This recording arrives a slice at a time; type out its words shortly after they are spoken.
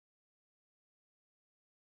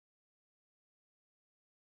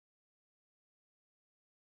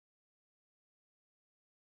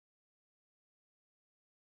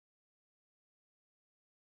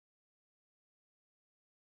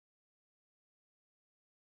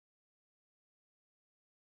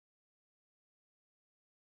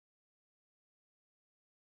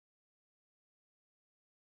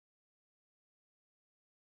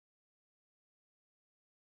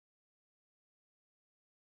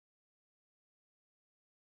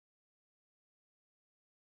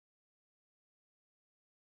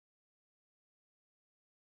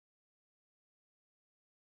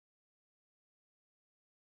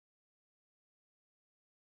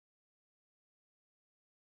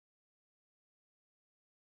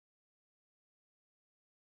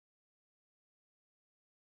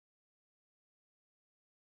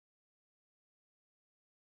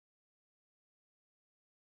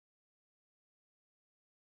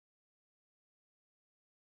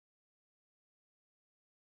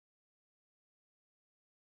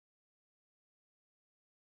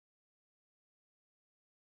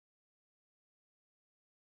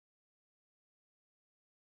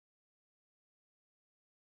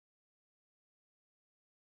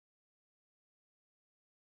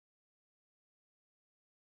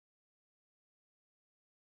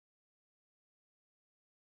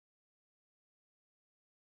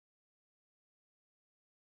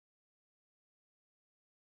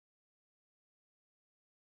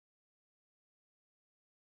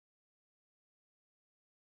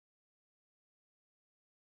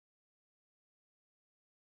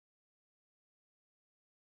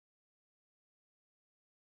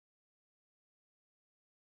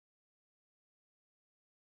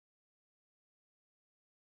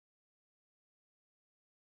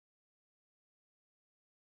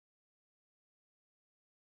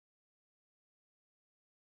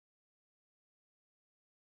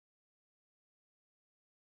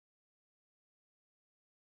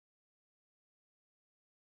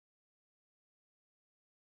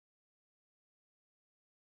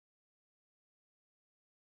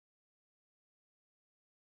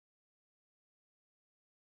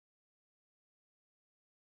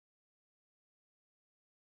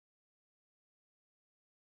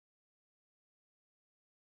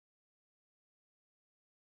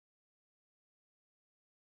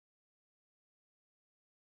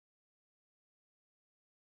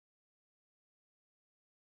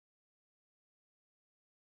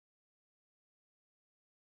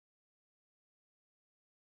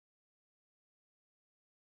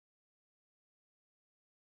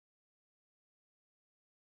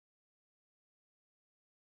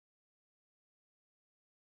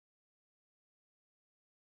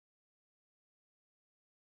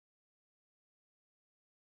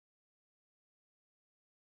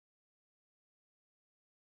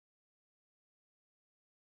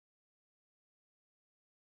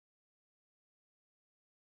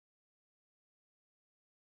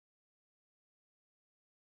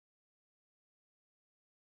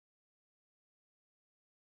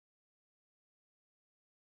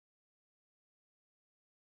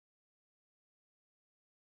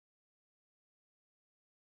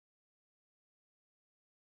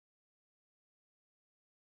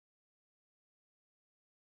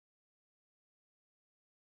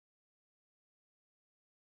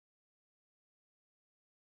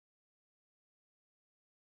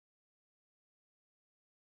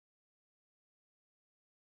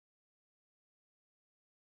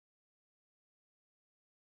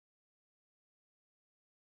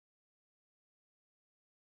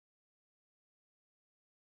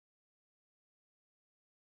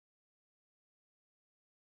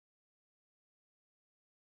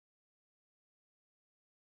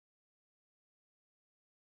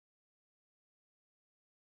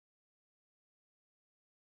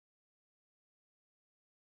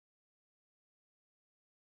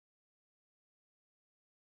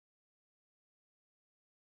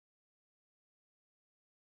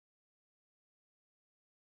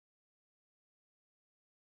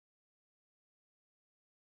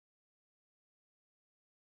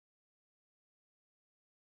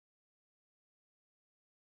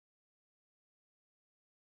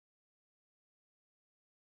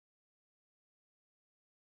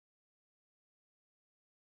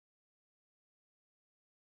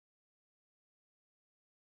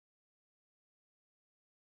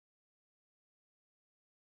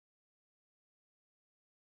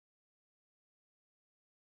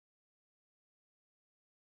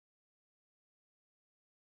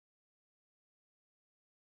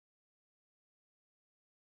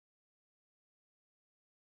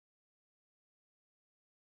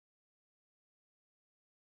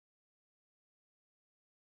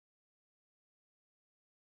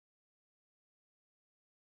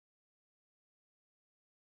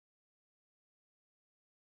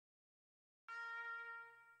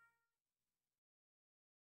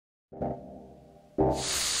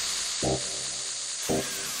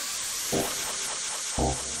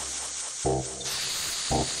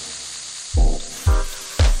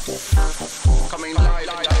Coming live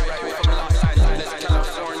direct from Los Angeles,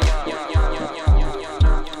 California.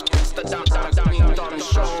 It's the Dr. Greenthumb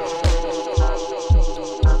Show.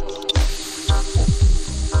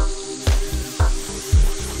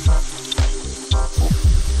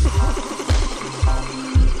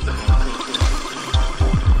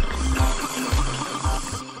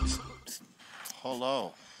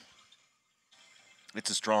 Hello. It's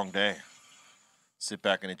a strong day. Sit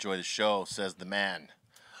back and enjoy the show, says the man.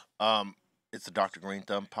 It's the Dr.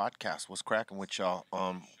 Greenthumb podcast. What's cracking with y'all?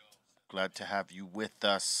 Glad to have you with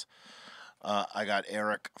us. I got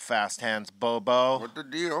Eric Fast Hands Bobo. What the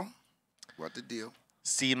deal? What the deal?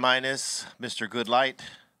 C minus, Mr. Good Light.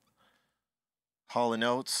 Hall and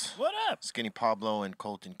Oates. What up? Skinny Pablo and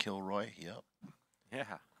Colton Kilroy. Yep. Yeah.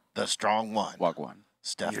 The strong one. Walk one.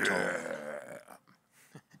 Steph Toll.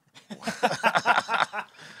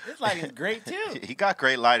 This lighting is great too. He got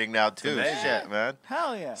great lighting now too. Amazing. Shit, man.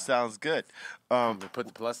 Hell yeah. Sounds good. They put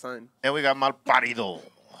the plus sign. And we got Malparido.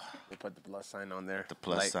 They put the plus sign on there. The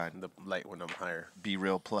plus light, sign. The light when I'm higher. Be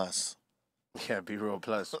Real Plus. Yeah, be real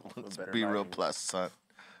plus. Be Real Plus, son.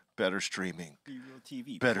 Better streaming. Be Real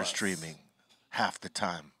TV. Better Plus. streaming. Half the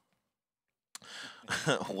time.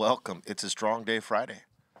 Welcome. It's a strong day Friday.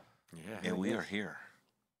 Yeah. And we are here.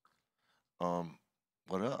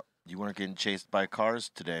 What up? You weren't getting chased by cars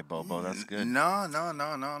today, Bobo. That's good. No.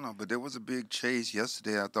 But there was a big chase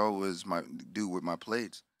yesterday. I thought it was my dude with my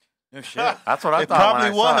plates. No shit. That's what I It thought when I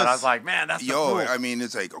probably saw was. it. I was like, man, that's the Yo, fool. I mean,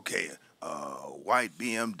 it's like, okay, white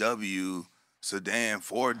BMW sedan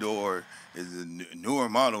 4-door is a newer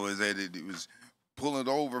model. Is that it was pulling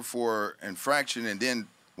over for infraction and then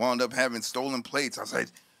wound up having stolen plates. I was like,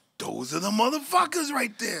 those are the motherfuckers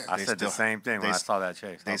right there. I They said still- the same thing when they I saw that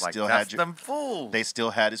chase. they I was like, still that's had your- them fools. They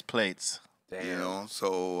still had his plates. Damn. You know,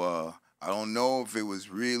 so I don't know if it was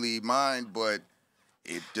really mine, but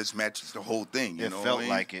it just matches the whole thing. You It know what felt I mean?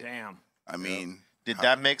 like it. Damn. I mean, Did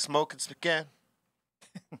that make smoke and again?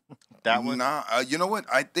 That one? Nah, you know what?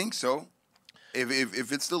 I think so.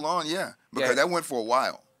 If it's still on, yeah, because Yeah. that went for a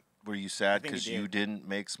while. Were you sad think it because did. you didn't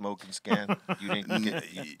make smoke and scan? You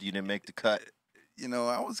didn't make the cut. You know,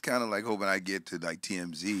 I was kind of like hoping I get to like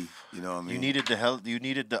TMZ. You know what I mean? You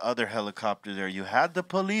needed the other helicopter there. You had the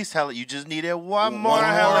police You just needed one more One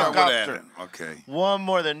helicopter. Okay. One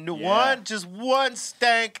more than one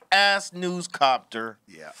stank ass newscopter.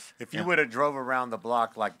 Yeah. If you would have drove around the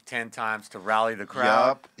block like 10 times to rally the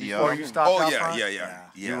crowd before yup. you stopped Oh out yeah, front, yeah.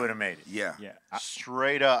 you would have made it. Yeah. Yeah.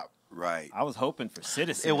 Straight up. Right. I was hoping for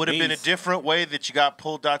citizens. It would have been a different way that you got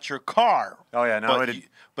pulled out your car. Oh, yeah. No,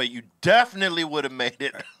 But you definitely would have made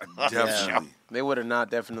it. Definitely. They would have not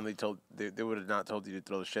definitely told. They would have not told you to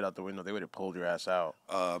throw the shit out the window. They would have pulled your ass out.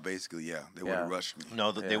 Basically, yeah. They would have Yeah. rushed me.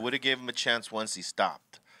 No, they would have gave him a chance once he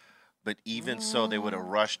stopped. But even so, they would have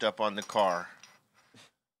rushed up on the car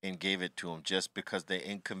and gave it to him just because they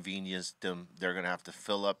inconvenienced him. They're going to have to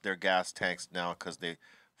fill up their gas tanks now because they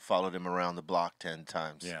followed him around the block 10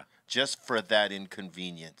 times. Yeah. Just for that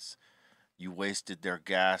inconvenience. You wasted their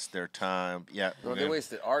gas, their time. Yeah. No, they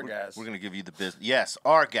wasted our gas. We're going to give you the business. Yes,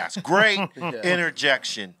 our gas. Great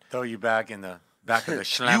interjection. throw you back in the back of the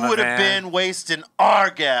schlammer You would have van. been wasting our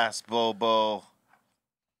gas, Bobo.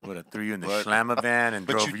 Would have threw you in the But- schlammer van and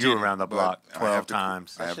but drove you you didn't. around the But block I 12 have to-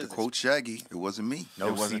 times. I have to shit's quote Shaggy. It wasn't me. No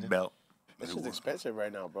It wasn't seatbelt. That shit's expensive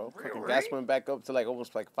right now, bro. Fucking gas went back up to like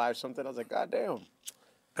almost like 5 something. I was like, God damn.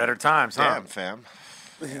 Better times, huh? Damn, fam.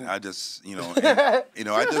 I just, I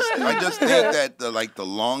just think that the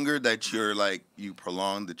longer that you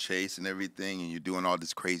prolong the chase and everything, and you're doing all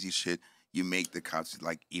this crazy shit, you make the cops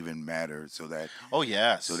like even madder, so that Oh,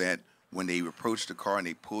 yes. when they approach the car and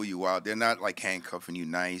they pull you out, they're not like handcuffing you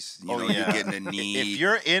nice. You Oh, know, yeah. you're getting a knee. If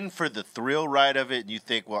you're in for the thrill ride of it and you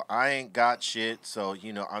think, well, I ain't got shit, so,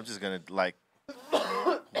 I'm just going to, like,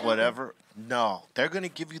 whatever. No, they're going to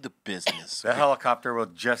give you the business. The helicopter will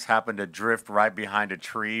just happen to drift right behind a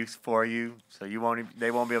tree for you, so they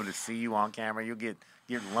won't be able to see you on camera. You'll get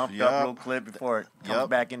lumped Yup. up real quick before it comes Yup.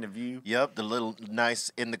 back into view. Yep, the little nice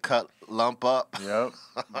in the cut lump up. Yep.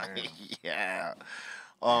 Yeah.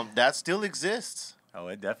 That still exists. Oh,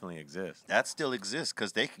 it definitely exists. That still exists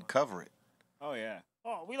because they can cover it. Oh yeah.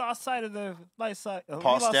 Oh, we lost sight of the light side. We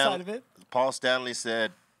Paul lost sight Stanley, of it. Paul Stanley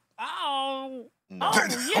said, Oh. no.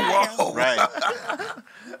 Oh yeah. Whoa. Right.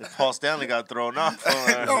 Paul Stanley got thrown off. I was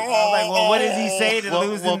like, well, what does he say to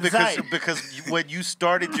lose because insight? when you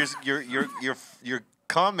started your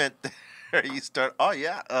comment there, you start. Oh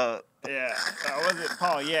yeah. Yeah, I wasn't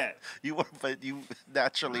Paul yet. You were, but you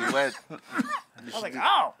naturally went. I was like,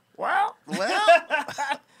 oh, well, Well,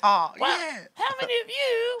 oh yeah. how many of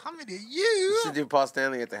you? How many of You you? should do Paul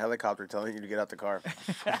Stanley at the helicopter telling you to get out the car.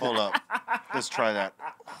 Hold up. Let's try that.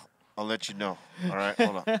 I'll let you know. All right,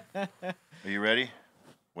 hold up. Are you ready?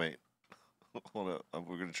 Wait. Hold up.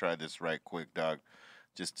 We're gonna try this right quick, dog,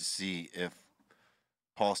 just to see if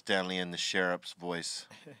Paul Stanley in the sheriff's voice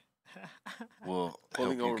will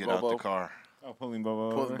Pulling help you over get out Bobo. the car. Oh, pulling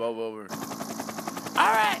Bobo Pull the bulb over.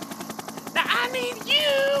 All right. Now I need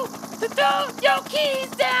you to throw your keys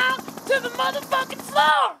down to the motherfucking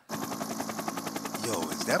floor. Yo,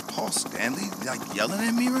 is that Paul Stanley like yelling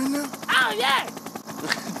at me right now? Oh, yeah.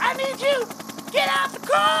 I need you. Get out the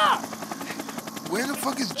car. Where the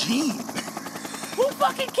fuck is Gene? Who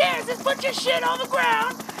fucking cares? Just put your shit on the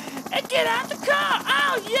ground and get out the car.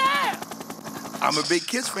 Oh, yeah. I'm a big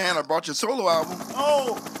Kiss fan. I bought your solo album.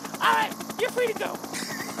 Oh, all right. You're free to go.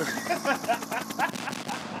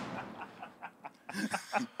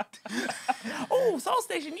 Oh, Soul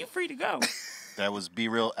Station, you free to go. That was Be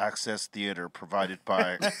Real Access Theater provided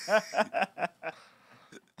by the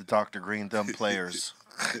Dr. Greenthumb Players.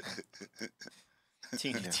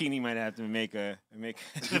 Teeny might have to make a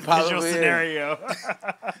visual Probably is. scenario.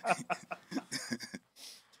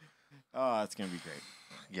 Oh, it's gonna be great.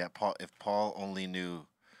 Yeah, Paul. If Paul only knew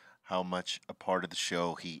how much a part of the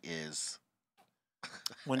show he is,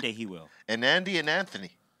 One day he will. and Andy and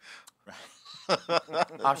Anthony.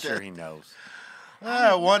 I'm sure he knows.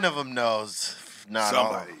 One of them knows. Not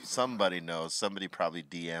all. Somebody. Somebody knows. Somebody probably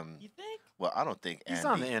DM. You think? Well, I don't think He's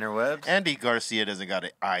on the Andy. interwebs. Andy Garcia doesn't got an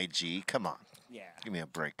IG. Come on, Yeah. give me a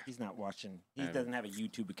break. He's not watching. He doesn't have a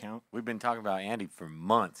YouTube account. We've been talking about Andy for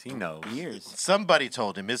months. He knows. Years. Somebody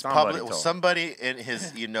told him. Somebody told him. Somebody in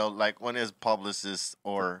his, like one of his publicists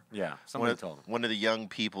or Yeah, one somebody of, told him. one of the young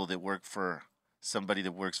people that work for somebody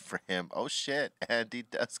that works for him. Oh shit, Andy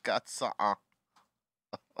does got something. Oh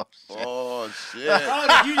shit. Oh shit.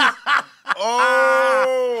 Oh, did you just?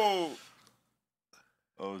 Oh.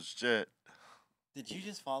 Oh shit. Did you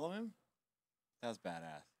just follow him? That was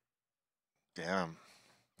badass. Damn.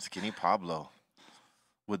 Skinny Pablo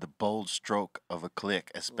with a bold stroke of a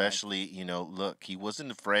click, especially, look, he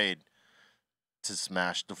wasn't afraid to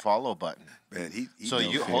smash the follow button. Man, he So knows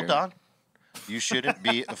you fear. hold on. You shouldn't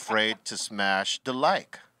be afraid to smash the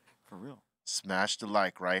like. For real. Smash the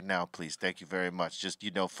like right now, please. Thank you very much. Just,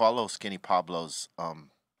 follow Skinny Pablo's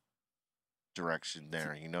direction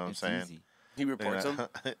there. You know what I'm It's saying? easy. He reports him. Man,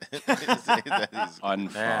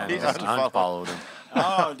 He just unfollowed. unfollowed him.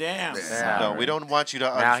 Oh, damn. Yeah. No, we don't want you to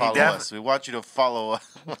Now, he unfollow def- us. We want you to follow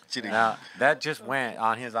us. We want you to- Now that just went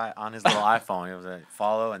on his little iPhone. It was a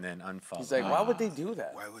follow and then unfollow. He's like, why would they do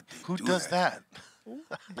that? Why would they Who do does that?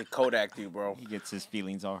 They Kodak you, bro. He gets his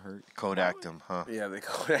feelings all hurt. Kodak him, huh? Yeah, they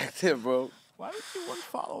Kodak him, bro. Why would you want to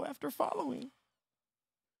follow after following?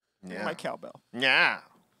 Yeah. My cowbell. Yeah.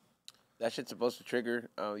 That shit's supposed to trigger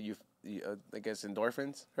I guess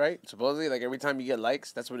endorphins, right? Supposedly, like every time you get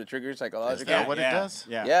likes, that's what it triggers Is psychologically. that what it does?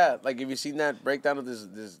 Yeah. Yeah, like if you've seen that breakdown of this,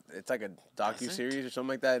 it's like a docu-series or something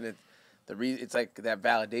like that, and it's like that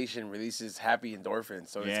validation releases happy endorphins.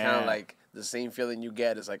 So it's kind Yeah. of like the same feeling you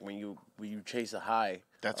get is like when you chase a high.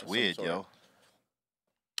 That's of some weird, sort. yo.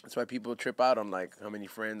 That's why people trip out on like how many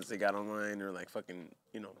friends they got online or like fucking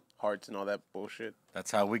hearts and all that bullshit. That's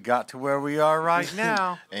how we got to where we are right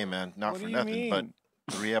now. Hey, man, not What for do you nothing, but mean?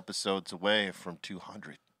 3 episodes away from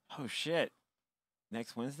 200. Oh, shit.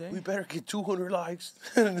 Next Wednesday? We better get 200 likes.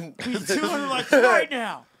 200 likes right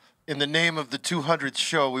now. In the name of the 200th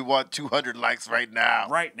show, we want 200 likes right now.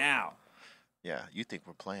 Right now. Yeah, you think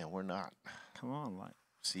we're playing. We're not. Come on, like.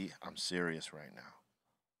 See, I'm serious right now.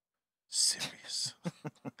 Serious.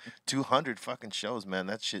 200 fucking shows, man.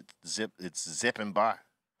 That shit it's zipping by.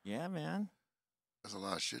 Yeah, man. That's a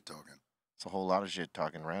lot of shit talking. It's a whole lot of shit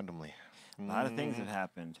talking randomly. A lot of things have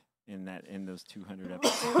happened in those 200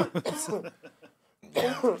 episodes.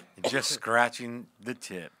 Just scratching the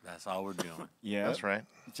tip. That's all we're doing. Yeah. That's right.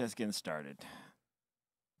 Just getting started.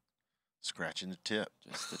 Scratching the tip.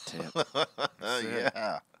 Just the tip.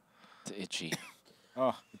 Yeah. It's itchy.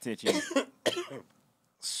 Oh, it's itchy.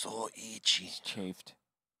 So itchy. It's chafed.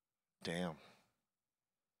 Damn.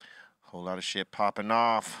 Whole lot of shit popping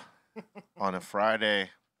off on a Friday.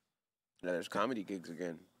 Yeah, there's comedy gigs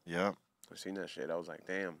again. Yep. I seen that shit. I was like,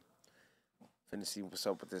 damn. Finna see what's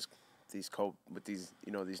up with these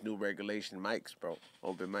these new regulation mics, bro.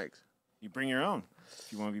 Open mics. You bring your own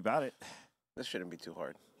if you want to be about it. This shouldn't be too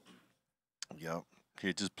hard. Yep.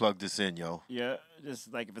 Here, just plug this in, yo. Yeah,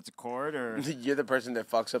 just like if it's a cord or. You're the person that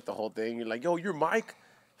fucks up the whole thing. You're like, yo, your mic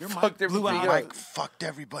Your Fucked mic blew everything out. up. Mike fucked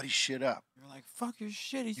everybody's shit up. You're like, fuck your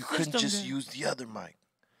shitty You couldn't system just then. use the other mic.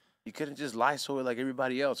 You couldn't just Lysol it like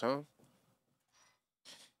everybody else, huh?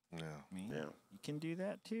 Yeah. I mean, Yeah. you can do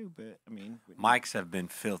that too, but I mean, Mics have been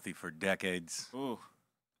filthy for decades. Ooh,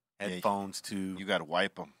 Headphones too. You got to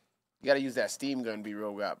wipe them. You gotta use that steam gun be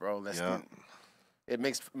real got, bro. That's Yeah. it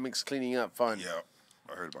makes cleaning up fun Yeah,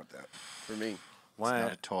 I heard about that. for me. It's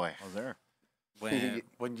not a toy. I was there.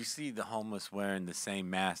 When you see the homeless wearing the same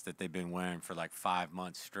mask that they've been wearing for like 5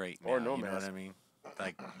 months straight, Or now, no you know what mask. I mean?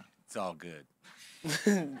 Like it's all good.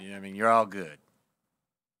 You know what I mean? You're all good.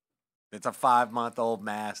 It's a 5-month-old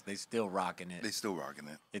mask. They still rocking it. They still rocking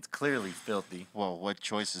it. It's clearly filthy. Well, what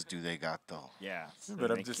choices do they got though? Yeah, so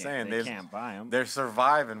But I'm they just can't- saying, they there's- can't buy them. They're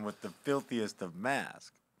surviving with the filthiest of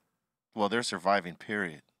masks. Well, they're surviving.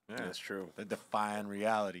 Period. Yeah. That's true. They're defying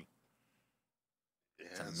reality. Yeah,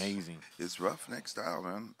 It's amazing. It's rough next style,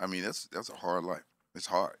 man. I mean, that's a hard life. It's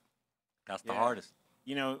hard. That's the Yeah. hardest.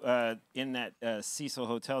 You know, in that Cecil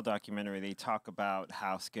Hotel documentary, they talk about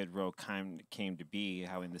how Skid Row came to be.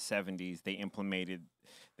 How in the '70s they implemented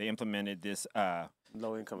this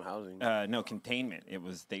Low income housing. no containment. It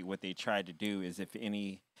was what they tried to do is if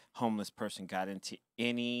any homeless person got into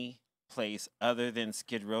any place other than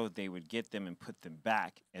Skid Row, they would get them and put them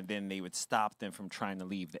back, and then they would stop them from trying to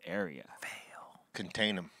leave the area.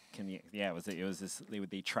 Contain them. It was this.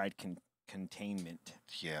 They tried containment.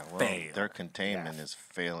 Yeah. Well, Fail. their containment is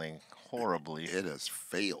failing horribly. It has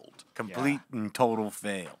failed. Complete and total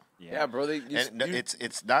fail. yeah, bro. And no,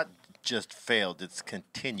 it's not just failed; it's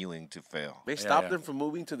continuing to fail. They stopped yeah. them from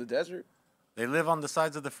moving to the desert. They live on the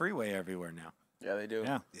sides of the freeway everywhere now. Yeah, they do.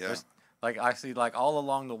 Yeah. Yeah. Like I see, like all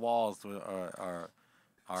along the walls are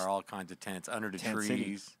all kinds of tents under the Tent trees.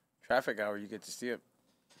 City. Traffic hour, you get to see it.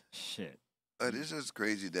 Shit. It's just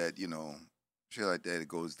crazy that, shit like that, it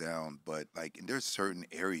goes down. But, like, there's certain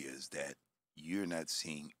areas that you're not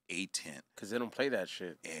seeing a tent. Because they don't play that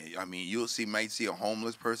shit. And, I mean, might see a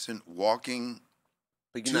homeless person walking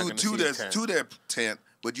But you're not gonna see a tent. to their tent,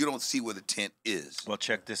 but you don't see where the tent is. Well,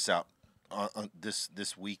 check this out. On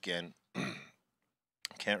this weekend,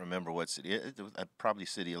 can't remember what city. It was probably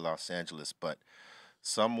city of Los Angeles, but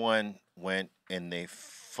someone went and they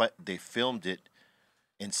filmed it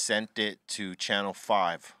and sent it to Channel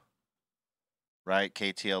 5, right?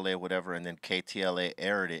 KTLA, whatever, and then KTLA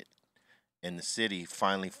aired it, and the city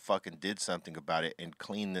finally fucking did something about it and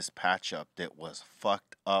cleaned this patch up that was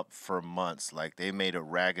fucked up for months. Like, they made a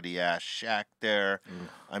raggedy ass shack there.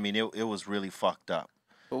 I mean, it was really fucked up.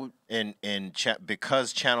 But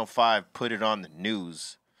Because Channel 5 put it on the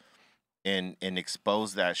news and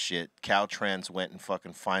exposed that shit, Caltrans went and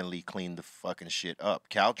fucking finally cleaned the fucking shit up.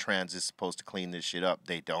 Caltrans is supposed to clean this shit up.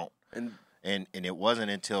 They don't. and And it wasn't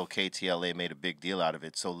until KTLA made a big deal out of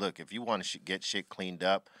it. So look, if you want to get shit cleaned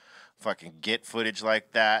up, fucking get footage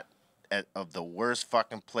like that of the worst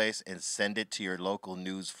fucking place and send it to your local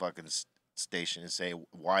news fucking station and say,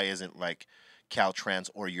 why isn't like Caltrans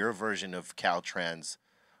or your version of Caltrans,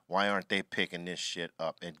 why aren't they picking this shit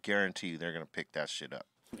up? And guarantee you they're gonna pick that shit up.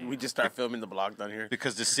 we just start filming the blog down here.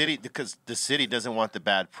 Because the city doesn't want the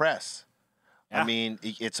bad press. Yeah. I mean,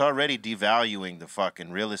 it's already devaluing the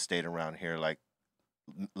fucking real estate around here, like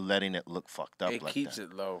letting it look fucked up. It like keeps that.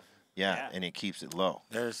 it low. Yeah, and it keeps it low.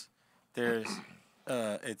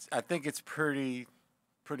 I think it's pretty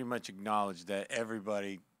much acknowledged that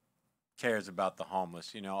everybody cares about the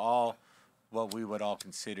homeless. You know, all what we would all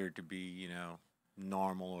consider to be,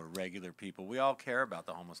 normal or regular people. We all care about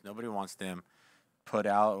the homeless. Nobody wants them put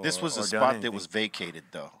out. This was or a done spot that anything. was vacated,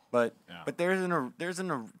 though. But Yeah. but there's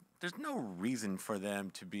no reason for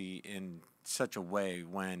them to be in such a way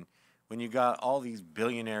when you got all these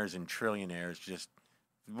billionaires and trillionaires. Just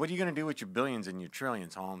what are you gonna do with your billions and your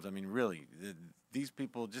trillions, Holmes? I mean, really, these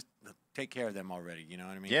people just take care of them already. You know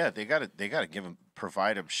what I mean? Yeah, they gotta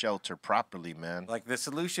provide them shelter properly, man. Like the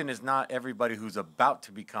solution is not everybody who's about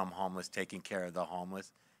to become homeless taking care of the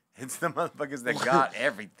homeless. It's the motherfuckers that got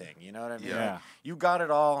everything. You know what I mean? Yeah. Like, you got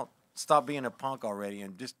it all. Stop being a punk already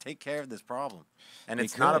and just take care of this problem. And They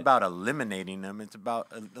it's not could. about eliminating them. It's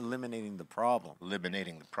about eliminating the problem.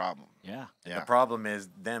 Eliminating the problem. Yeah. Yeah. The problem is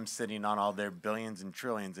them sitting on all their billions and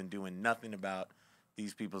trillions and doing nothing about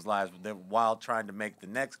these people's lives while trying to make the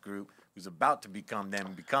next group who's about to become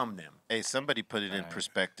them. Hey, somebody put it in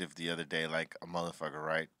perspective the other day, like a motherfucker,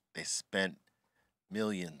 right? They spent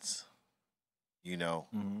millions,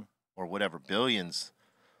 Mm-hmm. or whatever, billions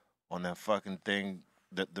on that fucking thing,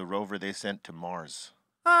 the rover they sent to Mars.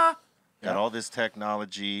 Got all this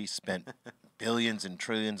technology, spent billions and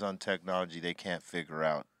trillions on technology. They can't figure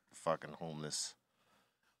out fucking homeless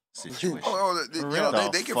situation.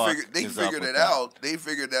 They can fuck figure. They is up figured with it that? out. They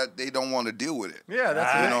figured that they don't want to deal with it. Yeah,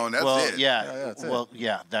 that's it. And that's well, it. that's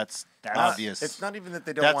it. that's That's- obvious. It's not even that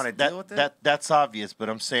they don't want to deal with it. That's obvious, but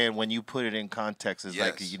I'm saying when you put it in context, it's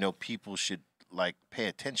like Yes. people should like pay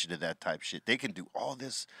attention to that type shit. They can do all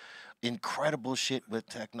this incredible shit with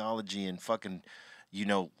technology and fucking,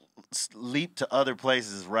 leap to other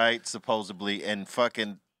places, right? Supposedly, and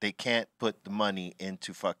fucking they can't put the money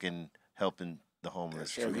into fucking helping the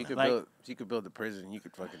homeless. Yeah, truly. if you could build the prison, you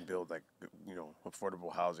could fucking build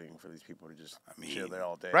affordable housing for these people to just chill there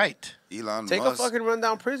all day. Right. Elon Take Musk. a fucking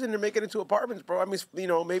rundown prison and make it into apartments, bro. I mean,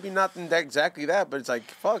 maybe not exactly that, but it's like,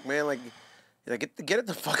 fuck, man, like get it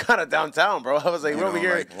the fuck out of downtown, bro. I was like, we're over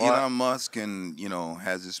here. Like Elon Musk and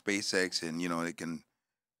has his SpaceX and it can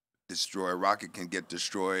destroy a rocket can get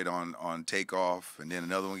destroyed on takeoff and then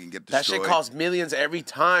another one can get That destroyed. shit costs millions every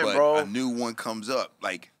time, but bro. a new one comes up,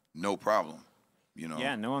 like no problem.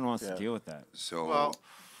 Yeah, no one wants to deal with that. So Well,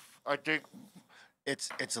 I think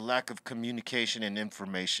it's a lack of communication and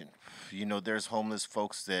information. There's homeless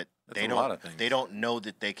folks that That's a lot of things. they don't know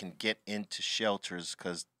that they can get into shelters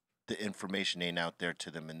because the information ain't out there to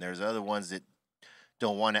them, and there's other ones that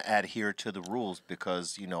don't want to adhere to the rules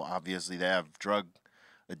because obviously they have drug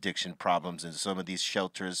addiction problems, and some of these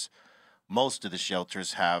shelters. Most of the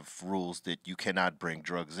shelters have rules that you cannot bring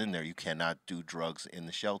drugs in there. You cannot do drugs in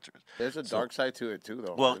the shelters. There's a dark side to it too,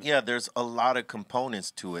 though. Well, man. yeah, there's a lot of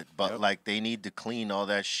components to it, but like they need to clean all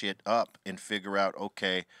that shit up and figure out,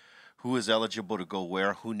 okay, who is eligible to go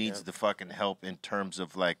where, who needs the fucking help in terms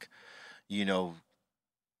of like,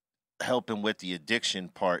 helping with the addiction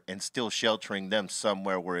part and still sheltering them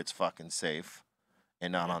somewhere where it's fucking safe.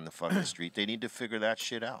 And not on the fucking street. They need to figure that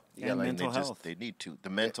shit out. And mental health. They need to. The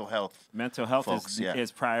mental health. Mental health folks,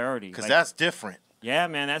 is priority. Because Like, that's different. yeah,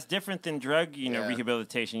 man, that's different than drug,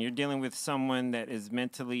 rehabilitation. You're dealing with someone that is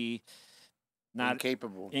mentally not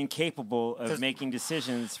incapable of making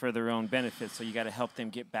decisions for their own benefit. So you got to help them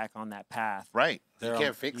get back on that path. Right. You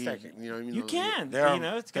can't fix that. You know what I mean? You can.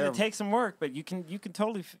 It's going to take some work, but you can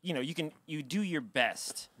totally. You do your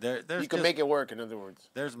best. You can make it work. In other words,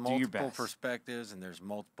 There's your multiple best. perspectives and there's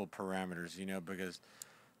multiple parameters, because,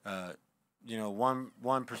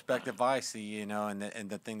 one perspective I see, and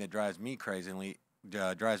the thing that drives me crazy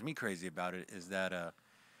about it is that,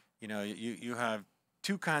 you have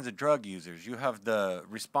two kinds of drug users. You have the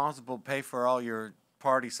responsible, pay for all your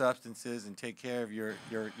party substances and take care of your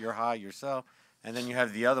high yourself. And then you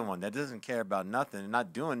have the other one that doesn't care about nothing and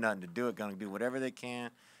not doing nothing to do it, going to do whatever they can,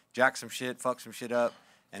 jack some shit, fuck some shit up,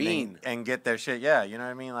 and get their shit. Yeah, you know what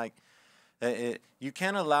I mean? Like, you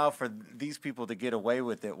can't allow for these people to get away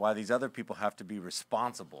with it while these other people have to be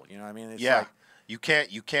responsible. You know what I mean? It's like, you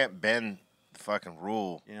can't bend the fucking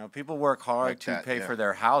rule. People work hard Like to that, pay for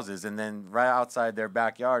their houses, and then right outside their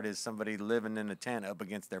backyard is somebody living in a tent up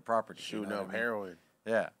against their property. shooting up heroin.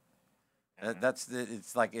 Yeah. It's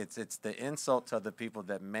the insult to the people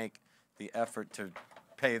that make the effort to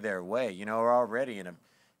pay their way. We're already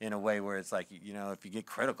in a way where it's like, if you get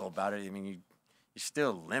critical about it, I mean, you're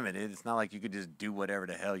still limited. It's not like you could just do whatever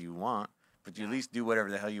the hell you want, but you at least do whatever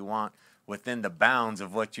the hell you want within the bounds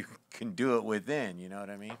of what you can do it within. You know what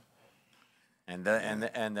I mean? And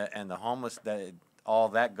the homeless,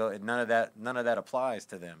 none of that applies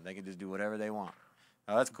to them. They can just do whatever they want.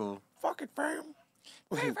 Oh, that's cool. Fuck it, fam.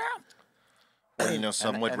 Hey, fam. Well,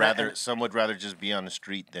 some would rather just be on the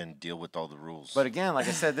street than deal with all the rules. But again, like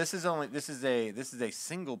I said, this is a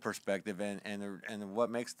single perspective, and what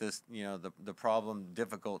makes this the problem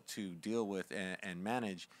difficult to deal with and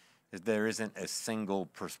manage is there isn't a single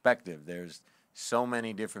perspective. There's so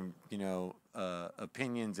many different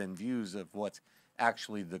opinions and views of what's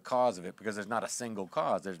actually the cause of it, because there's not a single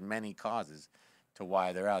cause. There's many causes to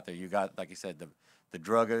why they're out there. You got, like you said, the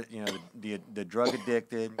drug, the drug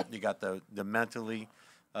addicted. You got the mentally,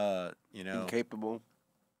 incapable.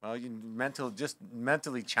 Well,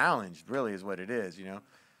 mentally challenged, really, is what it is,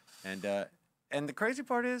 And the crazy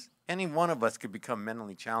part is, any one of us could become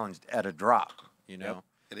mentally challenged at a drop,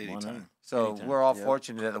 At any time. So we're all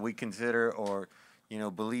fortunate that we consider or,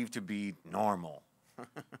 believe to be normal.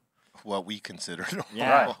 What we consider normal.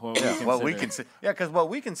 Yeah, Right. What we consider. Yeah, because what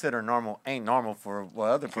we consider normal ain't normal for what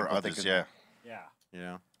other people For others, think.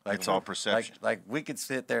 Yeah. It's all perception. Like we could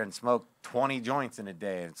sit there and smoke 20 joints in a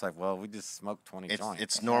day, and it's like, well, we just smoked 20 joints.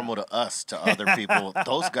 It's normal to us. To other people,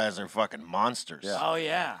 those guys are fucking monsters. Yeah. Oh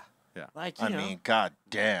yeah. Yeah. Like I mean, god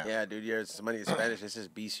damn. Yeah, dude, somebody in Spanish. This is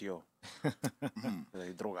vicio.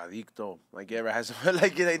 Like drogadicto. Like you ever had someone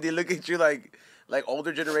like they look at you like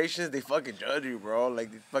older generations, they fucking judge you, bro. Like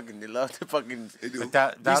they love to fucking But be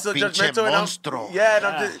that's so pinche judgmental. And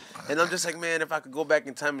monstro. I'm just like, man, if I could go back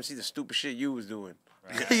in time and see the stupid shit you was doing.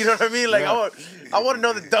 You know what I mean? Like I want to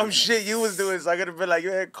know the dumb shit you was doing, so I gotta be like,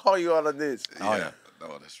 yeah, call you out on this. Oh yeah.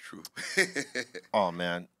 No, that's true. Oh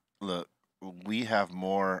man, look, we have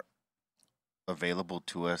more available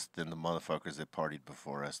to us than the motherfuckers that partied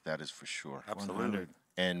before us. That is for sure. absolutely.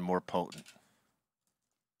 And more potent.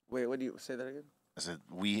 Wait, what do you say that again? I said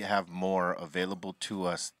we have more available to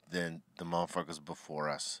us than the motherfuckers before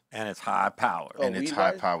us, And it's high powered. Oh, and it's weed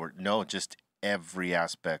high wise? powered. No, just every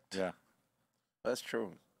aspect. Yeah. That's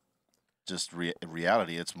true. Just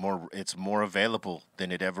reality. It's more available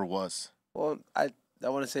than it ever was. Well, I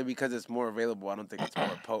want to say because it's more available, I don't think it's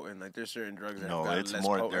more potent. Like there's certain drugs that No, have gotten it's less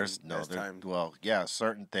more. potent There's no. as time. Well, yeah,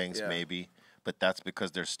 certain things Yeah. maybe, but that's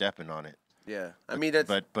because they're stepping on it. Yeah, I mean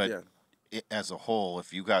that's But yeah. as a whole,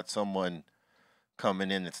 if you got someone coming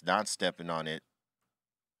in that's not stepping on it,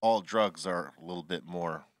 all drugs are a little bit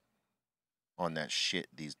more on that shit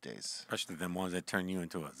these days. Especially them ones that turn you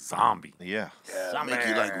into a zombie. Yeah. Yeah, make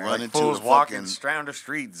you like run Like into fools the walking fucking. straight down the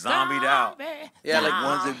street, zombied out. Yeah, like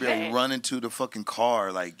Ones that be like run into the fucking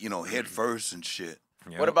car, like head first and shit.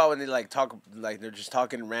 what about when they like talk like they're just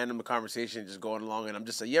talking random conversation, just going along, and I'm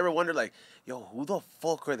just like, you ever wonder like, yo, who the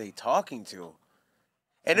fuck are they talking to?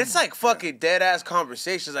 And it's like fucking dead ass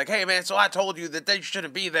conversations, like, hey man, so I told you that they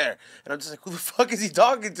shouldn't be there, and I'm just like, who the fuck is he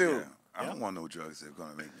talking to? Yeah. I don't want no drugs that are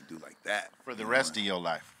gonna make me do like that For the rest of your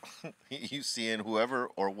life. You seeing whoever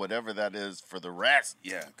or whatever that is for the rest.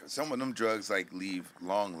 Yeah, because some of them drugs like leave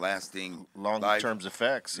long-lasting, Long-term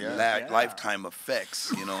effects, yeah. lifetime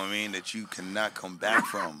effects. You know what I mean? That you cannot come back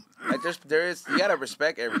from. Like you gotta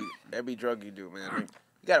respect every drug you do, man. Like,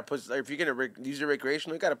 you gotta put if you're gonna use it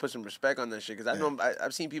recreational, you gotta put some respect on that shit. Because I know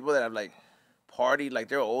I've seen people that have like partied, like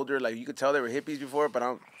they're older, like you could tell they were hippies before, but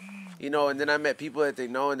and then I met people that they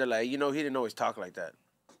know and they're like, he didn't always talk like that.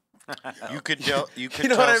 You could tell know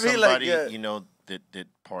tell what I mean? Like, somebody, yeah. that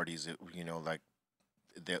parties it, like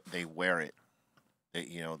they wear it.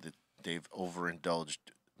 That they've overindulged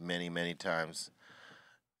many, many times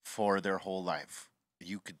for their whole life.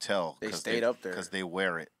 You could tell They stayed up there. because they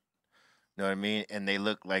wear it. You know what I mean? And they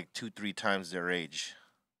look like 2-3 times their age.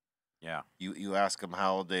 Yeah. You ask them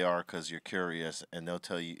how old they are because you're curious, and they'll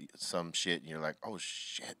tell you some shit, and you're like, oh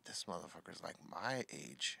shit, this motherfucker's like my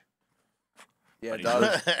age. Yeah, But he, dog.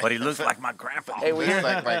 looks, but he looks like my grandpa. Hey, when He's you're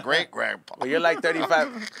like my great grandpa. when you're like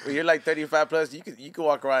 35 plus, you can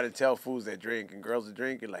walk around and tell fools that drink and girls that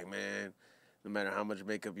drink. You're like, man, no matter how much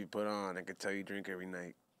makeup you put on, I can tell you drink every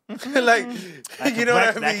night. Like, you know what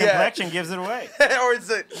I mean? That complexion gives it away.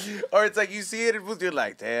 or it's like you see it in fools, you're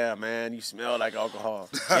like, damn, man, you smell like alcohol.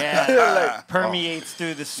 Yeah, permeates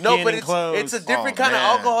through the skin No, but and clothes. it's a different Oh, kind of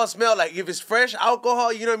man. alcohol smell. Like if it's fresh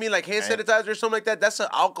alcohol, you know what I mean, like hand sanitizer or something like that. That's an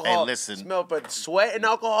alcohol listen. smell. But sweat and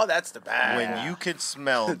alcohol, that's the bad. When you could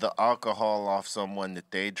smell the alcohol off someone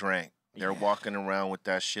that they drank, they're walking around with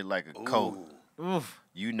that shit like a coat. Oof.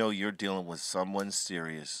 You know you're dealing with someone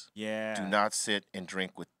serious. Yeah. Do not sit and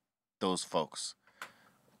drink with those folks,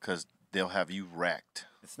 because they'll have you wrecked.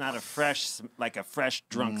 It's not a fresh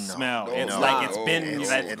drunk No. smell. No, It's no. like it's been It's-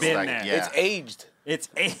 that's it's been like, there. yeah. It's aged. It's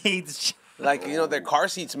aged. Like their car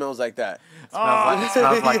seat smells like that. It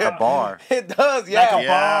smells like the bar. It does, yeah. Like a Yeah.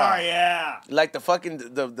 bar, yeah. Like the fucking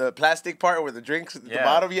the plastic part where the drinks at the Yeah.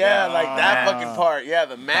 bottom, yeah, Yeah. like that Oh, fucking part, yeah,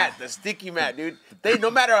 the mat, the sticky mat, dude. They no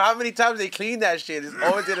matter how many times they clean that shit, it's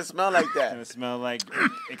always gonna smell like that. It smell like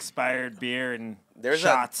expired beer and There's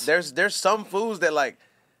shots. there's some foods that like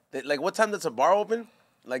what time does a bar open?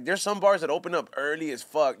 Like there's some bars that open up early as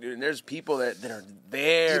fuck, dude. And there's people that are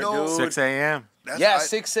there, You know, dude. 6 a.m. Yeah,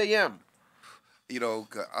 6 a.m.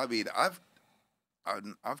 I mean,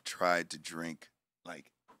 I've tried to drink like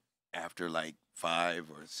after like 5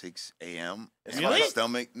 or 6 a.m. And my Really?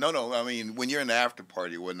 stomach. No. I mean, when you're in the after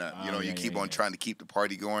party or whatnot, Oh, you yeah, keep yeah, on yeah. trying to keep the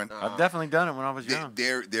party going. I've definitely done it when I was young.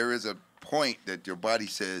 There is a point that your body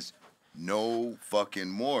says no fucking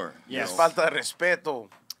more. you Yes. know? Falta de respeto.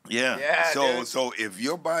 Yeah. Yeah, dude. So if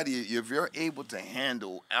you're able to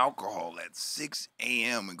handle alcohol at 6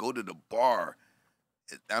 a.m. and go to the bar,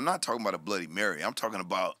 I'm not talking about a Bloody Mary. I'm talking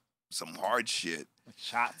about some hard shit.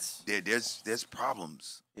 shots. There's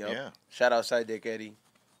problems. Yep. Yeah. Shout out Side Dick Eddie.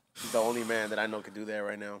 He's the only man that I know can do that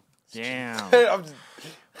right now. Damn.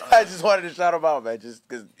 I just wanted to shout him out, man. Just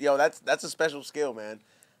because, that's a special skill, man.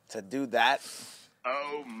 To do that.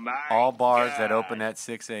 Oh my! All bars that open at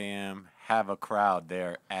 6 a.m. have a crowd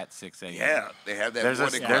there at 6 a.m. Yeah, they have that. There's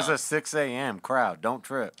morning a crowd. 6 a.m. crowd. Don't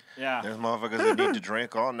trip. Yeah. There's motherfuckers that need to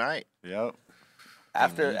drink all night. Yep.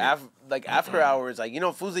 After hours, like, you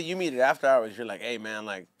know, fools that you meet at after hours, you're like, hey man,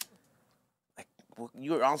 like well,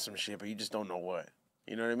 you're on some shit, but you just don't know what.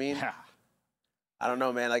 You know what I mean? Yeah. I don't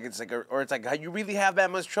know, man. Like it's like, or it's like, you really have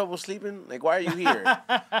that much trouble sleeping? Like, why are you here?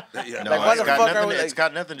 Yeah, No, Like, why it's the got fuck nothing. are we, It's like-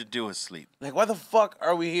 got nothing to do with sleep. Like, why the fuck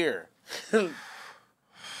are we here?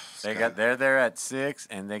 They're there at 6,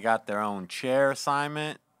 and they got their own chair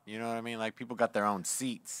assignment. You know what I mean? Like people got their own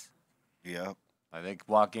seats. Yep. Like they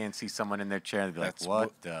walk in, see someone in their chair, and be like, That's "What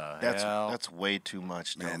wh- the That's hell?" that's way too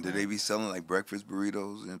much. Though, Man, do they be selling like breakfast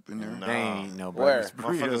burritos up in there? No. They ain't eating no Where? breakfast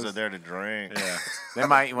Motherfuckers burritos. are there to drink. Yeah, they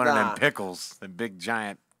might eat one of Nah. them pickles, the big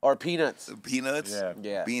giant. Or peanuts. The peanuts? Yeah.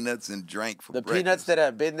 Yeah. Peanuts and drink for The breakfast. peanuts that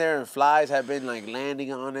have been there and flies have been like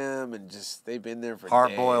landing on them and just they've been there for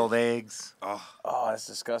Hard-boiled days. eggs. Oh, Oh, that's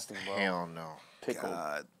disgusting, bro. Hell no. Pickled.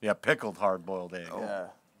 God. Yeah, pickled hard-boiled eggs. Yeah.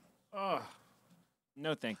 Oh.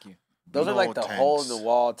 No, thank you. Those are No like the hole in thanks. the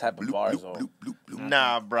wall type of Bloop, bars, bloop, though. bloop, bloop, bloop.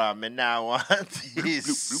 Nah, bruh, me now want Bloop, bloop,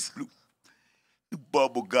 this. bloop, bloop.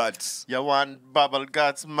 Bubble guts. You want bubble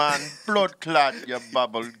guts, man? Blood clot, your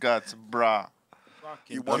bubble guts, bruh.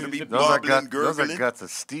 You want to be Those are bubbling, those are gurgling? guts of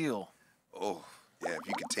steel. Oh, yeah, if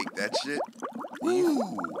you could take that shit.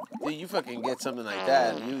 Ooh. Dude, you fucking get something like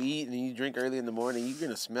that, and you eat and you drink early in the morning, you're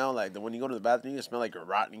gonna smell like when you go to the bathroom, you're gonna smell like you're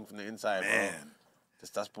rotting from the inside, Man. bro. Te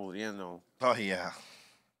estás pudriendo. Oh yeah.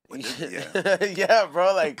 Yeah. Yeah,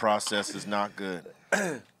 bro. Like Process is not good.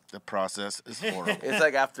 The process is horrible. it's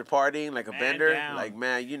like after partying, like a Man bender. down. Like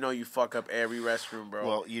man, you know you fuck up every restroom, bro.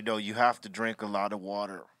 Well, you know, you have to drink a lot of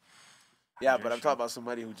water. yeah, but I'm talking about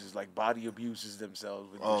somebody who just like body abuses themselves.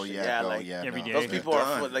 With this Oh shit. yeah, like yeah. every no. day. those people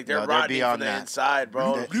are done. like they're No, they're rotting from beyond the that. inside,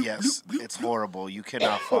 bro. Yes, it's horrible. You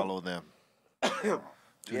cannot follow them. Do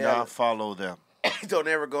Yeah. not follow them. Don't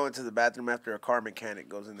ever go into the bathroom after a car mechanic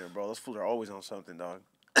goes in there, bro. Those fools are always on something, dog.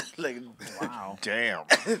 Like Wow. Damn.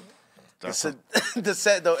 That's the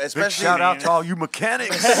set though, Big especially shout out to all you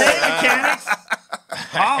mechanics.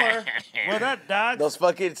 Holler. What up, dog? those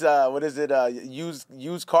fucking what is it?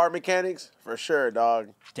 Used car mechanics for sure, dog.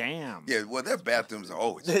 Damn. Yeah, well, their bathrooms are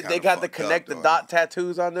always They kinda got the fucked up, connect the dog. dot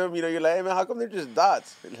tattoos on them. You know, you're like, hey man, how come they're just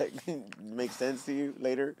dots? Like, makes sense to you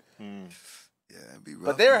later. Yeah, it'd be rough.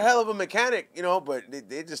 But they're a man. hell of a mechanic, you know. But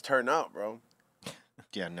they just turn up, bro.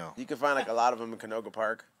 yeah, no. You can find like a lot of them in Canoga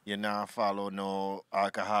Park. You not follow no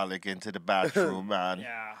alcoholic into the bathroom, man.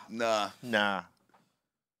 Yeah. Nah, Nah.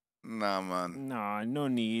 man. No, no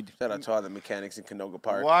need. Shout out to all the mechanics in Canoga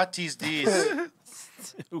Park. What is this?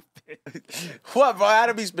 Stupid. What, bro? I had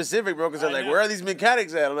to be specific, bro, because they're I like, know. where are these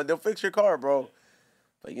mechanics at? I'm like, they'll fix your car, bro.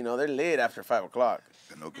 But you know, they're lit after 5 o'clock.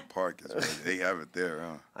 Canoga Park is where they have it there,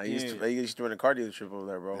 huh? I used to run a car dealership over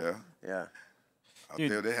there, bro. Yeah. Yeah. Out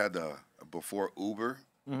Dude. there, they had before Uber.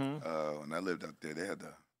 Mm-hmm. When I lived out there, they had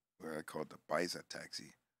what I called the Bison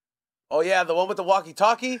taxi. Oh yeah, the one with the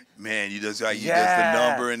walkie-talkie. Man, you just the Yeah.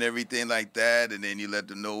 number and everything like that, and then you let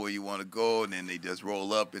them know where you want to go, and then they just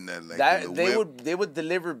roll up in that like That in the they whip. would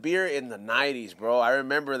deliver beer in the 90s, bro. I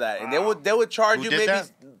remember that, and they would charge Who you did maybe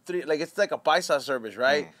that? three. Like it's like a paisa service,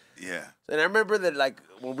 right? Yeah. And I remember that like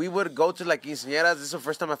when we would go to like quinceañeras, this is the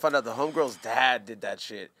first time I found out the homegirl's dad did that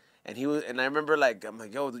shit. And I remember like I'm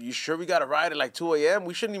like, yo, you sure we got a ride at like 2 a.m.?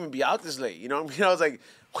 We shouldn't even be out this late, you know? I was like,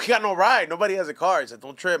 we got no ride. Nobody has a car. He said,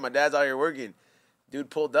 don't trip. My dad's out here working.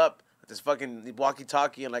 Dude pulled up with this fucking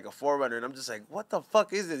walkie-talkie and like a 4Runner, and I'm just like, what the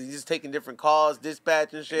fuck is this? He's just taking different calls,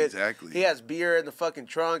 dispatch and shit. Exactly. He has beer in the fucking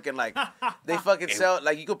trunk, and like they fucking sell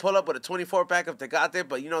like you could pull up with a 24 pack of Tecate,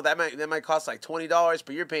 but you know that might cost like $20,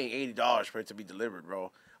 but you're paying $80 for it to be delivered,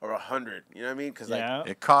 bro, or $100. You know what I mean? Because like Yeah.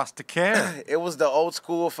 It costs to care. it was the old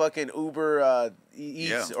school fucking Uber eats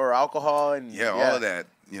Yeah. or alcohol and Yeah, all of that.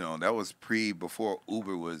 You know, that was before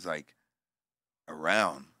Uber was like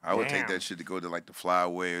around. I would take Damn. that shit to go to like the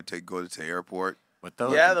flyaway or go to the airport. With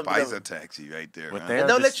those, Yeah, The the- Bison taxi right there. With huh? their- And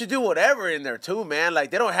they'll just- let you do whatever in there too, man.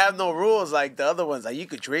 Like they don't have no rules like the other ones. Like you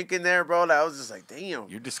could drink in there, bro. Like, I was just like, damn.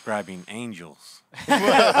 you're describing angels.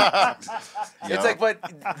 It's like, but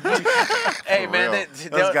hey, man, real.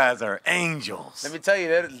 Those guys are angels. let me tell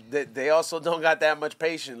you, they also don't got that much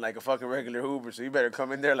patience like a fucking regular Uber. So you better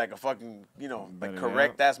come in there like a fucking, like Better,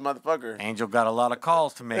 correct ass motherfucker. Angel got a lot of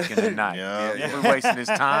calls to make in the night. Yeah. Yeah. We're wasting his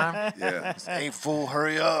time. Yeah. Hey, fool,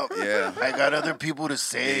 hurry up. Yeah. I got other people to They,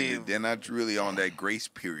 save. they're not really on that grace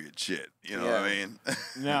period shit. You know what I mean?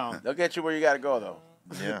 No. They'll get you where you gotta go though,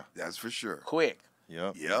 Yeah. That's for sure. quick.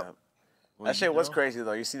 Yep. Yep. That shit was crazy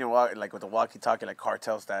though. You seen him walk like with the walkie-talkie, like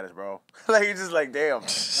cartel status, bro. Like you're just like, damn,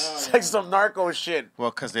 it's like some narco shit.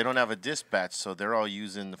 Well, because they don't have a dispatch, so they're all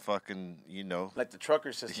using the fucking, Like the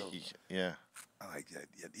trucker system. yeah. I like that.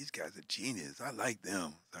 Yeah, these guys are genius. I like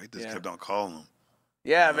them. I just Yeah. kept on calling them.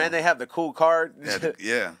 Yeah, man, they have the cool car.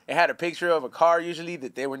 Yeah. It had a picture of a car usually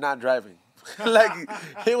that they were not driving. Like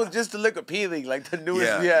it was just to look appealing, like the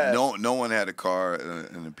newest. Yeah. No one had a car,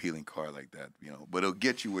 an appealing car like that, but it'll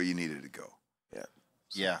get you where you needed to go. Yeah.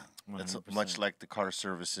 Yeah. That's 100%. much like the car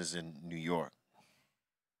services in New York.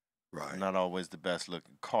 Right. Not always the best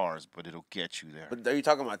looking cars, but it'll get you there. But are you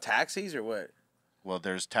talking about taxis or what? Well,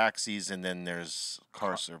 there's taxis and then there's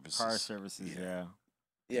car services. Car services, yeah.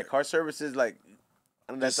 Yeah, car services like.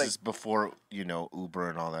 I mean, This that's like is before, Uber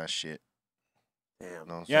and all that shit. damn. You know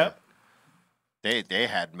what I'm Yep. saying? They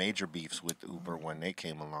had major beefs with Uber when they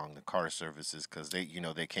came along, the car services, because they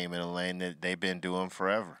came in a lane that they've been doing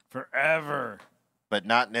forever. Forever. But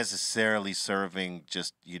not necessarily serving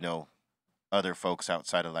just, other folks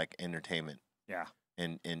outside of like entertainment. Yeah.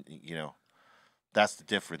 And that's the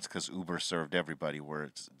difference, because Uber served everybody, where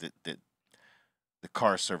it's the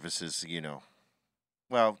car services,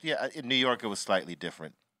 well, yeah, in New York it was slightly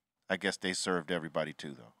different. I guess they served everybody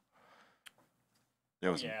too, though.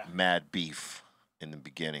 There was Yeah. mad beef in the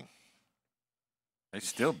beginning. They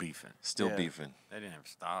still beefing. Still Yeah. beefing. They didn't ever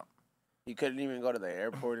stop. You couldn't even go to the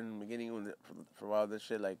airport in the beginning for a while. This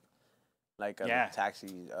shit like Yeah.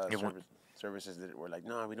 taxi It wa- services that were like,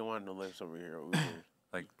 no, we don't want no lifts over here. Or Uber.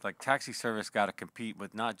 Like taxi service got to compete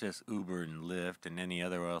with not just Uber and Lyft and any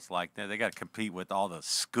other else like that. They got to compete with all the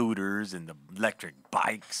scooters and the electric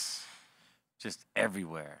bikes, just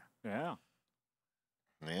everywhere. Yeah.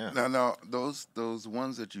 Yeah. No, those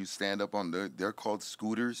ones that you stand up on, they're called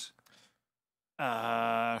scooters.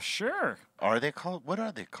 Sure. Are they called? What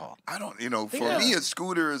are they called? I don't, for me, a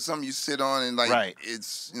scooter is something you sit on and like, Right.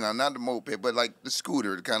 it's, not the moped, but like the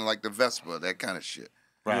scooter, kind of like the Vespa, that kind of shit.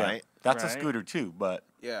 Right. That's a Right. scooter too, but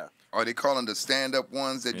Yeah. Are they calling the stand-up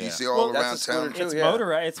ones that you Yeah. see all That's around a scooter town? too. It's yeah.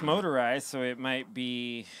 motorized. It's motorized, so it might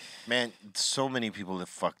be. Man, so many people have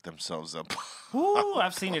fucked themselves up. Ooh,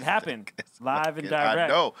 I've seen it happen live and I direct.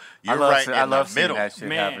 know. You're I love, right I in love the seeing middle. that shit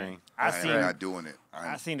Man, happening. I'm not doing it.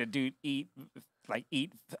 I seen a dude eat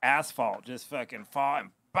asphalt, just fucking fall and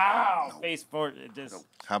bow face forward. It just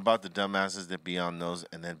How about the dumbasses that be on those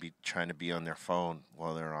and then be trying to be on their phone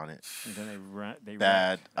while they're on it? and then they run. They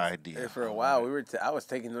Bad Yeah, idea. for a while, I was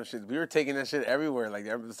taking those shit. We were taking that shit everywhere. Like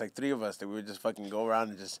there was like 3 of us that we would just fucking go around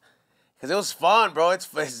and just, cause it was fun, bro. It's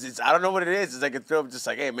I don't know what it is. It's like a thrill. Just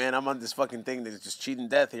like, hey man, I'm on this fucking thing that's just cheating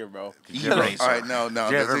death here, bro. Eraser. All right, no.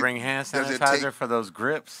 Did you ever bring hand does it sanitizer take- for those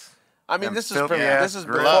grips? I mean, Them this is filthy this ass is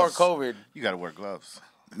gloves. before COVID. You got to wear gloves.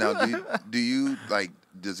 Now, do you like?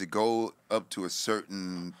 Does it go up to a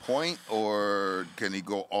certain point, or can it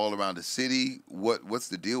go all around the city? What's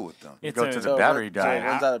the deal with them? It's Go a, to the battery So die. it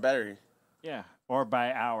runs out of battery. yeah, or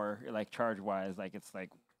by hour, like charge wise, like it's like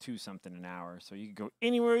 2 something an hour. So you can go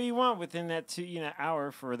anywhere you want within that 2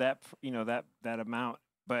 hour for that that amount.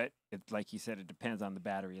 But it, like you said, it depends on the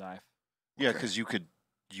battery life. Yeah, because you could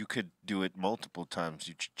do it multiple times.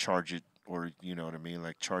 You charge it, or you know what I mean,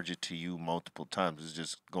 like charge it to you multiple times. It's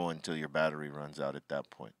just go until your battery runs out at that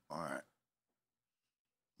point. All right.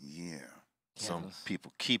 Yeah. Some those-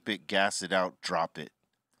 people keep it, gas it out, drop it.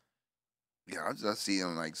 Yeah, I see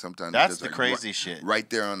them like sometimes. That's just, the like, crazy shit. Right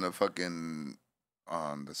there on the fucking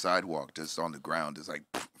on the sidewalk, just on the ground. It's like,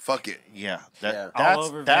 fuck it. Yeah, Yeah. that's All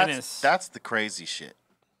over that's Venice. that's the crazy shit.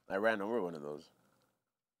 I ran over one of those.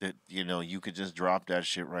 That you could just drop that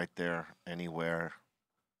shit right there anywhere.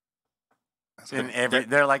 That's In cool.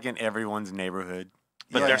 they're like in everyone's neighborhood.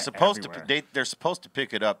 But Yeah, they're supposed everywhere. they're supposed to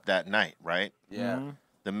pick it up that night, right? Yeah. Mhm.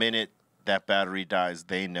 The minute that battery dies,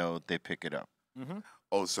 they know they pick it up.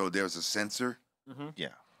 Oh, so there's a sensor. Yeah.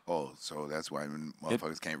 Oh, so that's why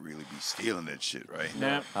motherfuckers can't really be stealing that shit, right?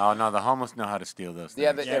 Yeah. Oh no, the homeless know how to steal those things.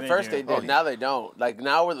 Yeah, Yeah, at they first do. they did. Oh, yeah. Now they don't. Like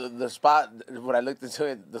now, where the spot when I looked into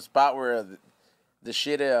it, the spot where the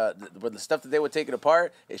shit, where the stuff that they would take it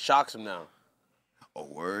apart, it shocks them now. Oh,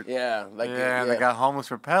 word. Yeah, like yeah, they got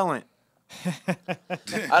homeless repellent. I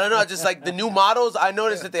don't know, just like the new models. I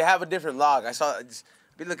noticed that they have a different log. I saw. Just,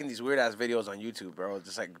 be looking at these weird ass videos on YouTube, bro.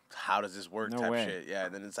 Just like, how does this work? No type way. shit. Yeah,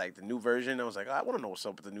 and then it's like the new version. I was like, I want to know what's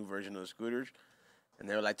up with the new version of the scooters. And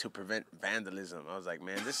they were like to prevent vandalism. I was like,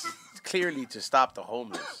 man, this is clearly to stop the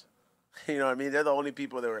homeless. You know what I mean? They're the only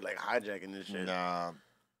people that were like hijacking this shit. Nah,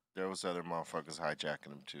 There was other motherfuckers hijacking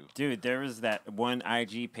them too. Dude, there was that one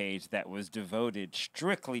IG page that was devoted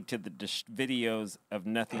strictly to the videos of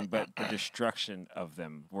nothing but the destruction of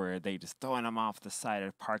them, where they just throwing them off the side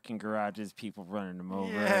of parking garages, people running them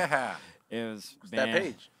over. Yeah. It was That man,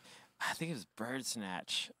 page. I think it was Bird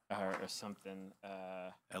Snatch or something.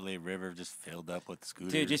 LA River just filled up with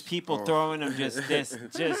scooters. Dude, just people throwing them, just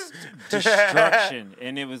destruction.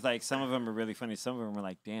 And it was like some of them are really funny. Some of them were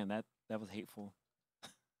like, "Damn, that was hateful."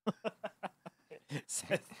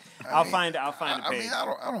 I'll find a page. I mean,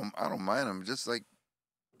 I don't mind them. Just like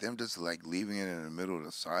them, just like leaving it in the middle of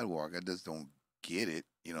the sidewalk. I just don't get it.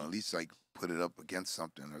 You know, at least like put it up against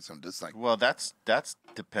something or something. Just like, Well, that's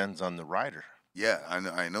depends on the rider. yeah,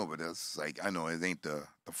 I know, but that's like, I know it ain't the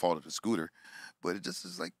fault of the scooter, but it just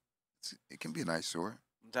is like, it can be a nice story.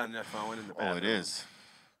 I'm telling you, I found one in the bathroom. Oh, it is.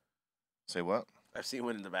 Say what? I've seen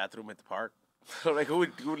one in the bathroom at the park. Like, who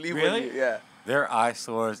would leave Really? one? Yeah. They're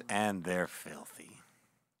eyesores and they're filthy.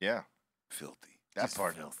 Yeah, Filthy. that Just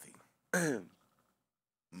part. filthy. I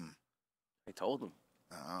told him.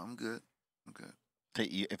 I'm good. I'm good.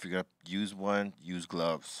 If you're gonna use one, use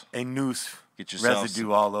gloves. A noose Get yourself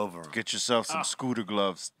residue all over 'em. Get yourself some scooter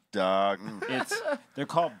gloves, dog. They're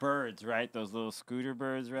called birds, right? Those little scooter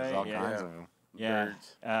birds, right? There's all yeah. kinds of them. Yeah.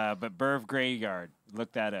 Birds. But Burv Graveyard,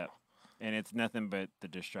 look that up. And it's nothing but the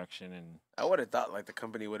destruction and I would have thought like the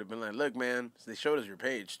company would have been like, look, man, they showed us your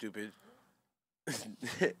page, stupid.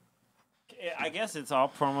 I guess it's all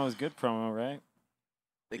promo is good promo, right?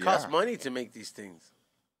 They cost money to make these things.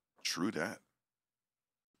 True that.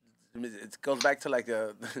 I mean, it goes back to like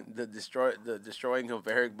the destroying of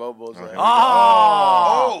Eric Bobo's. Like,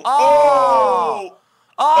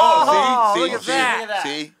 See, look at that.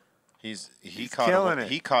 See? He killing it.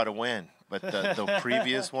 He caught a win, but the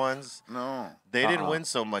previous ones No. they didn't win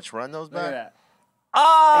so much. Run those look at back. that.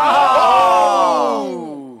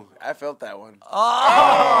 Oh! I felt that one.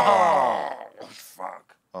 Oh,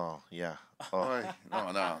 fuck. Oh yeah. Oh Boy,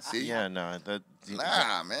 no. See? yeah. No.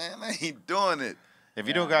 Nah, man, I ain't doing it. If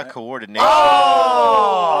you don't got coordination,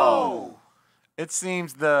 Oh! It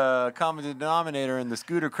seems the common denominator in the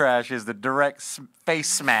scooter crash is the direct face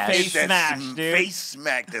smash. Face That smash, dude. Face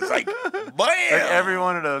smack that's like, bam! Like every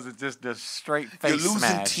one of those is just a straight face You're losing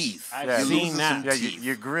smash. teeth. I've Yeah, You're seen losing that. some Yeah, teeth.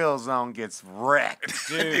 your grill zone gets wrecked.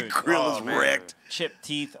 The Dude. grill is man. wrecked. Chipped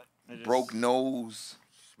teeth. Broke nose.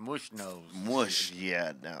 Mush nose. Mush.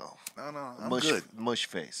 yeah, no. No, I'm Mush, good. mush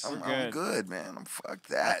face. I'm good. good, man. I'm fuck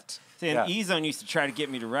that. See, and Yeah. E-Zone used to try to get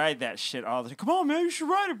me to ride that shit all the time. Come on, man, you should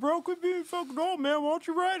ride it, bro. Quit being fucking old, man. Why don't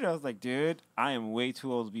you ride it? I was like, dude, I am way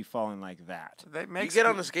too old to be falling like that. They You make get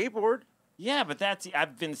on the skateboard. Yeah, but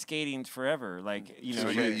I've been skating forever. Like, you know. So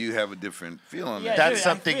you have a different feel on Yeah, that. dude, That's I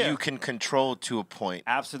something feel- you can control to a point.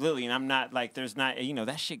 Absolutely, and I'm not like there's not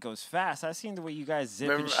that shit goes fast. I seen the way you guys zip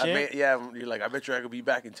Remember, and shit. you're like, I bet you I could be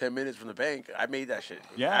back in 10 minutes from the bank. I made that shit.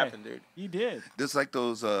 It happened, dude. You did. Just like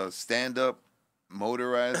those stand-up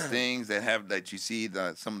motorized things that you see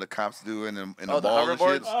some of the cops do in the Oh, the mall and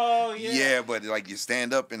shit. hoverboards? Oh Yeah, but like you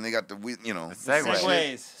stand up and they got the Segway.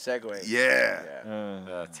 Segways. Segway.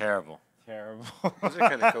 Yeah. Terrible. Terrible. Those are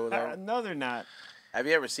kind of cool, though. No, they're not. Have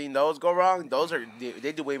you ever seen those go wrong?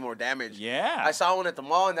 They do way more damage. Yeah. I saw one at the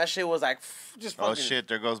mall, and that shit was like, just fucking. Oh shit!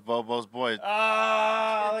 There goes Bobo's boy.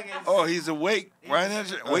 Oh, look at Oh, he's awake. Right now.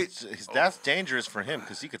 Wait. That's dangerous for him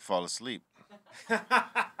because he could fall asleep. He's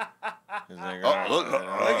like, Oh, look at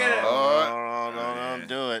it. No, don't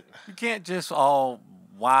do it. You can't just all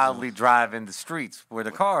wildly drive in the streets where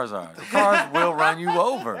the cars are. The cars will run you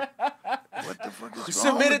over. What the fuck is You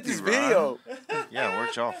wrong submitted with this you, Ron? video. Yeah,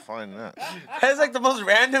 where'd y'all find that? That's like the most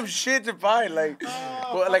random shit to find. Like,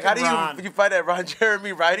 like how do Ron. you find that Ron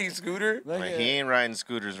Jeremy riding scooter? Look Like, at he it. ain't riding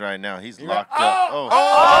scooters right now. He's He locked ri- up.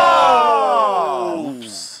 Oh!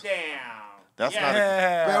 Oops. Damn. That's Yeah. not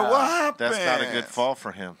a Man, what happened? that's not a good fall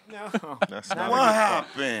for him. No. That's not What a good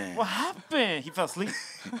happened? What happened? He fell asleep.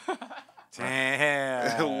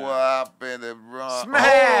 Damn. What happened to Ron?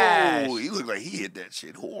 Smash! Oh, he looked like he hit that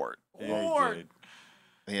shit hard. Yeah, he did.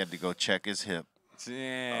 He had to go check his hip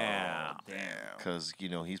Damn. Damn. because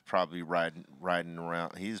he's probably riding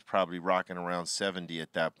around. He's probably rocking around 70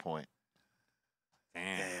 at that point.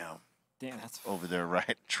 Damn. Damn, that's Over there,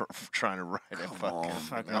 trying to ride a fucking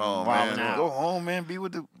fucking Oh wilding man, out. go home, man. Be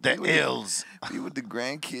with the ills. be with the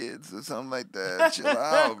grandkids or something like that. Chill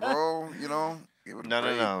out, bro. You know. Give it a break.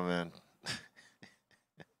 No, man.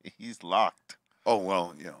 He's locked. Oh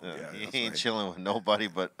well, yeah. He that's ain't right. chilling with nobody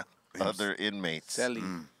but other inmates. Sally.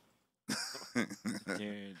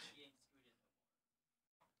 Dude.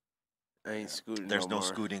 I ain't scooting There's no more.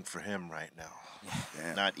 scooting for him right now.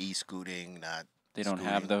 Damn. Not e-scooting, not They don't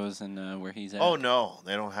have those in where he's at. Oh no,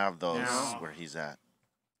 they don't have those No. where he's at.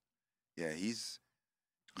 Yeah, he's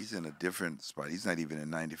in a different spot. He's not even in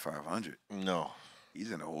 9,500. No,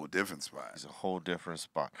 He's in a whole different spot. he's a whole different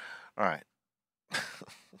spot. All right,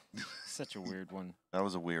 Such a weird one. that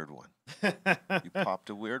was a weird one. You popped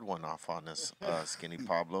a weird one off on this Skinny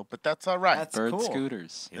Pablo, but that's all right. That's Bird cool.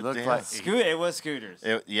 scooters. He looked Damn. like It was scooters.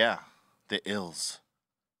 Yeah, the ills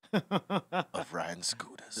of riding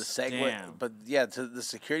scooters. The Segway, Damn. but yeah, to the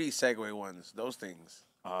security Segway ones, those things.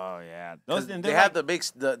 Oh yeah, 'Cause those. And they they're have like- the big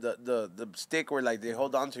the stick where like they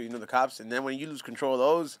hold on to, the cops, and then when you lose control of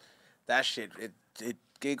those, that shit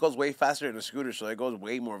it goes way faster than a scooter, so it goes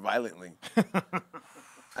way more violently.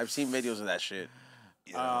 I've seen videos of that shit.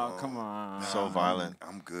 You Oh know, come on. So violent.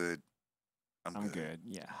 I'm good. I'm good.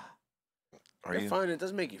 Yeah. Are They're you? fine. It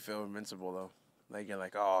does make you feel invincible though. Like you're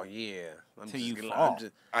like, oh yeah. Till you I'm fall.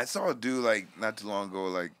 just- I saw a dude like not too long ago,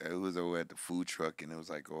 like it was over at the food truck, and it was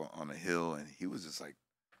like on a hill, and he was just like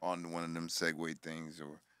on one of them Segway things,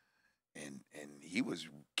 and he was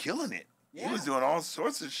killing it. He was doing all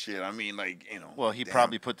sorts of shit. I mean, like Well, he damn.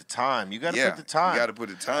 probably put the time. You got to put the time. You got to put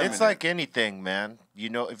the time. It's in like it. anything, man.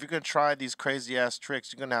 If you're gonna try these crazy ass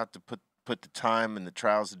tricks, you're gonna have to put the time and the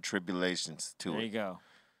trials and tribulations to There you it. go.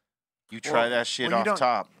 You try Well- that shit well, you off don't-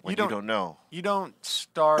 top when you you don't- don't know. you don't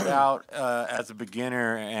start out as a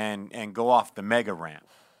beginner and go off the mega ramp.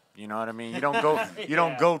 You know what I mean? You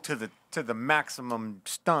don't go to the maximum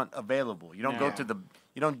stunt available. You don't go Yeah. to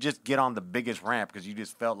you don't just get on the biggest ramp because you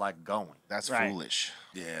just felt like going. That's Right. foolish.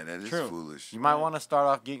 Yeah, that is True. foolish. You might want to start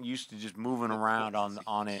off getting used to just moving around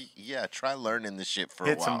on it. Yeah, try learning the shit for a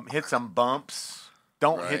Hit while. hit some bumps.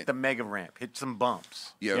 Don't Right. hit the mega ramp. Hit some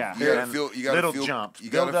bumps. Yeah, Yeah. you gotta And feel. You gotta little feel. jumps.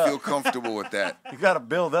 You Build gotta feel up. comfortable with that. You got to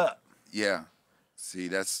build up. Yeah. See,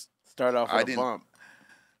 that's Start off I with a didn't- bump.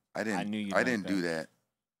 I didn't. knew you'd I like didn't do that. that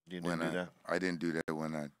You didn't when do that. I didn't do that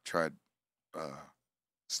when I tried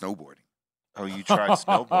snowboarding. Oh, you tried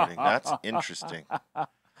snowboarding. That's interesting.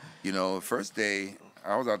 First day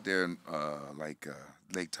I was out there in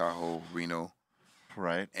Lake Tahoe, Reno,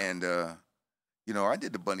 Right. and I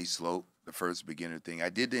did the bunny slope, the first beginner thing. I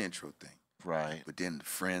did the intro thing, Right. but then the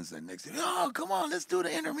friends the next day, oh come on, let's do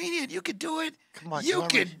the intermediate. You could do it. Come on, you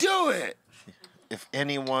already- could do it. If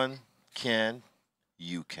anyone can,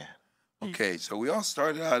 you can. Okay, so we all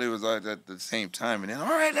started out. It was like at the same time, and then all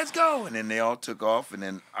right, let's go. And then they all took off, and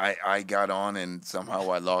then I got on, and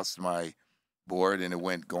somehow I lost my board, and it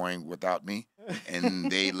went going without me,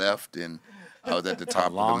 and they left, and I was at the top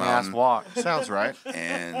of the Long ass mountain, walk. Sounds right.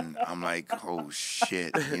 and I'm like, oh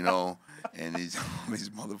shit, and these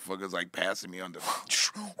motherfuckers like passing me on the.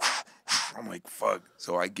 I'm like, fuck.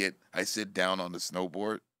 So I sit down on the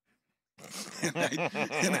snowboard. and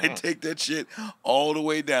I take that shit all the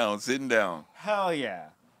way down, sitting down. Hell yeah.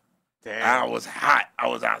 I was hot.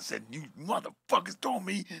 I said, you motherfuckers told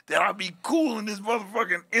me that I'd be cool in this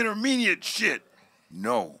motherfucking intermediate shit.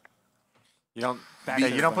 No. You don't Back yeah,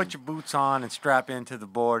 to you the don't bunny. put your boots on and strap into the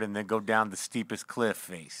board and then go down the steepest cliff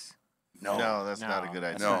face. No. No, that's not a good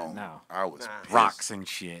idea. No. No. I was Nah. pissed. Rocks and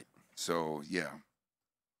shit. So, yeah.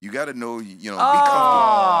 You got to know, be Oh.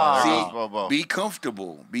 comfortable. There goes See, Bobo. be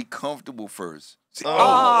comfortable. Be comfortable first. See,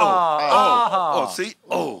 Oh. see?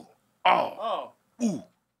 Ooh.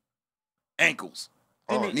 Ankles.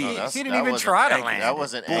 Oh, Didn't no, he that's- didn't that even wasn't try to ankles. land. That it.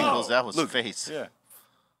 wasn't Boom. ankles. That was Look. face. Yeah.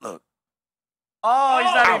 Look. Oh, he's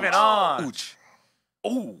not Ouch. even on. Ooch.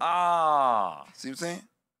 Ooh. Ah. See what I'm saying?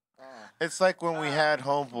 It's like when we had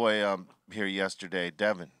homeboy here yesterday,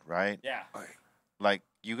 Devin, right? Yeah. Like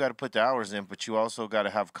you got to put the hours in, but you also got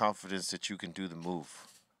to have confidence that you can do the move.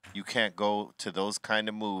 You can't go to those kind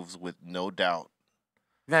of moves with no doubt.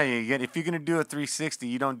 Now if you're gonna do a 360,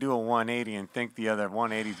 you don't do a 180 and think the other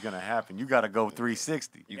 180 is gonna happen. You got to go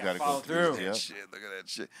 360. You Yeah, got to go follow through. through. Look at Yep. that shit. Look at that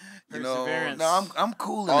shit. No, Perseverance. I'm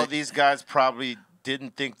cool in All it. these guys probably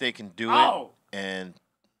didn't think they can do Oh! it, and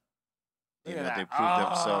Look at they that. proved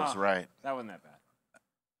themselves Ah. right. That wasn't that bad.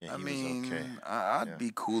 Yeah, I he mean, was okay. I'd Yeah.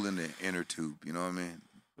 be cool in the inner tube. You know what I mean?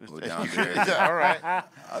 Go down You there. could- All right.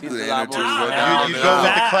 I'll do He's the a inner lot tube. more- Go Yeah. down You there. go with the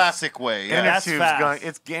Fast. classic way. Inner Yeah. That's tube's fast. going.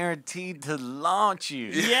 It's guaranteed to launch you.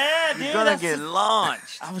 Yeah, dude. You're gonna that's- get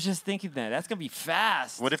launched. I was just thinking that. That's gonna be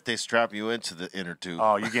fast. What if they strap you into the inner tube?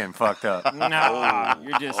 Oh, you're getting fucked up. No,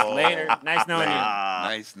 you're just later. Nice knowing you.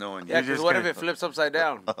 Nice knowing you. Yeah, You're because just what if gonna- it flips upside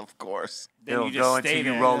down? Of course. Then It'll you just go stay until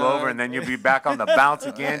you there. roll over, and then you'll be back on the bounce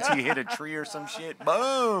again till you hit a tree or some shit.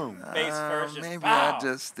 Boom. Face first, just maybe pow. I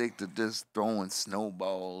just stick to just throwing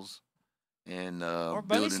snowballs and Or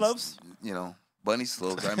bunny building, slopes. Bunny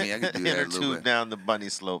slopes. I mean, I could do that a Inner little tube bit. down the bunny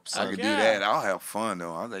slopes. I could do yeah. that. I'll have fun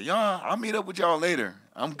though. I was like, y'all, I'll meet up with y'all later.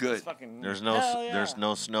 I'm good. Fucking There's no hell yeah. there's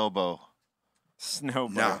no snowbow.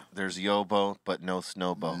 Snowboard. Nah. There's Yobo, but no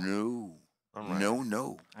Snowbo. No. All right.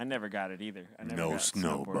 No. I never got it either. I never No got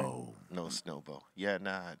snowboarding. snowball. No Snowbo. Yeah,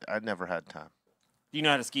 nah, I never had time. Do you know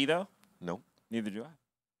how to ski though? Nope. Neither do I.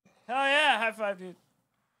 Hell yeah! High five, dude.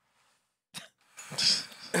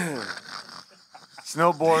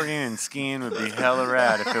 Snowboarding and skiing would be hella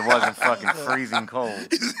rad if it wasn't fucking freezing cold.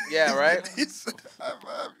 Yeah, right? Yeah.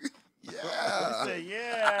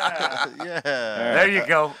 Yeah. Yeah. There you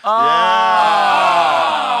go.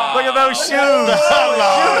 Oh! Look at those shoes.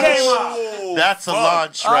 That's a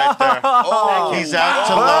launch right there. Oh, He's out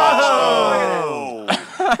to launch. Oh,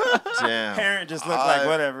 Oh. damn. Parent just looked like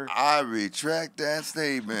whatever. I retract that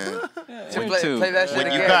statement. Play that shit When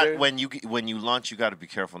you again, got dude. when you launch, you got to be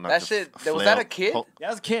careful not That to shit- flail. was that a kid? That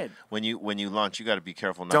was a kid. When you launch, you got to be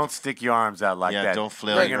careful not. Don't to, stick your arms out like Yeah, that. don't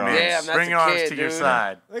flail Bring your them arms. in. Damn, that's Bring a your arms kid, to your dude.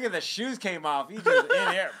 side. Look at the shoes came off. He just in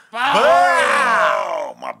there.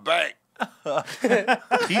 Oh, my back.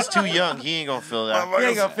 He's too young. He ain't gonna feel that. He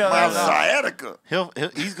ain't gonna feel my that, no. sciatica.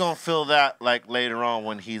 He's gonna feel that like later on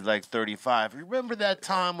when he's like 35. Remember that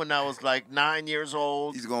time when I was like 9 years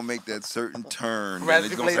old? He's gonna make that certain turn. Raspy And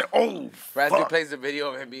he's gonna plays- say, "Oh, Raspy fuck." plays the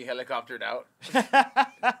video of him being helicoptered out.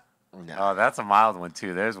 Oh, that's a mild one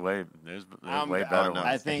too. There's way way better Oh, no. ones.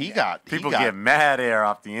 I think he got People he got, get mad air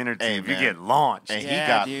off the inner Hey, tube. You man. get launched. and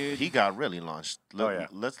Yeah, dude. he got really launched. Look, Oh, yeah.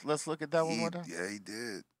 Let's look at that one more time. Yeah, he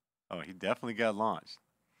did. Oh, he definitely got launched.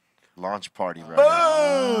 Launch party right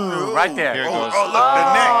now. Boom! Right there. Here it Oh, goes. oh, look,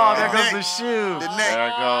 the neck. Oh, the there goes neck. the shoe. The neck. There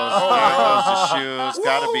it goes. There goes the shoes.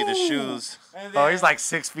 Gotta be the shoes. Oh, he's like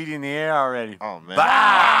 6 feet in the air already. Oh man,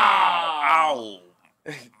 Ow.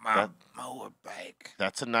 My That- mower back.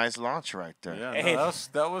 that's a nice launch right there. Yeah, Hey. no,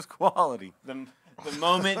 that was quality. The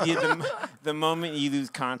moment the moment you lose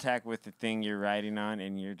contact with the thing you're riding on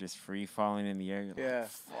and you're just free falling in the air, you're like, Yeah.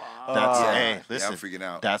 That's Oh. hey, Yeah, listen. I'm freaking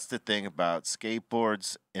out. That's the thing about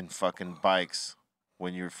skateboards and fucking bikes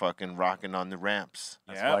when you're fucking rocking on the ramps.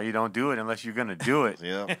 That's why you don't do it unless you're gonna do it.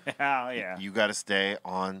 Yeah. oh yeah. You got to stay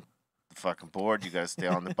on the fucking board. You got to stay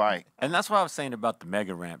on the bike. And that's what I was saying about the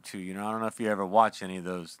mega ramp too. You know, I don't know if you ever watch any of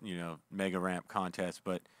those, mega ramp contests,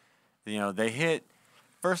 but they hit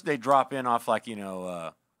first. They drop in off like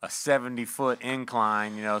a 70-foot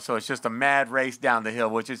incline. So it's just a mad race down the hill,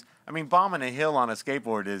 which is, bombing a hill on a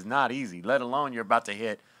skateboard is not easy. Let alone you're about to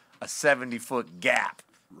hit a 70-foot gap.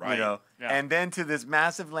 Right. Yeah. And then to this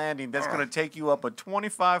massive landing that's going to take you up a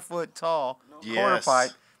 25-foot tall quarter Yes.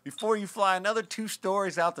 pipe. Before you fly another 2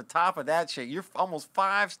 stories out the top of that shit, you're almost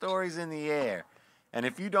 5 stories in the air. And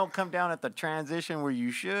if you don't come down at the transition where you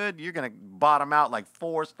should, you're going to bottom out like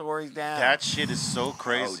 4 stories down. That shit is so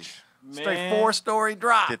crazy Straight 4-story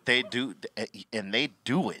drop. that they do, and they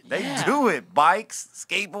do it. They do it. Bikes,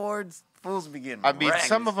 skateboards, fools be getting I mean, wrecked.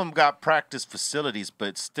 some of them got practice facilities,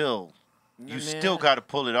 but still, you still got to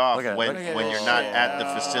pull it off Look at- when look at when this you're not shit. at the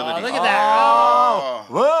facility. Look at that. Oh.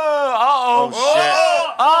 Whoa! Uh-oh. Oh,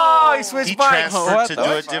 Oh, he switched He bikes. transferred to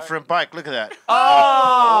do a different bike. Look at that.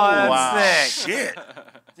 Oh, that's wow. sick. Shit.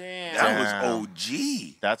 Damn. That was Damn.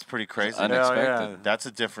 OG. That's pretty crazy. Unexpected. yeah. That's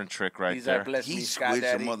a different trick right He's there. like, bless He me, Sky switched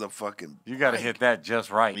a Daddy. motherfucking. You got to hit that just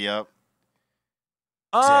right. Yep.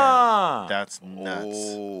 Ah. That's nuts.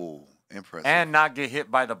 Oh, impressive. And not get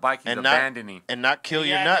hit by the bike he's And not- abandoning. And not kill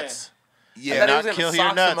your Yeah, nuts. yeah, I thought he Not was kill gonna your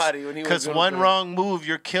sock nuts. somebody when he was Because doing one the- wrong move,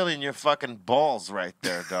 you're killing your fucking balls right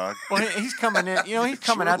there, dog. Well, he's coming in. He's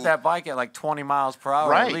coming at that bike at like 20 miles per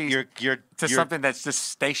hour at Right. least You're to something that's just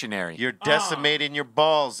stationary. You're decimating your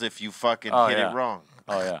balls if you fucking Oh, hit yeah. it wrong.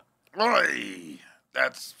 Oh yeah, Oy,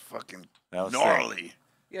 that's fucking that was gnarly.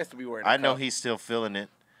 He has to be wearing. I know he's still feeling it.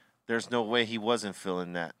 There's no way he wasn't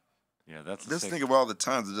feeling that. Sick. Yeah, that's. Let's sick. think of all the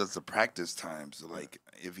times, just the practice times. So like,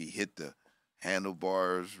 if he hit the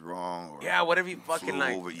handlebars wrong, or Yeah, whatever he fucking flew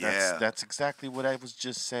like. over, That's, yeah, that's exactly what I was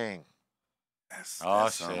just saying. Oh,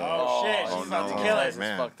 that's shit. something. Oh, shit. She's Oh, about to no. kill Oh, us.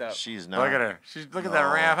 man. fucked up. She's not. Look at her. Look at that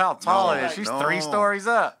No. ramp. How tall No. it is. She's No. 3 stories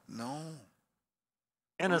up No,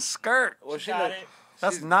 in a skirt. Well, she Got look, it.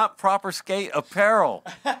 That's not proper skate apparel.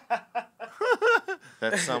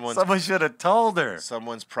 That's Someone should have told her.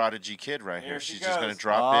 someone's prodigy kid right here. Here she She's just gonna goes.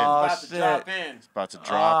 drop Oh, About to shit. drop in. in. About to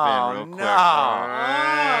drop in Oh, real quick. no.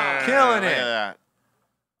 Ah, Killing look it. at that.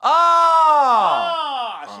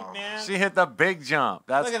 Oh! Oh, she, man. She hit the big jump.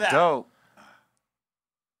 That's Look at that. dope.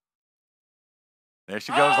 There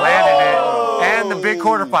she goes, landing it. And the big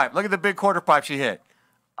quarter pipe. Look at the big quarter pipe she hit.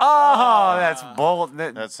 Oh, that's bold.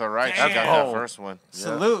 That's all right. She Damn. got that bold. first one.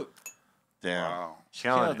 Salute. Damn. wow.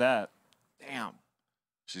 killing Killed it. that. Damn.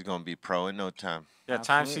 She's gonna be pro in no time. Yeah,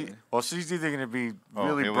 time she. Absolutely. Well, she's either gonna be Oh,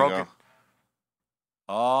 really here we broken. go.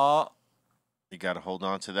 Oh, You got to hold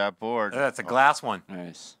on to that board. that's a glass one.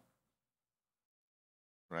 Nice.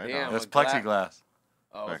 Right Damn. on. That's Glass. plexiglass.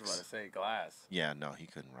 Oh, I was Flex. about to say glass. Yeah, no, he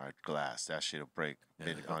couldn't ride glass. That shit'll break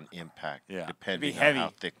on impact. Yeah. Depending on heavy. how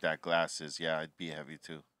thick that glass is. Yeah, it'd be heavy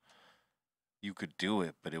too. You could do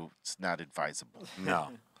it, but it's not advisable. No.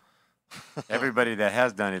 Everybody that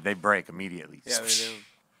has done it, they break immediately. Yeah,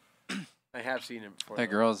 they do. I have seen it before. That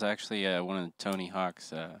though. girl's actually one of Tony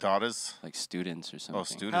Hawk's Daughters? like students or something. Oh,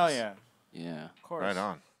 students. Hell yeah. Yeah, Of course. Right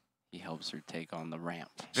on. he helps her take on the ramp.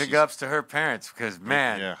 Big ups to her parents because,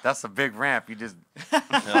 man, Yeah. that's a big ramp. You just,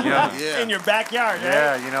 Hell yeah. Yeah. In your backyard, right?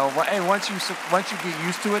 yeah, you know. Hey, once you get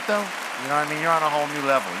used to it, though, you know what I mean. You're on a whole new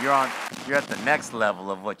level. You're at the next level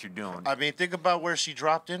of what you're doing. I mean, think about where she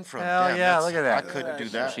dropped in from. Hell Damn, yeah, that's- look at that. I couldn't do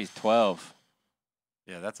So that. she's 12.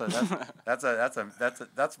 Yeah, that's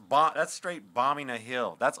straight bombing a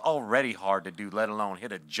hill. That's already hard to do, let alone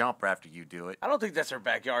hit a jump after you do it. I don't think that's her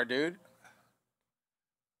backyard, dude.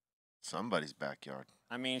 Somebody's backyard.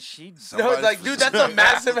 I mean, she. No, Somebody's like, dude, that's a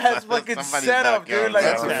massive ass fucking Somebody's setup, backyard. dude. Like,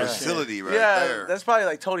 That's a that shit. facility right yeah, there. that's probably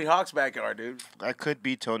like Tony Hawk's backyard, dude. That could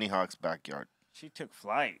be Tony Hawk's backyard. She took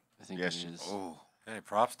flight. I think Yes, it she- is. Oh, Hey,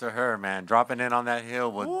 props to her, man. Dropping in on that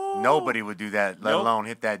hill nobody would do that, let Nope. alone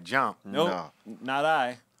hit that jump. Nope. No. Not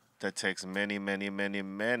I. That takes many, many, many,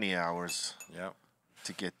 many hours Yep.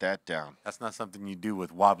 to get that down. That's not something you do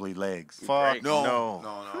with wobbly legs. Fuck break. no.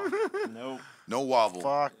 no. Nope. No wobble.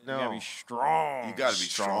 Fuck You gotta no. be strong. You gotta be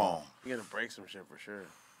strong. You're gonna break some shit for sure.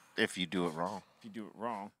 If you do it wrong. If you do it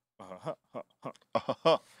wrong.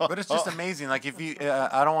 But it's just amazing. Like if you,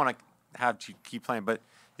 I don't want to have to keep playing, but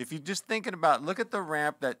if you're just thinking about, look at the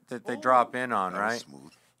ramp that they drop in on, That was right?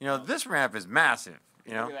 smooth. You know, this ramp is massive.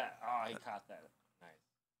 You know, Look at that. Oh, he caught that.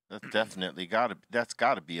 Nice. That's definitely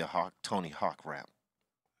gotta be a Tony Hawk ramp.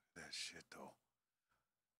 That shit though.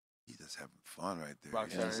 He just having fun right there.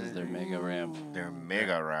 Rockstar. Yeah, this is their mega ramp. Their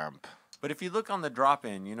mega ramp. but if you look on the drop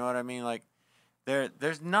in, you know what I mean? Like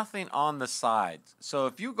there's nothing on the sides. So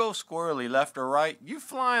if you go squirrely left or right, you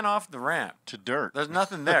flying off the ramp. To dirt. There's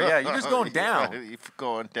nothing there. Yeah, you're just going down. You're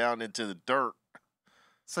going down into the dirt.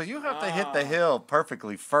 So you have to hit the hill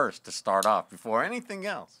perfectly first to start off before anything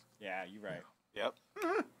else. Yeah, you're right. Yep.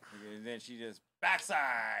 And then she just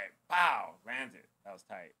backside, pow, lands it. That was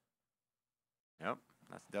tight. Yep,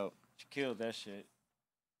 that's dope. She killed that shit.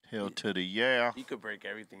 Hill to the yeah. You could break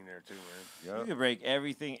everything there too, man. You could break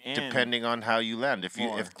everything and Depending on how you land. If you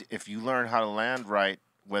More. if you learn how to land right,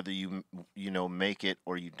 whether you make it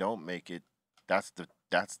or you don't make it, that's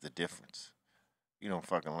the difference. You don't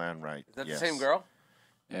fucking land right. Is that yes. the same girl?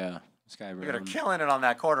 Yeah, Sky Look at her Road. killing it on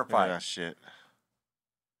that quarter Look at pipe. that shit.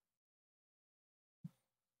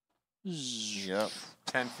 Yep.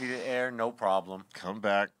 10 feet of air, no problem. Come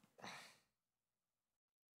back.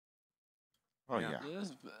 Oh Yeah. yeah.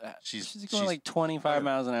 Yes, She's- going she's- like 25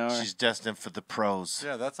 miles an hour. She's destined for the pros.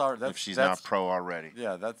 Yeah, that's if she's not pro already.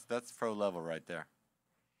 Yeah, that's pro level right there.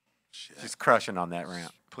 Shit. She's crushing on that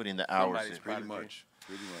ramp. Putting the hours Somebody's in. Pretty prodigy. much.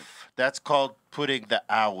 Pretty much. That's called putting the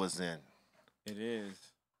hours in. it is.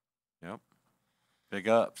 Yep. Big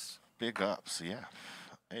ups. Big ups, yeah.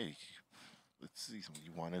 Hey, let's see.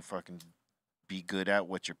 You want to fucking be good at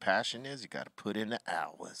what your passion is, you got to put in the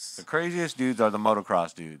hours. The craziest dudes are the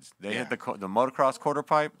motocross dudes. They hit the motocross quarter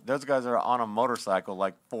pipe. Those guys are on a motorcycle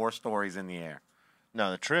like 4 stories in the air. No,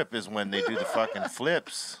 the trip is when they do the fucking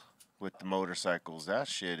flips with the motorcycles. That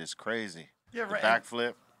shit is crazy. Yeah, The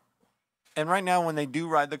backflip. And right now, when they do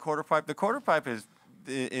ride the quarter pipe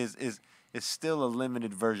is still a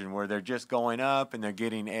limited version where they're just going up and they're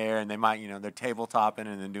getting air and they might, they're tabletopping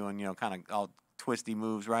and then doing, kind of all twisty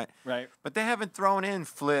moves, right? Right. But they haven't thrown in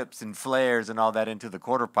flips and flares and all that into the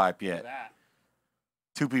quarter pipe Look at yet. that.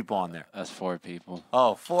 2 people on there. That's 4 people.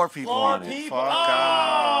 Oh, 4 people on it. people. Fuck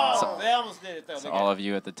Oh, they almost did it though. So Look all at of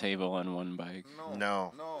you at the table on one bike.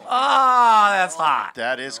 No. Oh, that's hot.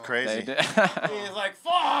 That is They crazy. did. it. He's like,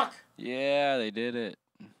 fuck. Yeah, they did it.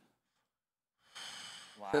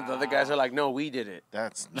 The other guys are like, no, we did it.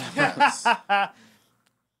 That's nuts. That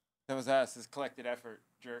was us. This collected effort,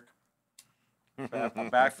 jerk. A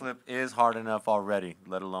backflip is hard enough already,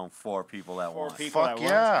 let alone 4 people at 4 once. people Fuck at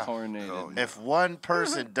yeah. Coordinated. If one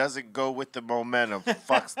person doesn't go with the momentum,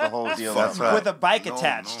 fucks the whole deal That's up. right. With a bike No,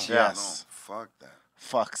 attached. No, Yes. no, fuck that.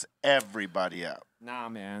 Fucks everybody up. Nah,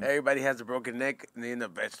 man. Everybody has a broken neck and they end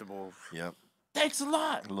up vegetable. Yep. Thanks a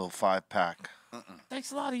lot. A little 5-pack.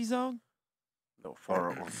 Thanks a lot, Ezo. No,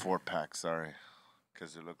 Or 4-pack, sorry.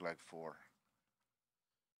 Because it looked like 4.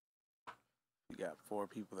 You got 4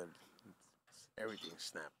 people that everything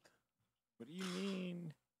snapped. What do you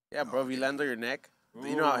mean? Yeah, bro, if you land on your neck,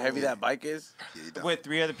 you know how heavy that bike is? Yeah, you done. With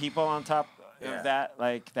 3 other people on top Yeah. of that,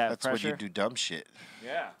 like that That's pressure. when you do dumb shit.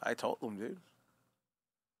 Yeah. I told them, dude.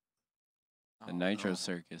 The Nitro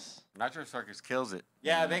Circus. Nitro Circus kills it.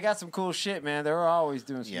 Yeah, they got some cool shit, man. They were always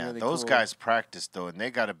doing some Yeah, really those cool. guys practice though, and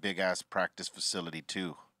they got a big ass practice facility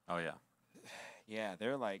too. Oh yeah. Yeah,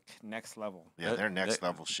 they're like next level. Yeah, they're next they-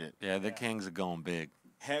 level shit. Yeah, the Kings are going big.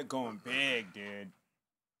 Heck, going big, dude.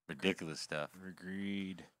 Ridiculous stuff.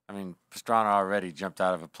 Agreed. I mean, Pastrana already jumped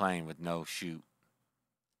out of a plane with no chute.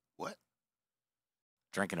 What?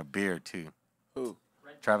 Drinking a beer too. Who?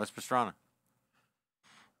 Travis Pastrana.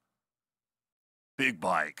 Big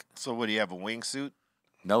bike. So, what do you have, a wingsuit?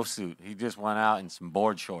 No suit. He just went out in some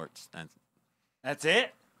board shorts. And That's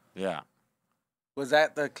it? yeah, Was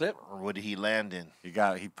that the clip? Or what did he land in? he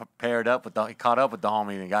paired up with he caught up with the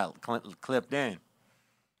homie and got clipped in.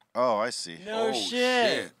 Oh, I see. No Oh,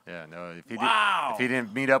 shit. Yeah, no. Wow. If he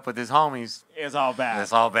didn't meet up with his homies, It's all bad.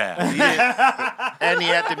 that's all bad. He didn't- and he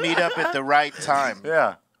had to meet up at the right time.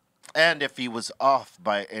 yeah. And if he was off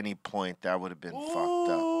by any point, that would have been fucked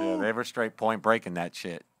up. Yeah, they were straight point breaking that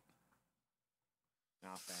shit.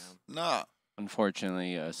 Nah, fam. Nah.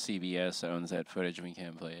 Unfortunately, CBS owns that footage and we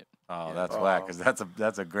can't play it. Oh, that's whack, because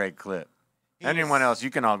that's a great clip. Anyone else, you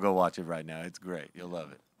can all go watch it right now. It's great. You'll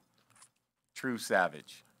love it. True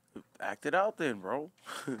savage. Act it out then, bro.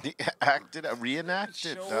 He acted,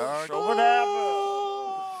 reenacted, dog. Show what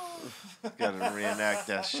happened. Gotta reenact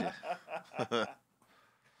that shit.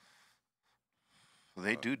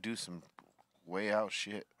 They do some way out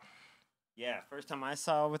shit. Yeah, first time I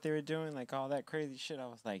saw what they were doing, like all that crazy shit, I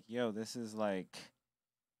was like, yo, this is like,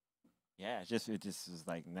 yeah, it just is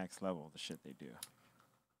like next level, the shit they do.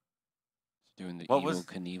 Doing the What Evil was-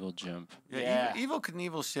 Knievel jump. Yeah. Evil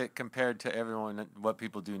Knievel shit compared to everyone, what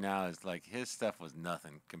people do now is like his stuff was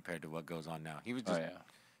nothing compared to what goes on now. He was Oh, just, yeah.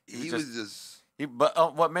 He was just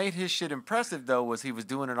but what made his shit impressive though was he was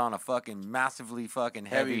doing it on a fucking massively fucking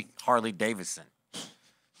heavy Harley Davidson,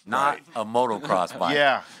 not a motocross bike.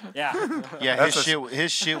 Yeah, Yeah. yeah. That's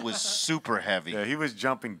His shit was super heavy. Yeah, he was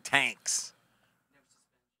jumping tanks.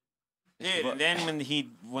 Dude, and then when he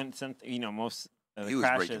went most of the he was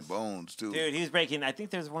crashes, breaking bones too. dude, he was breaking, I think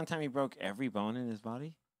there's one time he broke every bone in his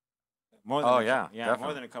body. More Oh, a yeah, cou- yeah, definitely.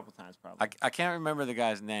 more than a couple times probably. I can't remember the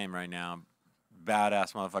guy's name right now.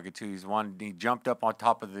 Badass motherfucker too. He jumped up on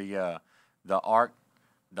top of the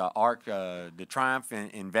Triumph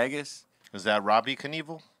in Vegas. Is that Robbie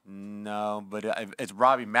Knievel? No, but it's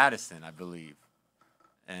Robbie Madison, I believe.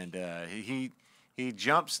 And he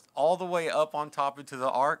jumps all the way up on top into the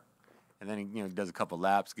arc, and then he does a couple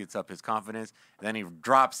laps, gets up his confidence, and then he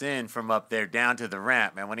drops in from up there down to the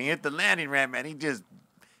ramp. Man, when he hit the landing ramp, man, he just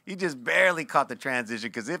barely caught the transition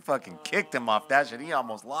because it fucking kicked him off that shit. He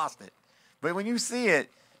almost lost it. But when you see it,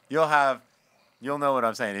 you'll know what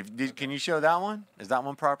I'm saying. Can you show that one? Is that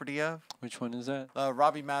one property of? Which one is that?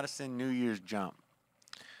 Robbie Madison New Year's jump.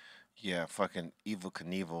 Yeah, fucking Evil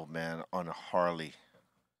Knievel, man, on a Harley.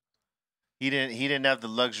 He didn't have the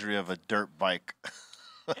luxury of a dirt bike.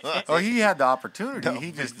 Oh, he had the opportunity. No,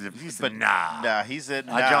 he but said, nah. Nah, he said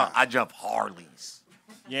nah. I jump Harleys.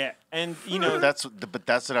 yeah, and That's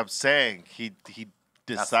what I'm saying. He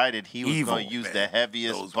decided he was evil, going to use man. the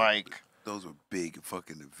heaviest Those were- Bike. Those were big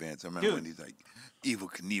fucking events. I remember Dude. when he's like, Evil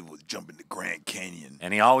Knievel was jumping the Grand Canyon.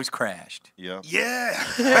 And he always crashed. Yeah. Yeah.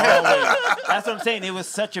 that's what I'm saying. It was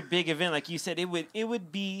such a big event, like you said. It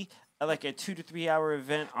would be like a 2 to 3 hour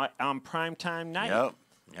event on prime time night.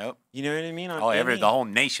 Yep. You know what I mean? On The any- whole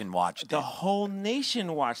nation watched the it. whole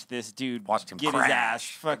nation watched this dude Watched him get his ass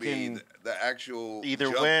crash. I fucking. mean, the actual Either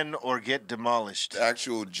jump, win or get demolished. The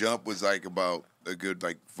actual jump was like about a good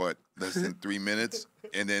less than 3 minutes,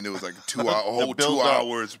 and then it was like a whole 2 build-up.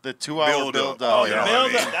 hours. The 2 hour build-up. build up. Oh, The yeah.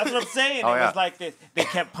 build up. That's what I'm saying. Oh, It yeah. was like this. They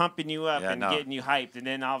kept pumping you up Yeah, and no. getting you hyped, and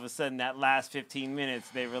then all of a sudden, that last 15 minutes,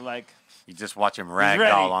 they were like, You just watch him ready.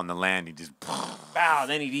 ragdoll on the land. He just. "Wow!"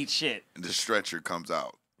 Then he'd eat shit. And the stretcher comes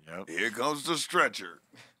out. Yep. Here comes the stretcher.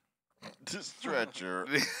 The stretcher.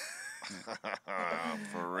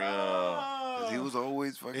 For real. 'Cause he was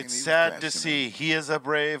always fucking. It's he was sad to crashing, see. He is a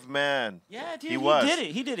brave man. Yeah, dude, He was. did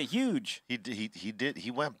it. He did it huge. He did.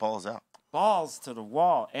 He went balls out. Balls to the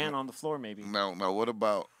wall and on the floor, maybe. man. Now, what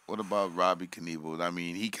about Robbie Knievel? I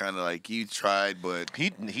mean, he kind of he tried, but He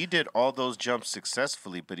did all those jumps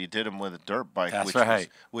successfully, but he did them with a dirt bike, That's which right.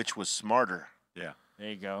 which was smarter Yeah. There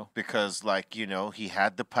you go. because he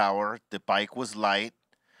had the power. The bike was light.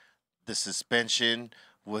 The suspension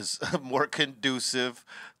was more conducive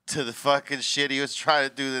to the fucking shit he was trying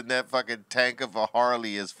to do than that fucking tank of a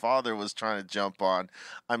Harley his father was trying to jump on.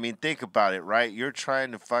 I mean, think about it, right? You're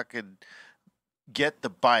trying to fucking get the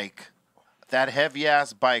bike, that heavy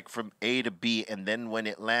ass bike, from A to B, and then when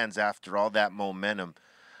it lands after all that momentum,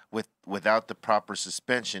 without the proper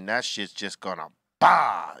suspension, that shit's just gonna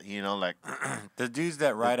bah, you know, like The dudes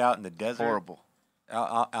that ride out in the desert, horrible.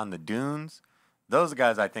 out on the dunes, those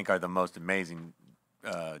guys I think are the most amazing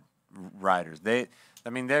riders. They're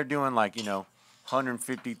doing like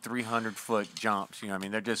 150, 300-foot jumps.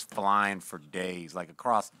 They're just flying for days, like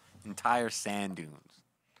across entire sand dunes.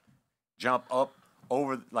 Jump up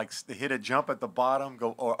over, like hit a jump at the bottom,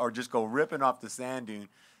 go or just go ripping off the sand dune,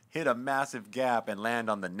 hit a massive gap and land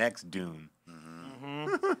on the next dune.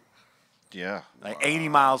 Yeah. Like 80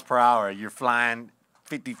 miles per hour, you're flying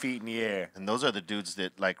 50 feet in the air. And those are the dudes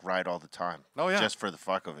that like ride all the time. Oh, yeah. Just for the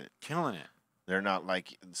fuck of it. Killing it. They're not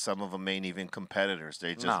like, some of them ain't even competitors.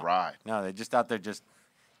 They just No. ride. No, they're just out there just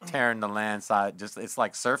tearing the land side. It's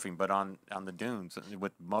like surfing, but on the dunes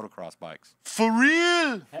with motocross bikes. For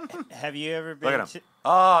real? Have you ever Look been? at him.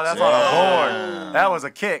 Oh, that's on a board. That was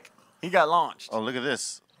a kick. He got launched. Oh, look at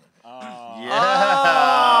this. Oh, Yeah.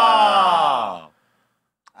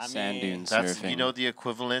 I Sand mean, dunes That's, surfing, the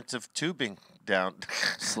equivalent of tubing down.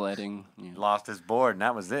 sledding. Yeah. Lost his board, and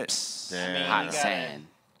that was it. Damn. Hot gotta- sand.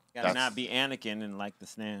 gotta That's- not be Anakin and like the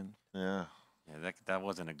stand. Yeah. Yeah, that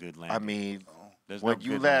wasn't a good landing. I mean, There's when no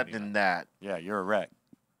you good land landing. in that, Yeah, you're a wreck.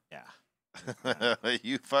 Yeah,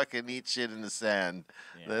 you fucking eat shit in the sand.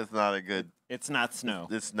 Yeah. That's not a good. it's not snow.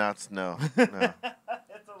 It's not snow. No.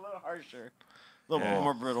 It's a little harsher. A little Yeah.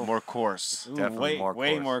 more brittle. More coarse. Ooh, Definitely more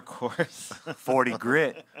way coarse. more coarse. 40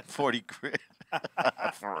 grit. 40 grit.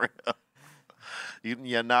 For real.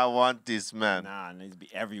 You not want this, man. Nah, it needs to be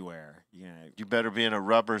everywhere. You better be in a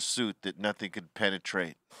rubber suit that nothing could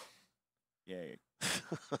penetrate. Yeah.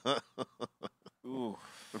 Ooh,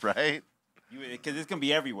 Right? because it's gonna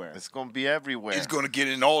be everywhere. It's going to be everywhere. It's gonna get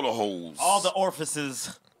in all the holes. All the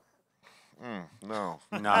orifices. No.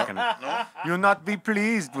 Not gonna. You'll not be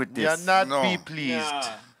pleased with You'll this. not No. be pleased.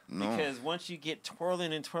 Yeah, No. because once you get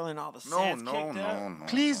twirling and twirling, all the no, sand's no, kicked up. no.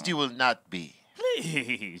 Pleased you will not be.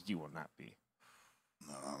 Please, you will not be.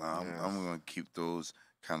 No, I'm gonna keep those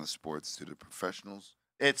kind of sports to the professionals.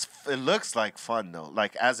 It looks like fun though.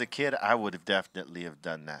 Like as a kid, I would have definitely have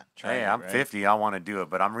done that. Hey, it, I'm right? 50. I want to do it,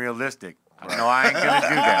 but I'm realistic. I know I ain't gonna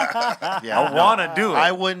do that. Yeah, I want to do it,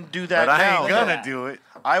 I wouldn't do that but I now. ain't gonna do it.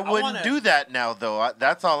 I wouldn't wanna- do that now though.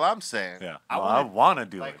 That's all I'm saying. Yeah, I I wanna- want to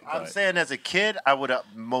do Like it. I'm but- saying, as a kid, I would have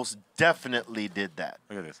most definitely did that.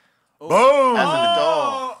 Look at this. Oh. Boom! As an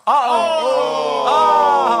adult,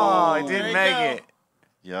 Oh, it There didn't you make go. it.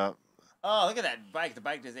 yep. Oh, look at that bike. The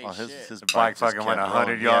bike just ain't Oh, shit. his The bike just fucking went kept 100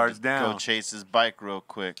 rolling. He had yards to down. Go chase his bike real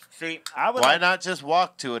quick. See, I would Why like, not just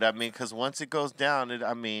walk to it? I mean, because once it goes down,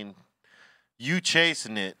 you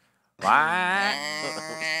chasing it. Why?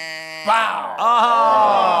 Wow.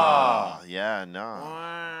 Oh. Yeah, no.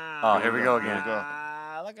 Wow. Oh, here we go Here we again. go.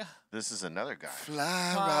 Look at This is another guy.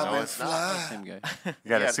 Fly, No, Robin, it's not. fly. Same guy. You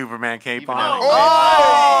got Yeah. a Superman cape Even on. though-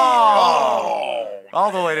 Oh!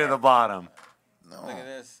 All the way to the bottom. No, Look at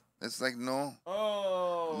this. it's like no.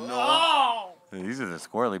 Oh. No. Oh. These are the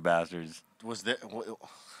squirrely bastards. Was that?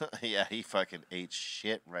 Yeah, he fucking ate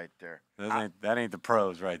shit right there. That ain't the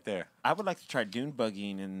pros right there. I would like to try dune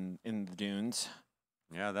buggying in the dunes.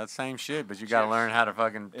 Yeah, that's same shit, but you gotta learn how to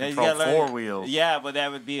fucking Yeah, you control gotta learn- four wheels. Yeah, but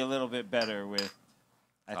that would be a little bit better with.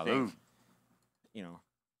 I Salud. think.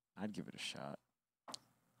 I'd give it a shot.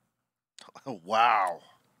 Wow.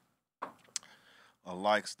 I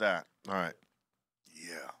likes that. All right.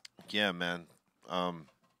 Yeah. Yeah, man.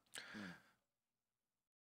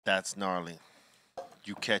 That's gnarly.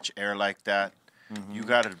 You catch air like that, you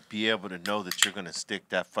got to be able to know that you're going to stick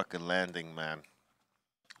that fucking landing, man.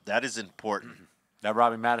 That is important. That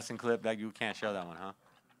Robbie Madison clip, that you can't show that one, huh?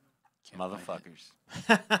 Motherfuckers.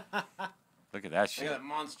 Look at that shit. Look at that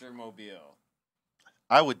monster mobile.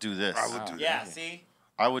 I would do this. I would do Yeah, that. see?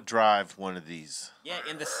 I would drive one of these. Yeah,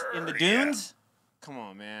 in the dunes? Come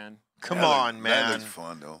on, man. Come That on, look- man. That looks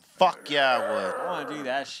fun though. Fuck yeah, I would. I want to do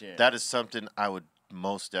that shit. That is something I would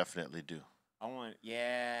most definitely do. I want,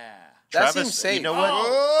 yeah. That seems safe. You know what?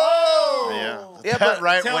 Oh! Yeah. Yeah, but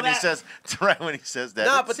right tell when he that- says, right when he says that.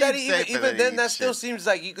 Nah, It but that seems even safer even than then, eating that still shit. seems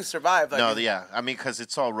like you could survive. Like, No, yeah. I mean, because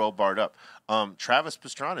it's all roll barred up. Travis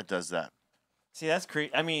Pastrana does that, See, that's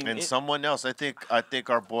crazy. I mean, and someone else. I think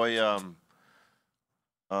our boy.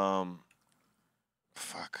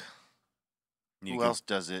 Fuck. You Who can else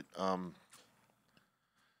does it?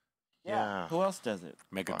 Yeah. Who else does it?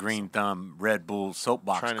 make a Fuck. green thumb Red Bull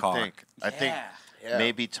soapbox Trying to car. think. I think Yeah.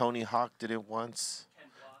 maybe Tony Hawk did it once.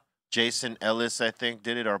 Jason Ellis, I think,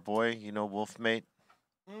 did it. Our boy, Wolfmate.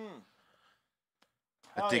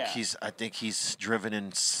 Oh, I think he's driven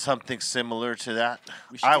in something similar to that.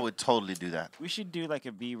 We should I do- would totally do that. We should do like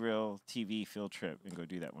a Be Real TV field trip and go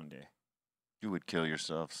do that one day. You would kill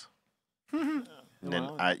yourselves. And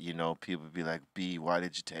then people would be like, "B, why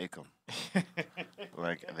did you take them?"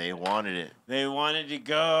 Like they wanted it. They wanted to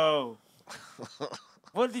go.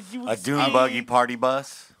 What did you A dune buggy party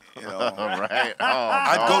bus. You know, Right? Oh,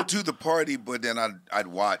 I'd go to the party, but then I'd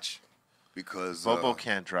watch because Bobo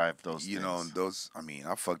can't drive those. you know, things. those. I mean,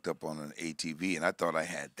 I fucked up on an ATV, and I thought I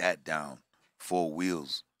had that down, 4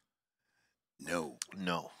 wheels. No,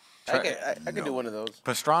 I could do one of those.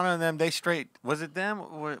 Pastrana and them, they straight. Was it them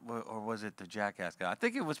or was it the Jackass guy? I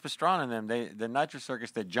think it was Pastrana and them. The Nitro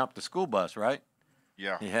Circus that jumped the school bus, right?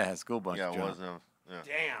 Yeah. Yeah, school bus. Yeah, it jump. was them. Yeah.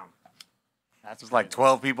 Damn. That's It was like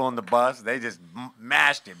 12 people in the bus. They just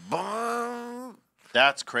mashed it. Boom.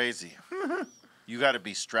 That's crazy. You got to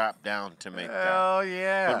be strapped down to make that. Hell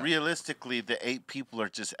yeah. But realistically, the 8 people are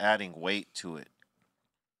just adding weight to it.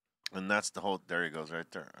 And that's the whole. There he goes, right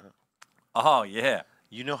there. Oh, yeah.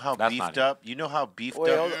 You know how That's not beefed it. up? You know how beefed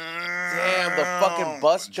Wait, up? hold on. Damn, the fucking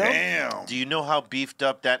bus jump. damn. Do you know how beefed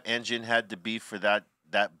up that engine had to be for that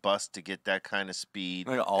bus to get that kind of speed?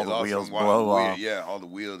 Look at all It the lost wheels some wild blow wheel- off. Yeah, all the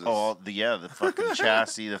wheels. Is, Oh, the fucking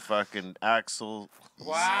chassis, the fucking axle.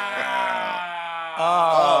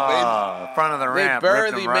 Oh, front of the They ramp. ripped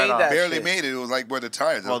barely them right made off. that barely shit. made it. It was like where the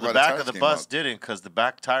tires. Well, that's the why back of the tires came bus out. didn't because the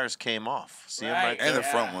back tires came off. See them right Right. there? and the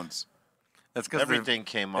front ones. That's because Everything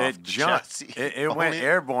came off. It the jumped. chassis. It went Only-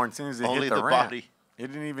 airborne as soon as it only hit the the ramp. body. It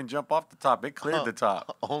didn't even jump off the top. It cleared the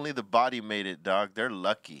top. Only the body made it, dog. They're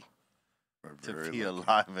lucky to Very be lucky.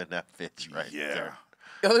 alive in that bitch right Yeah. there.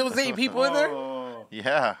 Yo, there was 8 people in there. Oh.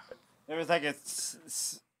 Yeah. There was like a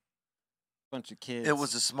bunch of kids. It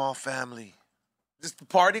was a small family. Just the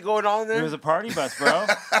party going on there. It was a party bus, bro.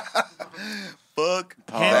 Fuck that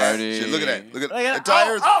Party. shit. Look at that. Look at Look at the that.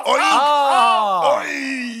 tires. Oh!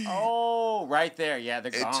 Oink! Oh, right there. Yeah,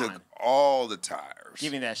 they're It gone. took all the tires.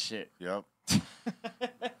 Give me that shit. Yep.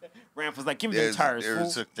 Ramp was like, give me There's- them tires, there's-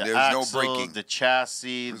 fool. Took the There's no axle, braking. the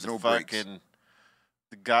chassis, There's the no brakes. fucking,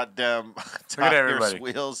 the goddamn at tires, everybody.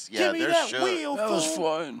 wheels. Yeah, Give me they're that shook. wheel, That was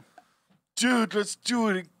fool. fun. Dude, let's do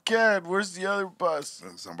it again. Where's the other bus?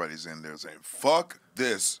 Somebody's in there saying, "Fuck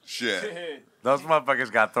this shit." Those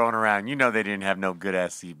motherfuckers got thrown around. You know they didn't have no good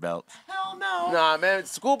ass seatbelts. Hell no. Nah, man,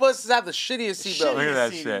 school buses have the shittiest seatbelts. Look at that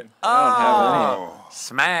seating. shit. Oh,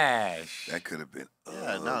 smash. that could have been.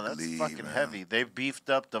 Yeah, no, that's ugly, fucking man. heavy. They beefed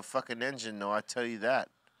up the fucking engine, though. I tell you that.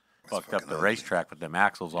 Fucked up fucking the ugly. racetrack with them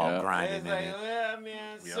axles all Yeah. grinding It's in like, it. yeah,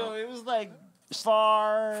 man. So it was like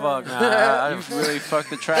far. Fuck, nah. You really fucked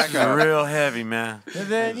the track It's up. real heavy, man. And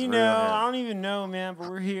then, you It's know, real heavy. I don't even know, man, but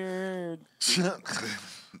we're here.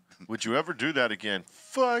 Would you ever do that again?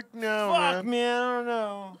 Fuck no, Fuck, man. man, I don't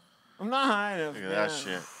know. I'm not high enough. Look at that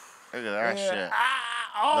shit. Look at that shit.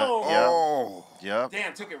 Ah, oh. Yep. Oh, Yep.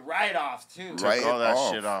 Damn, took it right off, too. Took Right all that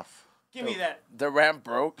off. shit off. Give me that. The ramp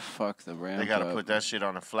broke. Fuck the ramp They gotta up. put that shit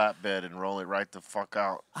on a flatbed and roll it right the fuck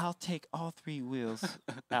out. I'll take all 3 wheels,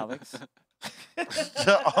 Alex.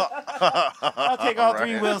 I'll I'll take all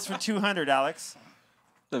 3 wheels for 200, Alex.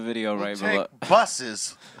 The video right below. Take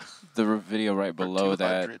buses. Video right below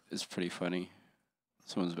that 200. is pretty funny.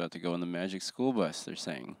 Someone's about to go on the magic school bus. They're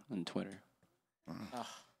saying on Twitter.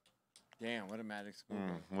 Damn, what a magic school.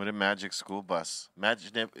 What a magic school bus.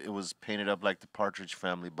 Imagine if it was painted up like the Partridge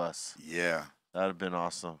Family bus. yeah. That'd have been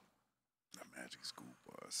awesome. The magic school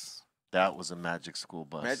bus. That was a magic school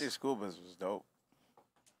bus. Magic school bus was dope.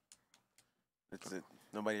 That's it.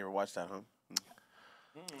 Nobody ever watched that, huh?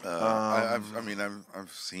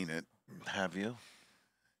 I've seen it. Have you?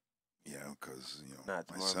 Yeah, because Not my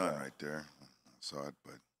tomorrow, son but- right there saw it,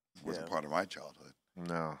 but it wasn't Yeah. part of my childhood.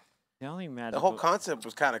 No. The only magic. The whole concept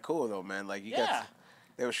was kind of cool, though, man. Like, you Yeah. got,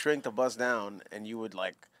 they would shrink the bus down, and you would,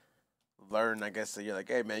 like, learn, I guess, that you're like,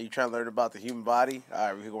 hey, man, you trying to learn about the human body?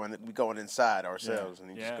 All right, we going inside ourselves, and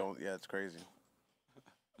you Yeah. just go, yeah, it's crazy.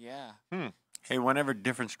 Yeah. Hey, whenever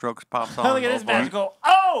Different Strokes pops on. Oh, look at this go for it. magical.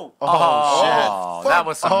 Oh! Oh, that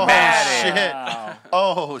was some Oh, magic. shit. Wow.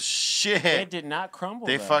 Oh, It shit. did not crumble.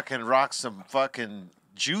 They though. fucking rocked some fucking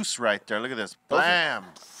juice right there. Look at this. Blam.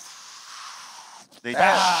 They,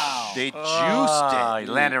 they juiced Oh, it. he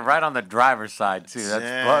landed right on the driver's side, too. That's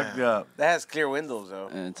Damn. fucked up. That has clear windows, though.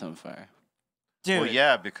 And it's on fire. Dude. Well,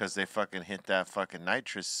 yeah, because they fucking hit that fucking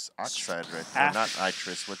nitrous oxide right there. Ah. Not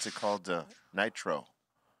nitrous. What's it called? Nitro.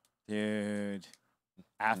 Dude.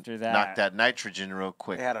 After that, Knock that nitrogen real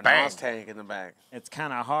quick. They had a Bang. NOS tank in the back. it's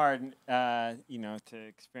kind of hard, to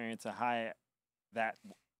experience a high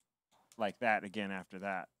like that again after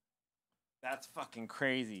that. That's fucking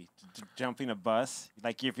crazy. Jumping a bus.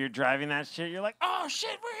 Like, if you're driving that shit, you're like, oh,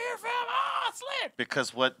 shit, we're here, fam. Oh, it slipped.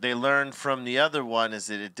 Because what they learned from the other one is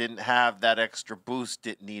that it didn't have that extra boost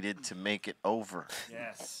it needed to make it over.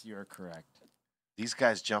 Yes, you're correct. These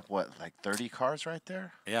guys jump what, like 30 cars right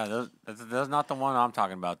there? Yeah, that's not the one I'm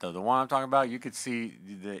talking about though. The one I'm talking about, you could see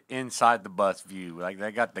the inside the bus view. Like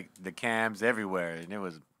they got the cams everywhere, and it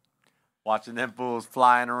was watching them fools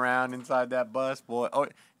flying around inside that bus. Boy, oh,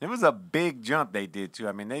 it was a big jump they did too.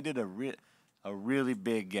 I mean, they did a really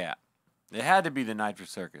big gap. It had to be the Nitro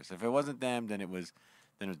Circus. If it wasn't them, then it was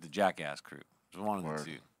the Jackass crew. It was one of the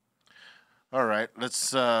two. All right,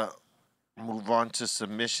 let's move on to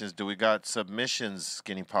submissions. Do we got submissions,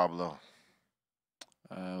 Skinny Pablo?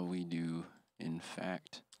 We do, in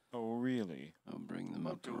fact. Oh, really? I'll bring them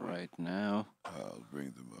up right now. I'll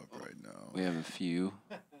bring them up right now. We have a few.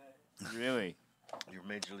 Really? You're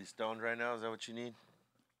majorly stoned right now? Is that what you need?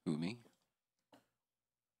 Who, me?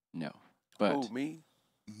 No. But Oh, me?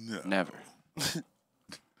 No. never.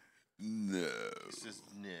 No. It's just,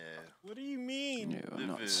 nah. What do you mean? No, I'm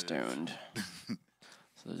not stoned.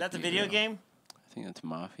 So Is that the video game? I think that's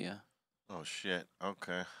Mafia. Oh, shit.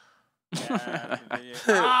 Okay. Yeah, that's the video.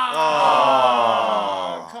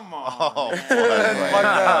 Oh. Come on. Oh, man. boy.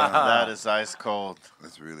 That is ice cold.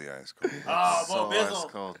 That's really ice cold. Oh, So Bo ice Bizzle.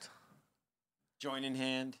 cold. Join in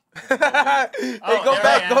hand. Hey, Oh, go there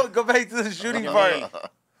back. I am. Go back to the shooting Look at part. me.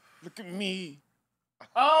 Look at me.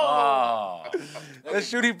 Oh. The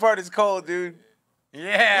shooting part is cold, dude.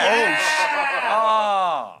 Yeah.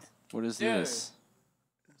 Oh. What is Dude. this?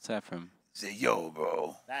 What's that from? Say, yo,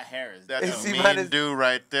 bro. That hair is. That's See, a man, mean dude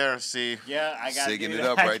right there, see? Yeah, I got Sigging do it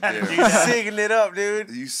that. up I right gotta there. do that. Singing it up, dude.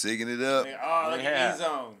 You singing it up? Oh, look Yeah. at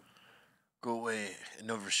E-Zone. Go away and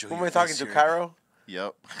never show Who am your I talking face to, here. Cairo?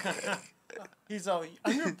 Yep. He's all,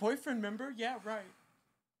 I'm your boyfriend, remember? Yeah, right.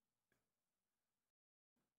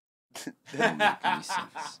 Doesn't make any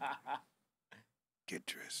sense. Get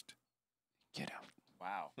dressed. Get out.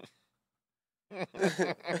 Wow.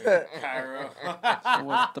 Cairo. So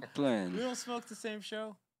what's the We plan? don't smoke the same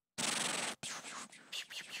show.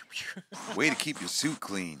 Way to keep your suit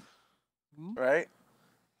clean. Right?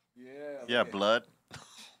 Yeah, blood.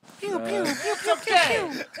 It's okay.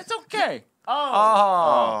 It's okay. Oh.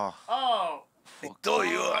 Oh. Oh. Oh. I told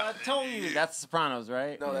you. I told you. That's Sopranos,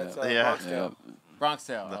 right? No, that's Yeah. Bronx Yeah. Tale. Bronx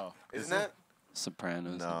Tale. Oh. Isn't that?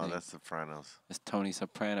 Sopranos. I No, think. that's Sopranos. It's Tony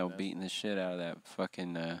Soprano beating the shit out of that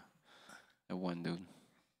fucking that one dude.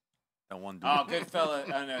 That one dude. Oh,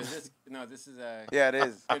 Goodfellas. Oh, no, this is Yeah, it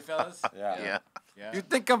is. Goodfellas? Yeah. Yeah. You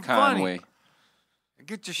think I'm Conway. funny?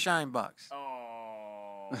 Get your shine box.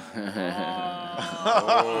 Oh.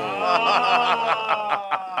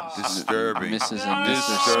 Disturbing. Mrs. and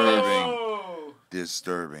Mr. Disturbing. Oh.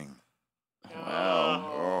 Disturbing.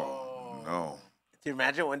 Wow. Oh, no. Do you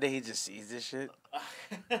imagine one day he just sees this shit?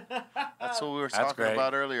 That's what we were That's talking great.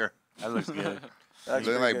 about earlier. That looks good. That's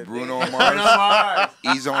Looking pretty like good. Bruno Bruno Mars. Mars.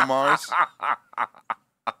 He's on Mars.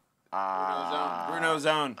 Bruno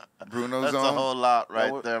Zone. Bruno That's a Zone. whole lot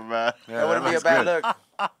right would- there, man. That wouldn't be a bad look.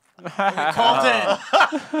 Colton.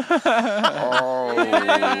 Oh,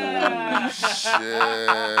 shit.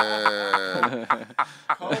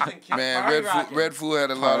 Colton King Man, Party Red Rocket. Fool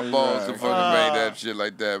had a lot of balls to fucking make that shit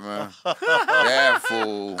like that, man. That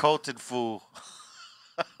fool. Coated fool.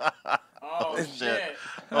 Oh, shit.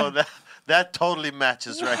 Oh, that totally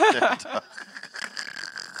matches right there. dog.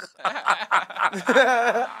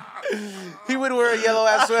 He would wear a yellow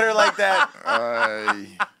ass sweater like that. I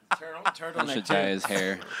Turtleneck. should dye his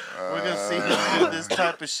hair. We're gonna see him do this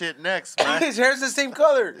type of shit next, man. His hair's the same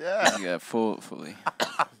color. Yeah. Yeah, fully.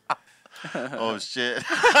 Oh shit.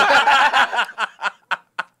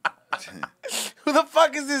 Who the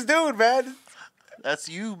fuck is this dude, man? That's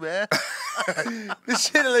you, man. This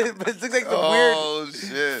shit it looks like some Oh, weird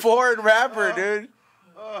shit. foreign rapper, dude.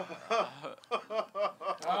 Oh,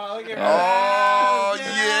 look at Oh,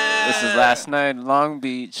 yeah. This is last night in Long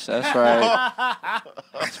Beach. That's right.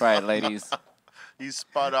 That's right, ladies. He's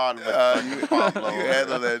spot on with You Pablo.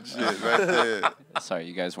 handle that shit right there. Sorry,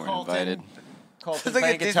 you guys weren't Colton. invited. Colton It's like a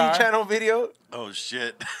playing Disney guitar. Channel video. Oh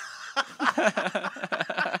shit.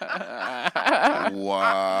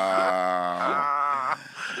 Wow.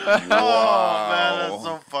 Oh man, that's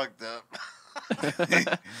so fucked up.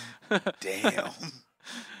 Damn.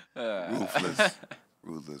 Ruthless.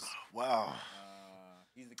 Ruthless. Wow.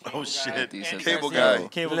 He's the cable Oh guy. shit. Decent. Cable Garcia. guy.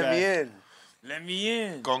 Cable Let guy. me in. Let me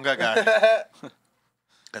in. Conga guy.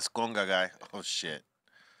 That's Conga guy. Oh shit.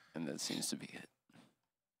 And that seems to be it.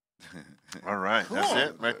 All right, that's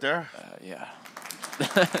it right there. Yeah.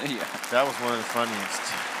 Yeah. That was one of the funniest.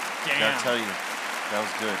 Gotta tell you, that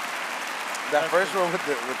was good. That first one with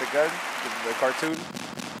the gun, the cartoon.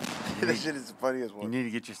 That shit is the funniest You one. need to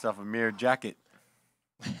get yourself a mirror jacket.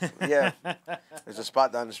 Yeah. There's a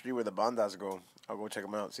spot down the street where the bandas go. I'll go check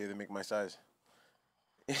them out, see if they make my size.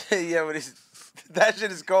 Yeah, but that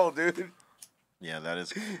shit is cold, dude. Yeah, that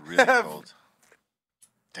is really cold.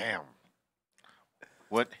 Damn.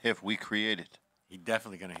 What have we created? He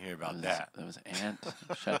definitely gonna hear about that. That was Ant.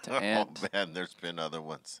 Shout to Ant. Oh man, there's been other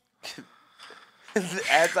ones.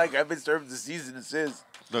 Ad's like, I've been serving the season it says.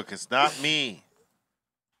 Look, it's not me.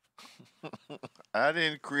 I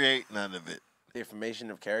didn't create none of it.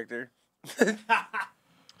 Information of character.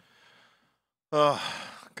 Oh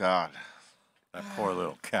God, That poor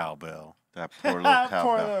little cowbell. that poor little cowbell.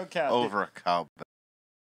 Poor little cowbell. Over a cowbell.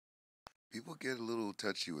 People get a little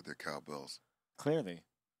touchy with their cowbells. Clearly.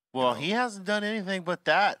 Well, he hasn't done anything but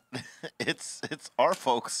that. It's our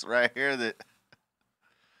folks right here that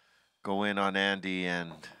go in on Andy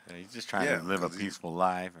and Yeah, he's just trying Yeah, to live a 'cause he- peaceful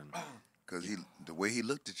life, and Because the way he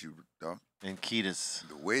looked at you, dog, Ketis.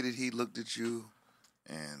 the way that he looked at you,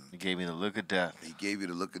 and He gave me the look of death. he gave you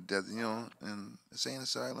the look of death, and insane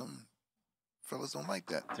asylum, fellas don't like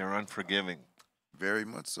that. They're unforgiving. Very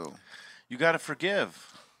much so. You got to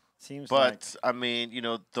forgive. Seems But I mean,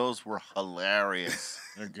 those were hilarious.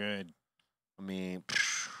 like they're good. I mean,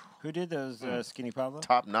 Who did those Skinny Pablo?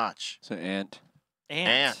 top notch. So Ant.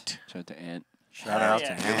 Ant. Shout to Ant. shout out to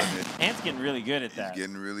yeah. him. Killing it. Ant's getting really good at He's that.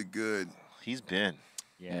 getting really good. He's been.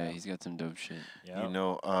 Yeah, he's got some dope shit.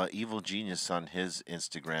 Yep. Evil Genius on his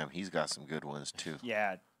Instagram, he's got some good ones too.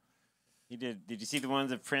 Yeah. He did. Did you see the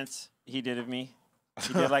ones of Prince he did of me?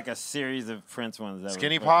 He did like a series of Prince ones. That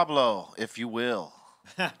Skinny was Pablo, if you will.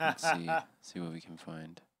 Let's see what we can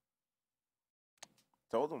find.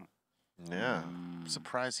 Told him. Yeah. I'm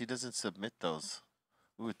surprised he doesn't submit those.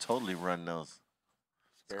 We would totally run those.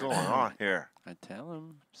 What's going on here? I tell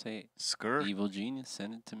him, say, Skirt? Evil Genius,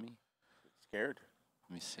 send it to me. Scared.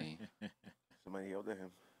 Let me see. Somebody yelled at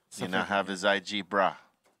him. You not have his IG, brah.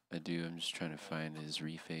 I do. I'm just trying to find his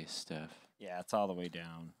reface stuff. Yeah, it's all the way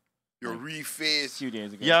down. Your A reface. few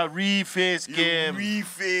days ago. Yeah, reface Your game.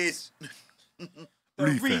 reface. The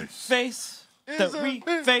reface. The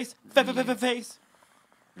reface. Face.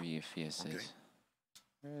 Reface it.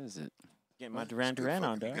 Where is it? Get my Duran Duran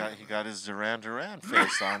on, dog. He got his Duran Duran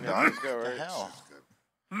face on, dog. Let's go, What the right? hell?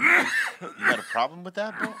 You got a problem with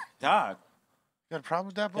that, bro? Dog. You got a problem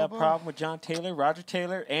with that, bro? Got a problem with John Taylor, Roger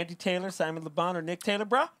Taylor, Andy Taylor, Simon LeBon, or Nick Taylor,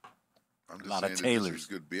 bro? I'm just Lot of saying that this Taylors. is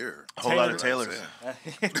good beer. A whole lot of Taylor. Taylors.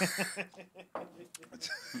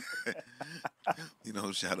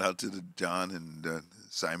 Shout out to the John and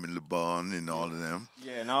Simon LeBon and all of them.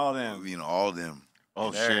 Yeah, and all them. All of them. Oh,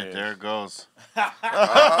 There shit. it is. There it goes.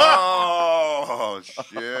 Oh, shit.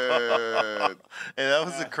 Hey, that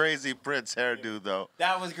was a crazy Prince hairdo, though.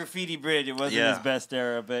 That was Graffiti Bridge. It wasn't Yeah. his best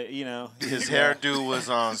era, but, His hairdo was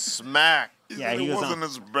on smack. Yeah, it he was wasn't on.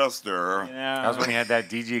 his best era. That was when he had that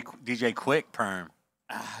DJ Quick perm.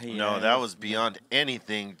 No, that was beyond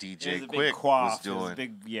anything DJ Quick was doing.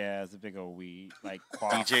 It was a big old weed, like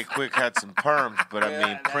quaff. DJ Quick had some perms, but I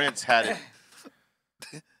mean, Prince had it.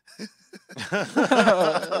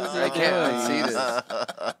 I can't unsee this.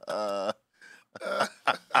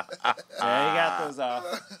 Yeah, he got those off.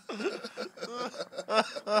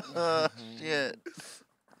 Shit.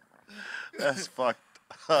 That's fucked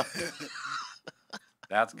up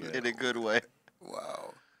That's good. in a good way.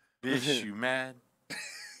 Wow. Bish, you mad?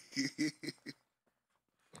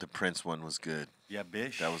 The Prince one was good. Yeah,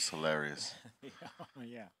 Bish. That was hilarious.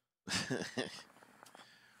 Yeah.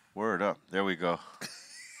 Word up. There we go.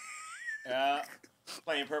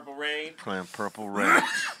 Playing Purple Rain. Playing Purple Rain.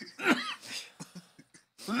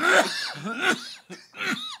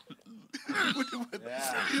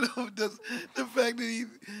 Just the fact that he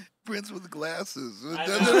Prince with glasses. I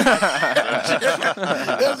know.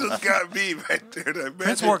 That's what's got me right there.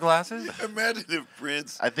 Prince wore glasses? Imagine if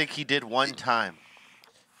Prince. I think he did one time.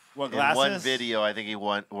 What, In glasses? one video, I think he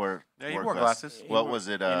wore Yeah, he wore glasses. What was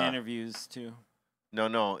it? In interviews, too.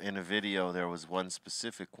 No. In a video, there was one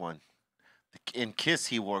specific one. In Kiss,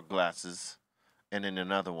 he wore glasses, and in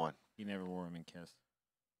another one, He never wore them in Kiss.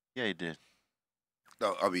 yeah, he did.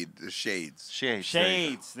 No, I mean the shades. Shades. there you go.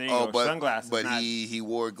 Shades. There you go. but Sunglasses. But not- he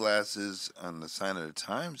wore glasses on the Sign of the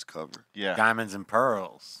Times cover. Yeah. Diamonds and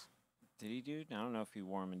pearls. Did he, dude? I don't know if he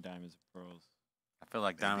wore them in Diamonds and Pearls. I feel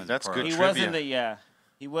like diamonds That's and good pearls. He was trivia. in the,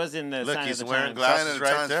 He was in the Look, Sign he's of the wearing Times. glasses Sign of the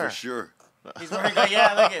right Times there. for sure. He's wearing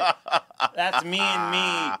yeah, look at that's me and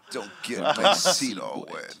me. Don't get my seat all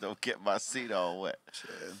wet. Don't get my seat all wet. Chad.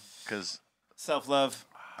 Because Self-love.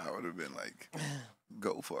 I would have been like,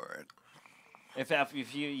 go for it.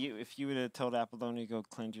 If you would have told Apollonia go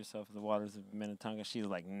cleanse yourself in the waters of Minnetonka, she was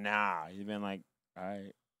like, nah. You'd been like, all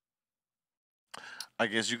right. I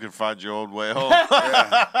guess you can find your own way home.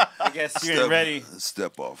 Yeah. I guess you're ready.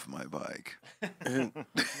 Step off my bike.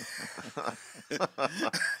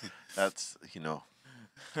 That's,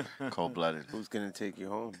 cold-blooded. Who's gonna take you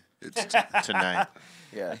home? It's Tonight.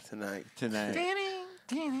 Yeah, tonight. Tonight.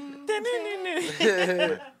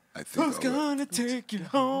 I think Who's gonna take you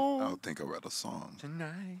home I'll think I'll write a song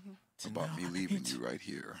Tonight. about me leaving you right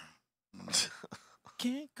here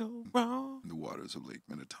Can't go wrong. in the waters of Lake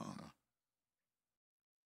Minnetonka.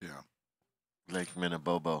 Yeah. Lake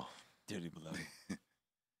Minnebobo. Dearly beloved.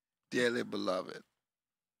 Dearly beloved.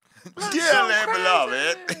 Dearly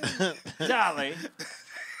beloved. Jolly.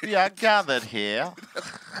 We are gathered here.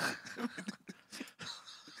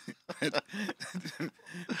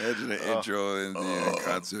 Imagine an intro in the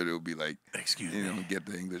concert. It would be like, Excuse me. Get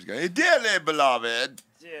the English guy. Dearly beloved.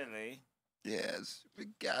 Dearly. Yes, we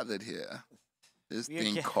gathered here. This We are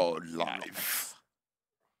thing gathered. called life.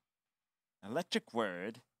 Electric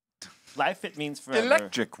word. Life, it means forever.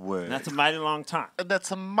 Electric word. And that's a mighty long time. And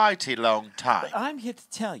that's a mighty long time. But I'm here to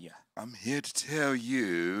tell you, I'm here to tell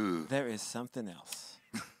you. there is something else.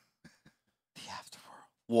 The afterworld.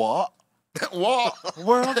 What? What? A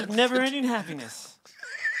world of never-ending happiness.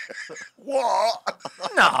 What?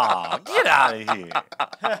 Nah, get out of here.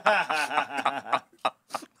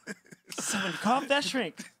 Someone cough that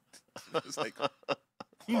shrink. It's like,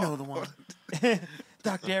 You know the one.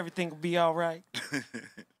 Doctor, everything will be all right.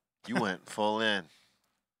 You went full in.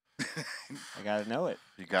 I gotta know it.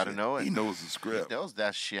 You got to know it. he knows the He script. knows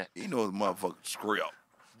that shit. He knows the motherfucking script.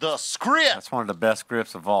 The script. That's one of the best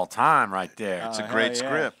scripts of all time, right there. It's a hell great yeah.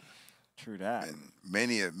 script. True that. And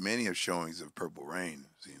many of showings of Purple Rain.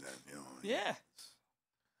 Seen that, Yeah.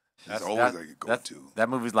 It's always like a go-to. That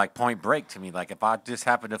movie's like Point Break to me. Like if I just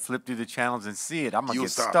happen to flip through the channels and see it, I'm gonna You'll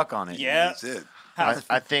get stop. stuck on it. Yeah. That's it.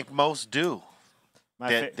 I think most do.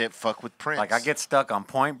 My That fuck with Prince. Like I get stuck on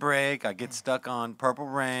Point Break, I get stuck on Purple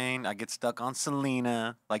Rain, I get stuck on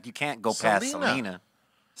Selena. Like you can't go past Selena. Selena.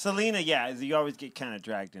 Selena, yeah, you always get kind of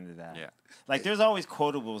dragged into that. Yeah. Like there's always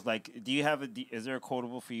quotables. Like, do you have is there a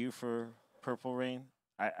quotable for you for Purple Rain?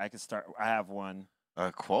 I could start. I have one.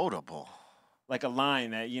 a quotable. Like a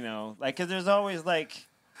line that like, cause there's always like.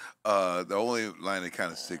 The only line that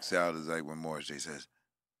kind of sticks out is like when Morris J says,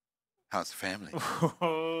 "How's the family?"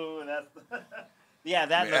 Oh, that's. Yeah,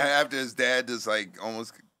 that. I mean, after his dad just like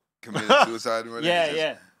almost committed suicide. Or whatever, yeah, he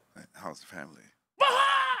says, yeah. How's the family?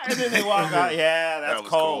 And then they walk out. Yeah, that's That was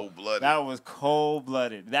cold. cold-blooded. That was cold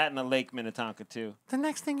blooded. That in the Lake Minnetonka too. The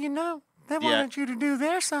next thing you know, they Yeah. wanted you to do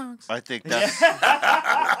their songs. I think that's.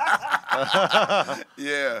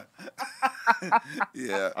 Yeah.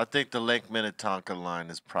 Yeah. I think the Lake Minnetonka line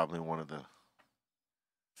is probably one of the.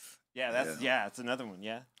 Yeah, that's it's another one.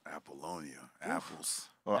 Yeah, Apollonia. Apples.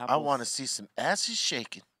 Or I Apples. want to see some asses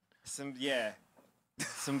shaking. some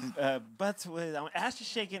butts with ass is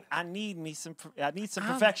shaking. I need some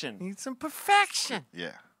perfection. Need some perfection.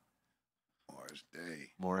 Yeah. Morris Day.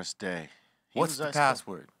 Morris Day. He What's was the ice cold.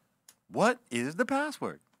 password? What is the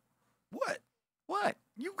password? What? What?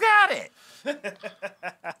 You got it.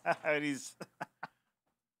 And he's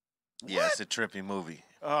Yeah, it's a trippy movie,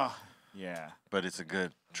 oh yeah. but it's a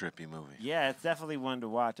good trippy movie. Yeah, it's definitely one to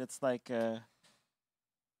watch. It's like it's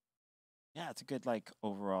a good like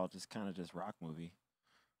overall just kind of just rock movie.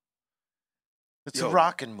 It's Yo. a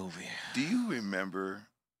rockin' movie. Do you remember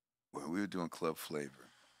when we were doing Club Flavor?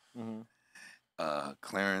 Mm-hmm.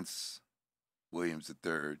 Clarence Williams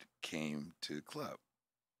III came to the club.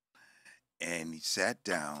 And he sat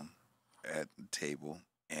down at the table,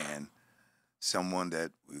 and someone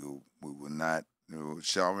that we will not,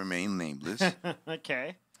 shall remain nameless,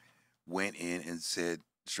 Okay. went in and said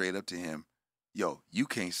straight up to him, "Yo, you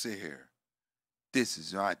can't sit here. This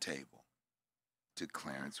is my table." To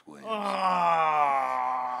Clarence Williams.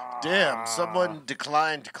 Damn, someone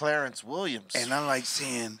declined Clarence Williams. And I'm like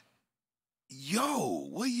saying, "Yo,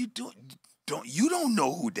 what are you doing? You don't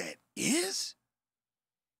know who that is?"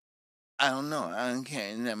 "I don't know. I don't care.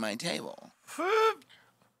 It's at my table."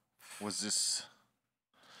 Was this?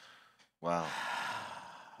 Wow.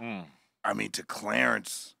 I mean, to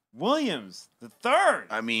Clarence. Williams the third.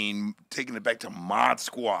 I mean, taking it back to Mod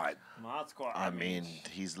Squad. Mod Squad. I mean,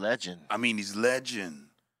 he's legend. I mean, he's legend.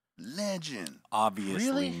 Legend. Obviously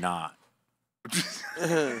Really? not.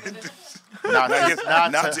 Not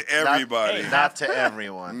to everybody. Not to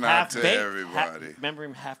everyone. Not to Half-Baked? everybody. Remember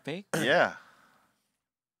him Half Baked? Yeah.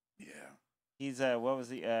 Yeah. He's what was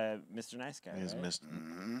he? Mr. Nice Guy. He was right? Mr.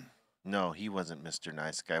 Mm-hmm. No, he wasn't Mr.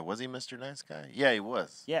 Nice Guy. Was he Mr. Nice Guy? Yeah, he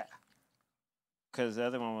was. Yeah. Because the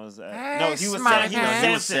other one was Hey, no, he was Smiley Sam, he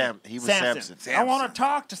was Face. Samson. He was Samson. I want to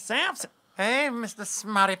talk to Samson. Hey, Mr.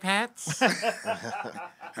 Smarty Pants.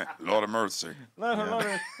 Lord of mercy.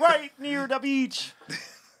 Right near the beach.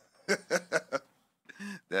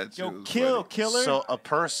 That's Yo, killer. So a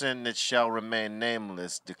person that shall remain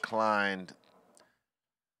nameless declined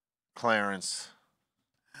Clarence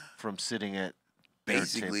from sitting at their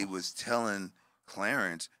basically table. was telling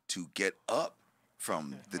Clarence to get up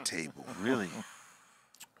from the table. Really?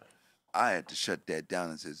 I had to shut that down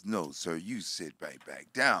and says, "No, sir, you sit right back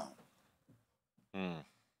down." Hmm.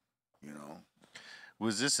 You know,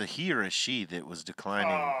 Was this a he or a she that was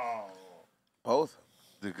declining Both.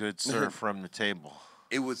 the good sir from the table?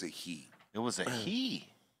 it was a he. It was a he.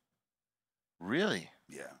 Really?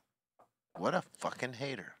 Yeah, What a fucking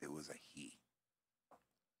hater. it was a he.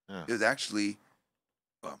 Yeah. It was actually,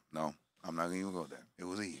 well, no, I'm not gonna even go there. It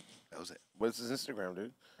was a he. That was it. What's his Instagram,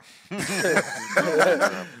 dude?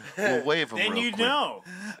 We'll wave him Then real you quick. know.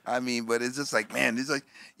 I mean, but it's just like, man, it's like,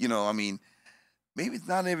 I mean, maybe it's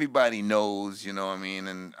not everybody knows, I mean,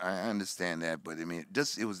 and I understand that, but I mean,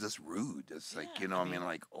 it was just rude. Just like, I mean,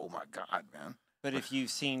 like, oh my God, man. But if you've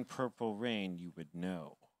seen Purple Rain, you would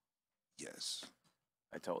know. Yes,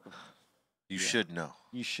 I told him. You should know.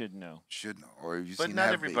 You should know. should know. Or if you But seen not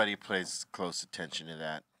Have everybody pays close attention to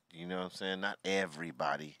that. You know what I'm saying? Not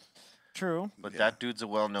everybody. True. But Yeah. that dude's a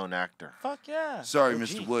well-known actor. Fuck yeah. Sorry, OG.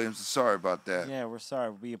 Mr. Williams. Sorry about that. Yeah, we're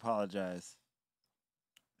sorry. We apologize.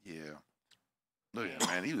 Yeah. Look at him,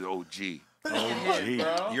 man. He was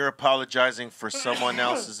OG. You're apologizing for someone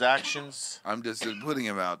else's actions? I'm just putting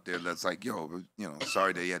him out there. That's like,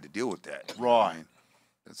 sorry that you had to deal with that. You know Raw. what I mean?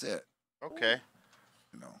 That's it. Okay.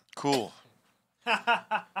 You know. Cool.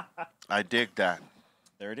 I dig that.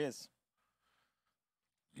 There it is.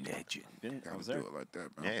 Legend. I Gotta was do there. it like that,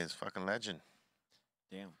 Yeah, man. he's fucking legend.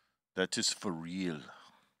 Damn. That is for real.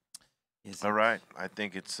 Is All right. I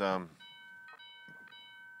think it's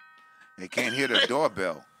They can't hear the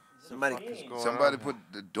doorbell. Somebody Put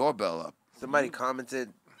the doorbell up.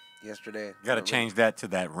 commented yesterday. You got to change that to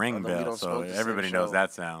that ring Although we bell don't so smoke the same everybody knows show.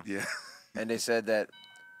 that sound. Yeah. And they said that,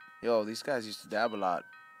 yo, these guys used to dab a lot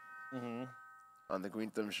Mm-hmm. on the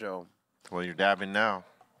Greenthumb show. well, you're dabbing now.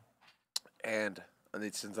 And they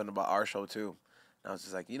said something about our show, too. And I was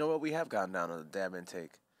just like, you know what? We have gotten down on the dab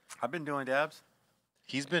intake. I've been doing dabs.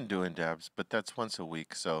 He's been doing dabs, but that's once a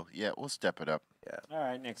week. So yeah, we'll step it up. All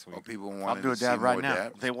right, next week. Well, people wanted do a to see dab right more now.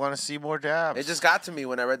 dabs. They want to see more dabs. It just got to me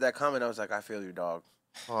when I read that comment. I was like, I feel you, dog.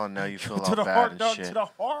 Oh, now you feel to all the bad heart, and dog, shit. to the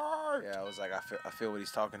heart. Yeah, I was like, I feel what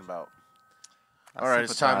he's talking about. All right,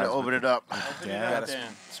 it's time to sympathize open with it up. Open it Yeah. up Gotta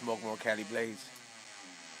then. smoke more Cali Blaze.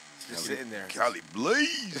 Just sitting there. Cali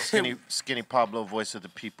Blaze. Skinny Pablo, voice of the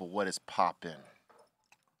people. What is poppin'?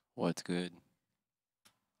 What's good?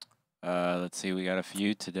 Let's see. We got a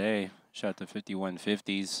few today. Shout out to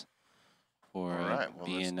 5150s for All right, well,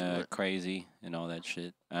 being let's do it. crazy and all that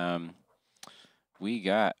shit. We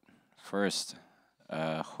got first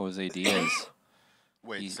Jose Diaz.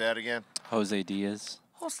 Wait, He's- say that again. Jose Diaz.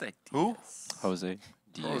 Who? Jose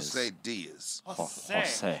Diaz. Jose Diaz.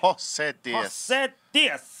 Jose. Jose Diaz. Jose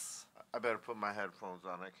Diaz. I better put my headphones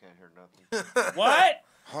on. I can't hear nothing. What?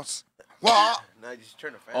 Jose. What? Now you just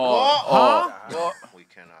turn the fan Oh, Huh? We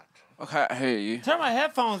cannot. okay, I hear you. Turn my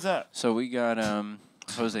headphones up. So we got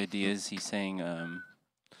Jose Diaz. He's saying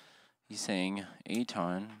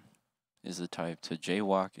Aton is the type to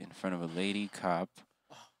jaywalk in front of a lady cop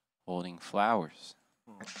holding flowers.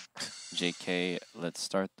 JK, let's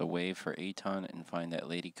start the wave for Aton and find that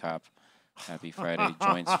lady cop. Happy Friday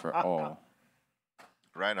joints for all.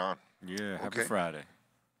 Right on. Yeah, happy Okay. Friday.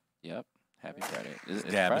 Yep, happy Friday. Is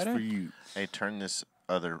it Dab is Friday? for you. Hey, turn this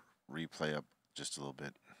other replay up just a little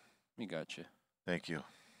bit. We got you. Thank you.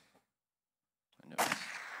 I know.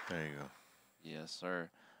 There you go. Yes, sir.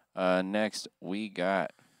 Next, we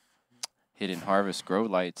got Hidden Harvest Grow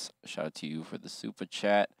Lights. Shout out to you for the super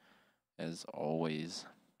chat, as always.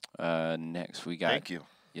 Next, we got Thank you.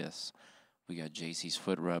 yes, we got JC's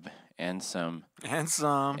foot rub and some And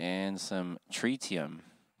some. tritium.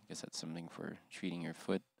 I guess that's something for treating your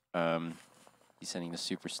foot. He's sending the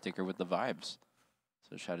super sticker with the vibes.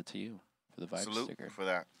 So shout out to you for the vibe Salute sticker. for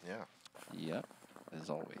that. Yeah. Yep, as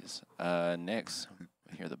always. Next,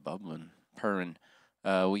 we hear the bubbling, purring.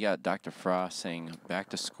 We got Dr. Frost saying, back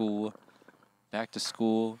to school,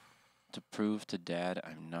 to prove to Dad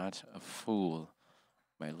I'm not a fool.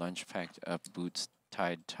 My lunch packed up, boots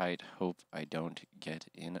tied tight, hope I don't get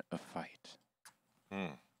in a fight.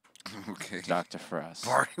 Okay. Dr. Frost.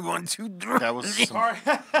 Party 1, 2, 3. That was some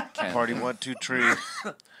Can't- party 1, 2, 3.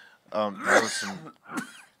 That was some.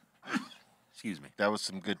 Excuse me. That was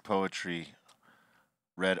some good poetry.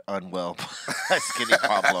 Read unwell by Skinny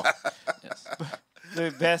Pablo. Yes.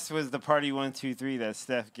 The best was the party 1, 2, 3 that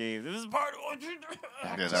Steph gave. This is party 1, 2, 3.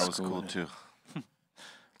 Back Yeah, to that was school. cool too. It's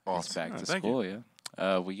Awesome. back to thank school,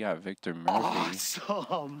 yeah. We got Victor Murphy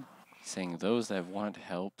saying those that want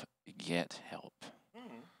help get help.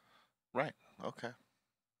 Right. Okay.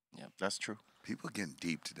 Yep. That's true. People getting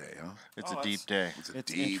deep today, huh? It's a deep day. It's a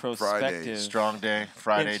It's deep introspective. Friday. Strong day.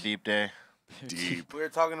 Friday, It's- deep day. Deep. We were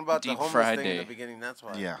talking about the Deep homeless fried thing in day. the beginning. That's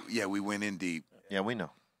why. Yeah. Yeah, we went in deep. Yeah, we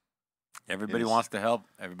know. Everybody is. wants to help.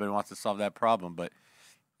 Everybody wants to solve that problem, but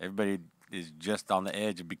everybody is just on the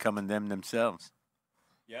edge of becoming them themselves.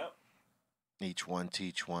 Yep. Each one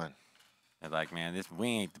teach one. They're like, man, we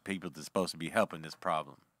ain't the people that's supposed to be helping this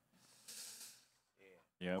problem.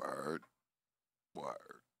 Yep. Word. Word.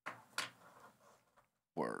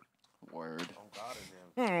 Word. Word.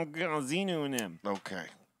 Xenu and them. Okay.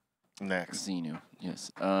 Next. Xenu,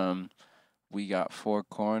 yes. We got Four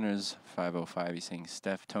Corners 505. He's saying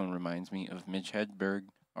Steph Tone reminds me of Mitch Hedberg,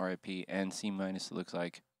 RIP, and C- looks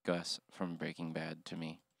like Gus from Breaking Bad to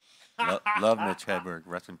me. Love Mitch Hedberg.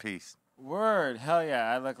 Rest in peace. Word. Hell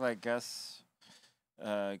yeah. I look like Gus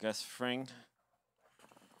Fring.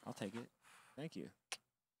 I'll take it. Thank you.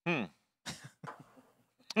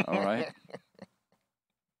 All right.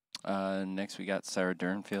 Next, we got Sarah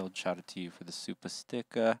Durnfield. Shout out to you for the super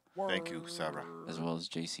sticker, Thank you, Sarah. as well as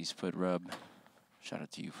JC's foot rub. Shout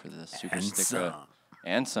out to you for the super And sticker. some.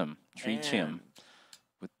 And some. Treat him And-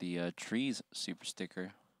 with the trees super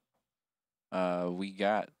sticker. We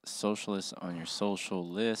got Socialist on your social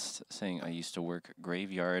list saying I used to work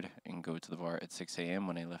graveyard and go to the bar at 6 a.m.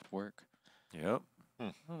 when I left work. Yep.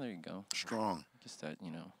 Oh, there you go. Strong. Just that,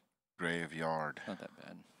 Graveyard. not that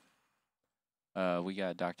bad. We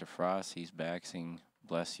got Dr. Frost. He's back saying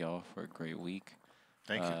bless y'all for a great week.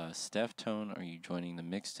 Thank you. Steph Tone, are you joining the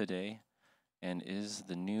mix today? And is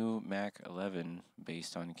the new Mac 11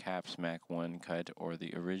 based on Cap's Mac 1 cut or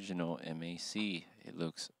the original MAC? It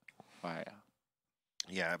looks fire.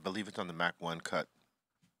 Yeah, I believe it's on the Mac 1 cut,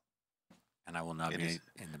 And I will not It be is.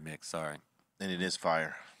 in the mix. Sorry. and it is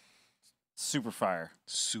fire. Super fire.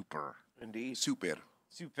 Super. Indeed. Super.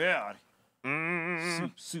 Super.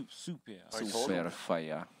 Mm. Super. Super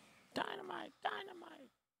fire. Dynamite.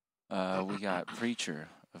 We got Preacher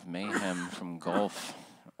of Mayhem from Gulf.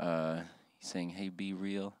 He's saying, hey, be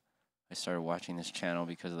real. I started watching this channel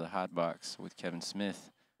because of the Hot Box with Kevin Smith,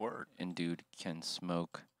 Word. and dude can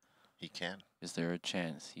smoke. He can. Is there a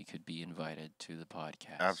chance he could be invited to the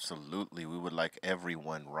podcast? Absolutely. We would like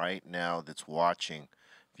everyone right now that's watching,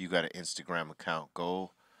 if you got an Instagram account,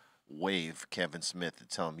 go wave Kevin Smith and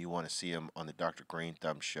tell him you want to see him on the Dr.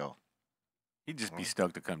 Greenthumb show. He'd just be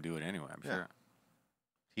stoked to come do it anyway, I'm Yeah. sure.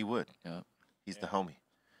 He would. Yep. He's the homie.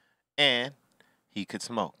 And he could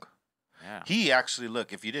smoke. Yeah. He actually,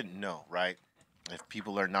 look, if you didn't know, right? If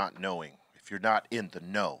people are not knowing, if you're not in the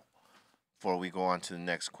know, before we go on to the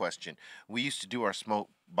next question, we used to do our smoke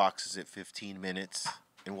boxes at 15 minutes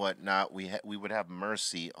and whatnot. We would have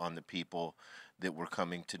mercy on the people that were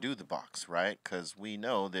coming to do the box, right? Because we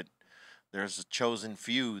know that there's a chosen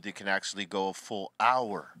few that can actually go a full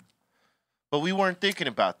hour. But we weren't thinking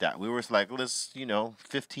about that. We were like, let's,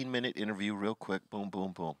 15-minute interview real quick. Boom,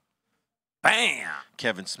 boom, boom. Bam!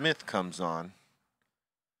 Kevin Smith comes on,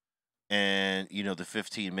 and the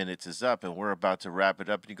 15 minutes is up, and we're about to wrap it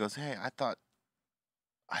up, and he goes, "Hey, I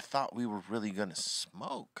thought we were really gonna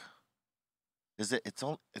smoke.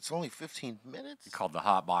 It's only 15 minutes?" He called the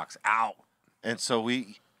hot box out. And so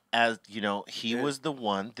he was the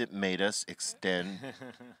one that made us extend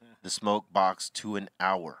the smoke box to an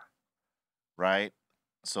hour, right?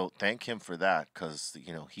 So thank him for that, because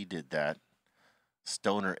he did that.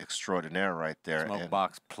 Stoner extraordinaire right there. Smoke and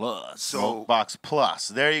box plus. So Smokebox Plus.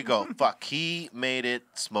 There you go. Fuck. He made it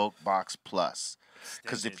Smokebox Plus.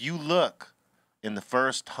 Because if you look in the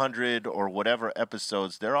first 100 or whatever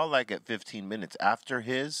episodes, they're all like at 15 minutes. After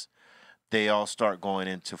his, they all start going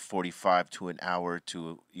into 45 to an hour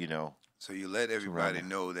to, So you let everybody Surrounded.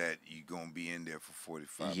 know that you're going to be in there for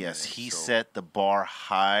 45 minutes. Yes, he so, set the bar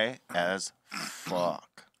high as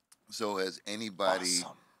fuck. So has anybody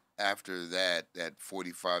Awesome. after that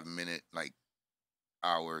 45-minute,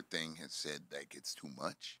 hour thing has said, it's too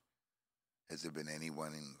much? Has there been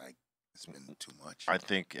anyone it's been too much? I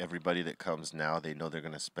think everybody that comes now, they know they're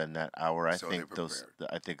going to spend that hour. I So they're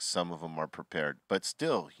think some of them are prepared. But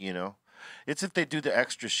still, it's if they do the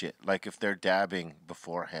extra shit, like if they're dabbing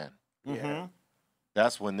beforehand. Mm-hmm.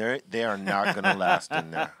 That's when they are not going to last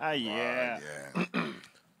in there. Yeah. Yeah.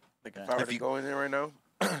 Like if I were If to you- go in there right now,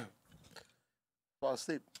 fall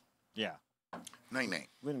asleep. Yeah. Night.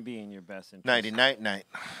 Wouldn't be in your best interest. Nighty night.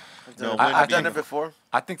 No, I've wouldn't done be. it before.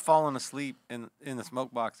 I think falling asleep in the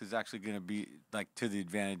smoke box is actually going to be like to the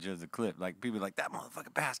advantage of the clip. Like people are like, that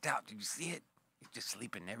motherfucker passed out. Did you see it? He's just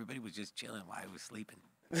sleeping. Everybody was just chilling while he was sleeping.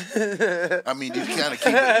 I mean, you kind of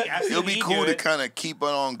keep it. It'll be he cool do to it. kind of keep it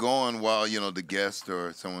on going while the guest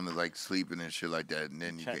or someone is like sleeping and shit like that, and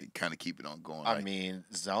then you Okay. kind of keep it on going. I like, mean,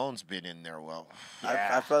 Zone's been in there. Well,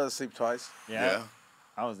 I fell asleep twice. Yeah.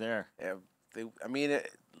 I was there. Yeah,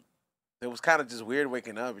 it was kind of just weird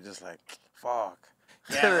waking up. You're just like, fuck.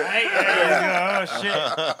 Yeah, right? Yeah. Oh,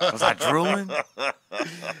 shit. Was I drooling?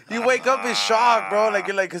 You wake up in shock, bro. Like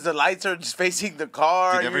you're like, because the lights are just facing the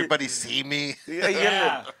car. did You're- everybody see me? Yeah,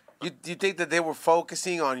 Yeah. You think that they were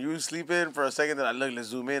focusing on you sleeping for a second? That let's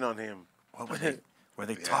zoom in on him. What were they? Were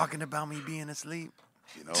they talking about me being asleep?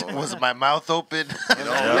 Was my mouth open?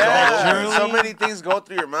 Yeah, so many things go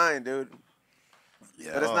through your mind, dude.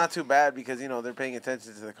 yeah. But it's not too bad because they're paying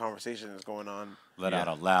attention to the conversation that's going on. Let out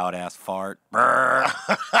a loud ass fart.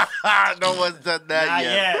 No one's done that Not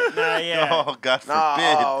yet. Not yet. Oh, God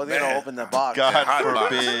forbid. No, they don't open the box. God hot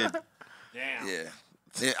box. forbid. Damn.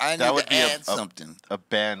 Yeah, I need That would to be add something. A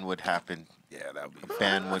ban would happen. Yeah, that would be.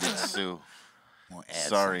 Ban would ensue. Wanna add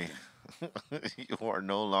Sorry. You are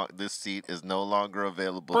no longer. This seat is no longer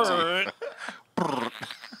available to you.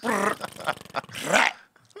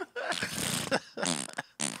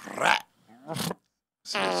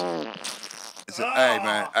 Hey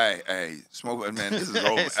man, hey, smoke man. This is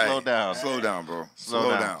over. Hey, slow down. Slow down, bro.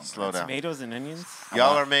 Slow down. Slow down. Tomatoes and onions?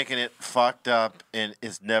 Y'all are making it fucked up, and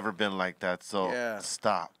it's never been like that. So Yeah.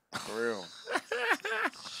 stop. For real.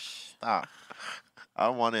 Stop. I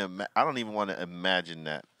don't want to. I don't even want to imagine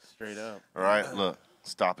that. Straight up. All right, look.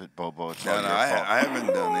 Stop it, Bobo. It's No, all no, your fault. I haven't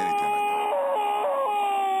done anything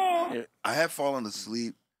like that. I have fallen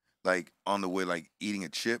asleep like on the way, like eating a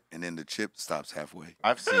chip, and then the chip stops halfway.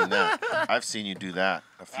 I've seen that. I've seen you do that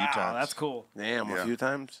a few Wow, times. that's cool. Damn, Yeah. a few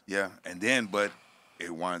times. Yeah, and then but it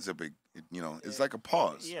winds up, it's like a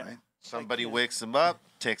pause, Yeah. right? Somebody wakes him up,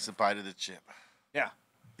 takes a bite of the chip. Yeah.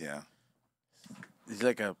 Yeah, It's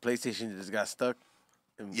like a PlayStation that just got stuck.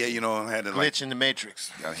 yeah. I had to like Glitch in the Matrix.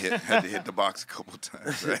 had to hit the box a couple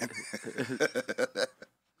times, right?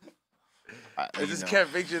 I You just know.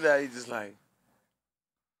 can't picture that. He's just like,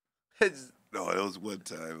 it's No, it was one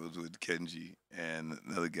time. It was with Kenji and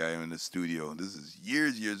another guy in the studio. This is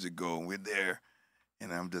years ago, and we're there,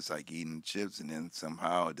 and I'm just like eating chips, and then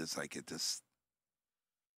somehow it just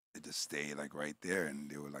stayed like right there, and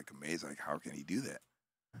they were like amazed, like how can he do that?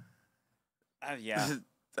 Yeah.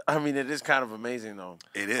 I mean, it is kind of amazing though.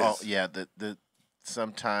 It is. Oh yeah, the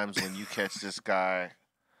sometimes when you catch this guy,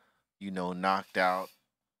 knocked out,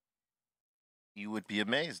 you would be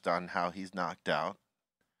amazed on how he's knocked out,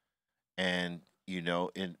 and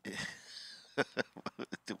in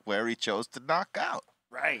where he chose to knock out.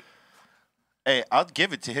 Right. Hey, I'll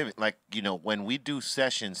give it to him. Like when we do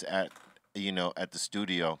sessions at at the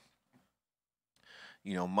studio,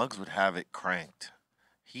 Muggs would have it cranked.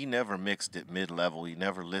 He never mixed it mid-level. He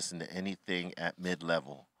never listened to anything at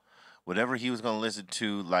mid-level. Whatever he was going to listen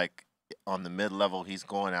to, like, on the mid-level, he's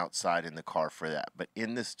going outside in the car for that. But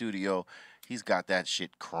in the studio, he's got that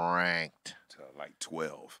shit cranked. To like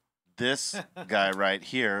 12. This guy right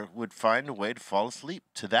here would find a way to fall asleep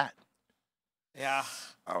to that. Yeah.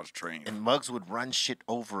 I was trained. And Muggs would run shit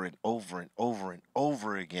over and over and over and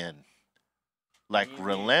over again. Like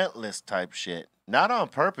relentless type shit. Not on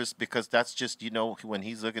purpose, because that's just, when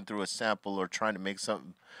he's looking through a sample or trying to make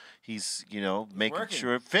something, he's, making working.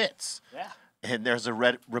 sure it fits. Yeah. And there's a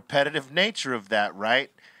repetitive nature of that,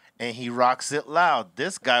 right? And he rocks it loud.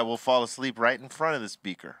 This guy will fall asleep right in front of the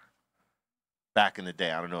speaker. Back in the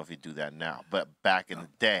day. I don't know if he'd do that now, but back in the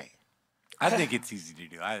day. I think it's easy to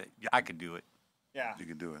do. I could do it. Yeah. You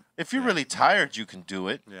can do it. If you're really tired, you can do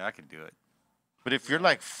it. Yeah, I could do it. But if you're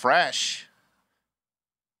like fresh...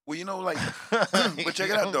 Well, but check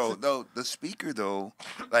it out though. The speaker though,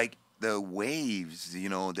 like the waves,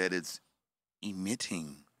 that it's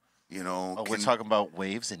emitting, Oh, we're talking about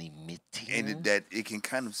waves and emitting. and that it can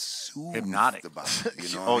kind of soothe Hypnotic. the body.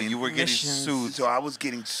 What Oh, I mean? you were getting Emissions. soothed. So I was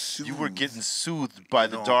getting soothed. You were getting soothed by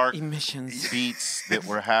the know, dark Emissions. beats that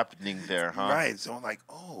were happening there, huh? right. So I'm like,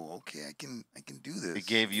 oh, okay, I can do this. It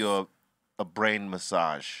gave you a brain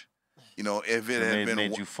massage. If it And had it been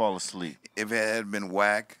made you fall asleep. if it had been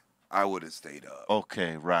whack, I would have stayed up.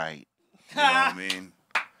 Okay, right. You know what I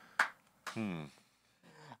mean?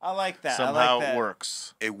 I like that. Somehow I like that. it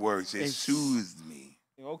works. It works. It It's- soothed me.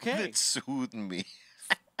 Okay. It soothed me.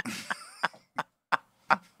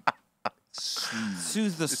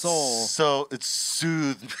 Soothe the soul. So it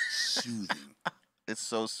soothed me. Soothing. It's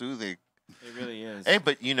so soothing. It really is. Hey,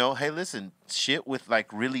 but you know, hey, listen, shit with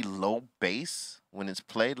like really low bass when it's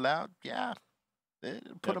played loud, yeah,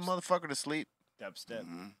 it'll put a Dubs- motherfucker to sleep. Dubstep.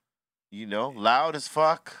 Mm-hmm. You know, loud as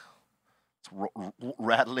fuck, it's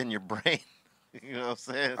rattling your brain. You know what I'm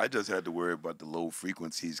saying? I just had to worry about the low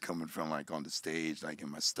frequencies coming from like on the stage, like in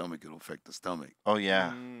my stomach. It'll affect the stomach. Oh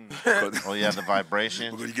yeah, Because oh yeah, the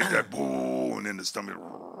vibration. you get that boom, and then the stomach,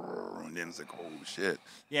 and then it's like, oh shit.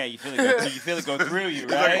 Yeah, you feel it go through, you feel it go through you,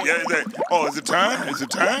 It's right? like, yeah, it's like, oh, is it time? Is it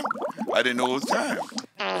time? I didn't know it was time.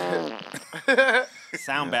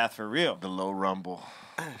 Sound bath for real. The low rumble.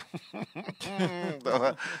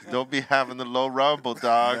 Don't be having the low rumble,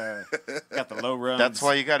 dog. Got the low runs. That's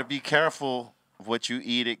why you got to be careful of what you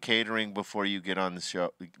eat at catering before you get on the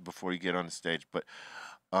show, before you get on the stage. But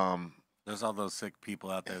There's all those sick people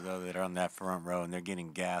out there though that are on that front row and they're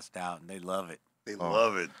getting gassed out and they love it. They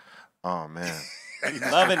love it. oh man,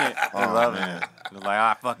 loving it. They're loving man. it. They're like,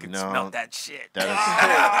 I fucking No. smelled that shit. that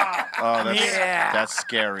is oh that's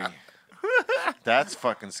scary. That's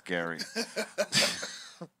fucking scary.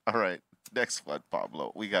 All right, next one,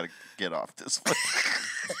 Pablo. We got to get off this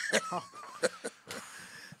one.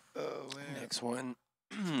 Next one,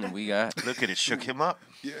 we got. Look at it, shook him up.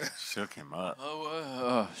 Yeah. Shook him up.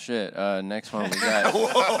 Oh shit! Next one we got.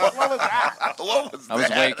 What was that? I was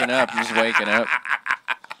waking up. Just waking up.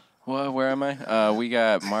 Well, where am I? We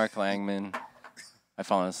got Mark Langman. I've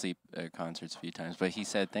fallen asleep at concerts a few times, but he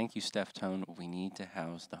said, "Thank you, Steph Tone. We need to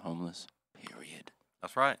house the homeless." Period.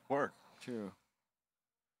 That's right. Word. True.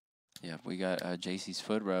 Yeah, we got JC's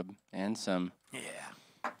foot rub and some Yeah.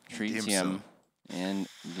 tritium and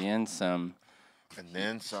then some. And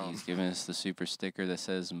then some. He's giving us the super sticker that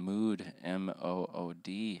says Mood,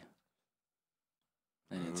 MOOD.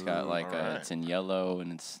 And it's got like alright. it's in yellow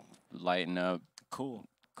and it's lighting up. Cool.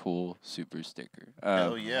 Cool super sticker.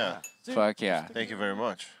 Hell yeah. Fuck yeah. Thank you very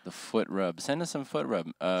much. The foot rub. Send us some foot rub.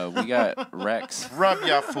 We got Rex. Rub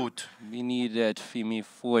your foot. We need that Femi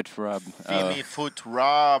foot rub. Femi foot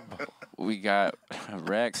rub. We got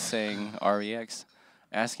Rex saying REX,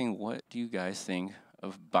 asking what do you guys think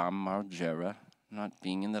of Bam Margera not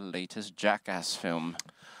being in the latest Jackass film?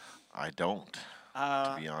 I don't,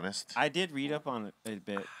 to be honest. I did read up on it a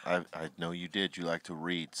bit. I know you did. You like to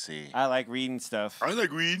read, see. I like reading stuff. I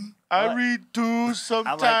like reading. I read too I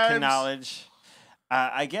sometimes. like knowledge.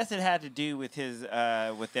 I guess it had to do with his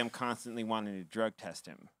with them constantly wanting to drug test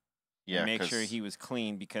him. Yeah, And make 'cause sure he was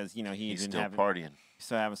clean because he he's been still having partying.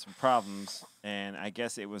 still having some problems, and I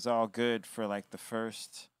guess it was all good for like the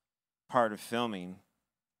first part of filming,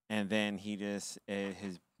 and then he just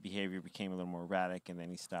his behavior became a little more erratic, and then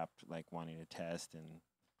he stopped like wanting to test, and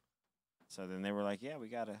so then they were like, yeah, we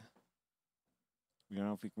don't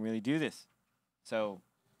know if we can really do this. So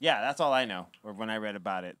yeah, that's all I know, or when I read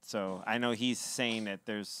about it. So I know he's saying that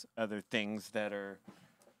there's other things that are,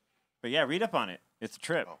 but yeah, read up on it. It's a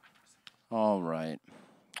trip. All right.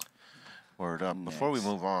 Word up. Before we Next.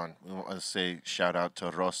 move on, we want to say shout out to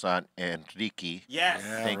Rosa and Ricky Yes.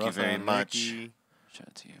 Thank you very much. Shout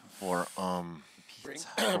out to you. for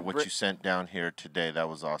what you sent down here today. That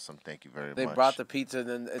was awesome. Thank you very They much. brought the pizza, and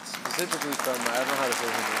then it's specifically from, I don't know how to say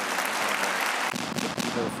his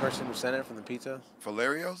name. The person who sent it from the pizza?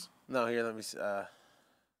 Valerios? No, here, let me see.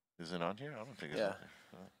 Is it on here? I don't think it's Yeah. on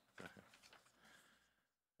here.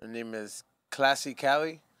 Her name is Classy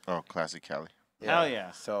Cali. Oh, Classic Cali. Hell yeah.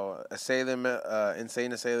 So,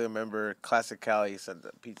 Insane Sailor member, Classic Cali sent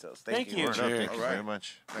the pizzas. Thank you. Word up. Thank you Alright. very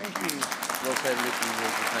much. Thank you. Rosehead Ricky was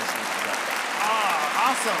nice to meet you.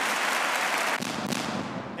 Awesome.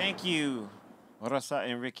 Thank you, Rosa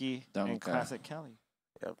and Ricky and Danke. Classic Kelly.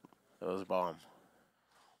 Yep, it was bomb.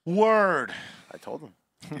 Word. I told him.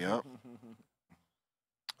 Yep.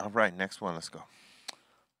 All right, next one. Let's go.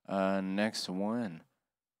 Next one,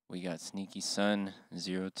 we got Sneaky Sun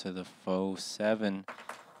 0 to the foe 7.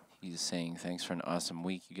 He's saying thanks for an awesome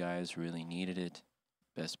week, you guys. Really needed it.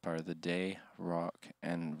 Best part of the day, rock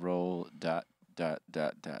and roll. ...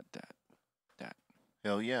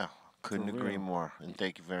 Hell yeah. Couldn't For agree real. more. And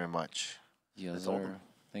thank you very much. Yes, told sir. him.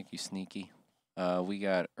 Thank you, Sneaky. We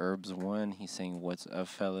got Herbs1. He's saying, "What's up,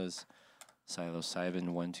 fellas?" Silo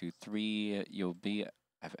Simon 123. You'll be.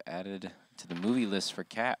 I've added to the movie list for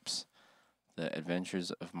Caps, The Adventures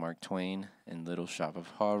of Mark Twain and Little Shop of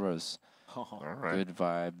Horrors. All right. Good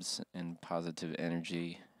vibes and positive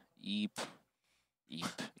energy. Eep, eep,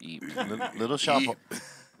 eep. Little Shop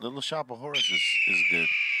of Horrors is good.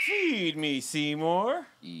 Feed me, Seymour.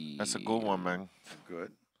 That's a good one, man.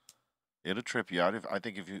 Good. It'll trip you out. I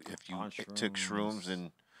think if you On took shrooms.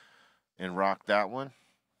 shrooms and rocked that one,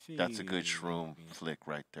 that's a good Feed shroom me. flick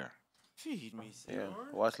right there. Feed me, Yeah. Seymour.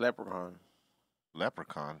 Watch Leprechaun.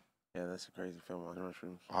 Leprechaun. Yeah, that's a crazy film on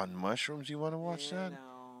mushrooms. On mushrooms, you want to watch that?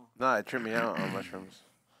 No, it tripped me out on mushrooms.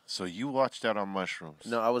 So you watched that on mushrooms?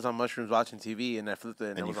 No, I was on mushrooms watching TV, and I flipped it,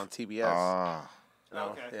 and it was on TBS. Ah,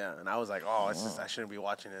 Yeah, and I was like, oh, it's just, I shouldn't be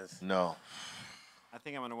watching this. no. I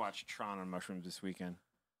think I'm gonna watch Tron on mushrooms this weekend.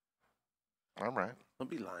 All right. Don't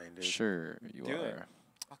be lying, dude. Sure, you Do are. it.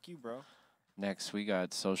 Fuck you, bro. Next, we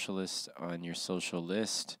got Socialist on your social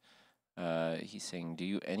list. He's saying,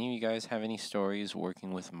 do any of you guys have any stories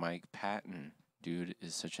working with Mike Patton? Dude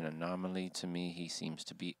is such an anomaly to me. He seems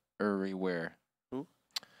to be everywhere. Who?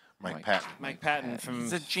 Mike Patton. Mike Patton from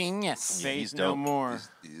He's a genius. Faith he's No dope. More.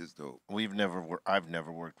 He is dope. I've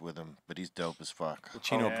never worked with him, but he's dope as fuck.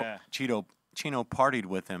 Chino, yeah. Chino partied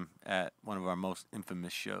with him at one of our most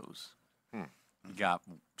infamous shows. He got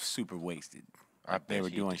super wasted. I They bet were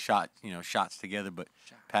he doing shots together, but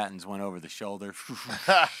Patton's went over the shoulder.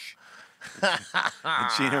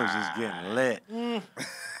 And Chino was just getting lit.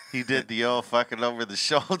 He did the old fucking over the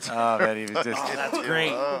shoulder. Oh, that he was just. That's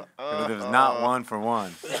great. It was not one for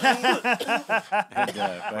one. And,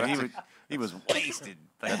 but he was wasted.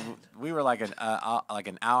 Like, we were like an hour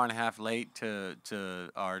and a half late to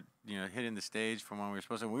our hitting the stage from when we were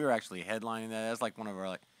supposed to. We were actually headlining that. That's like one of our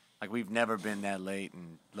like we've never been that late,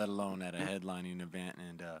 and let alone at a headlining event.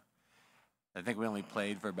 And I think we only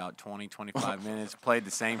played for about 20, 25 minutes. Played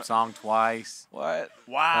the same song twice. What?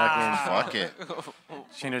 Wow. Fuck it.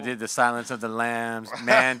 Chino did the Silence of the Lambs,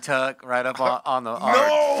 Man Tuck, right up on the arch.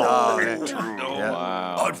 Oh, yeah.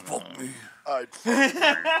 Wow. I'd fuck me.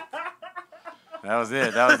 That was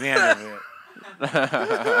it. That was the end of it.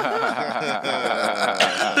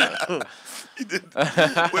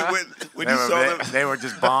 When you saw the They were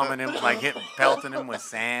just bombing him, like pelting him with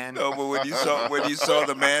sand. no, but when you saw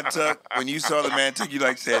the man tuck, you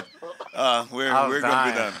like said, we're gonna be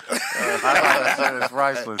dying. done. I thought that was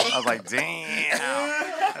priceless. I was like, damn,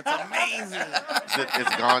 that's amazing.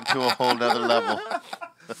 It's gone to a whole nother level.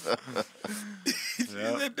 He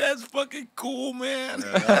said, that's fucking cool, man.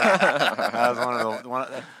 That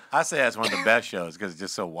was I say that's one of the best shows because it's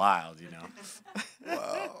just so wild,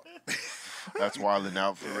 Wow. That's wilding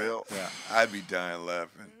out for real. Yeah, I'd be dying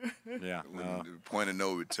laughing. yeah. No. The point of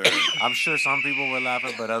no return. I'm sure some people were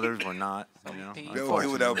laughing, but others were not. They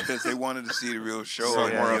were out pissed. They wanted to see the real show.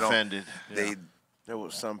 Some and, were you know, offended. They There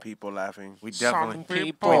was some people laughing. We definitely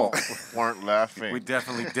people weren't laughing. we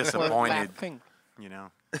definitely disappointed.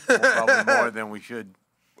 Probably more than we should.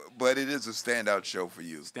 but it is a standout show for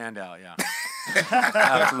you. Stand out, yeah.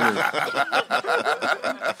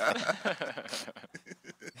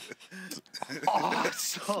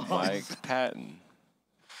 Absolutely. Mike Patton.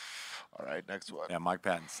 All right, next one. Yeah, Mike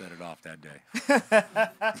Patton set it off that day.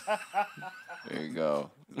 There you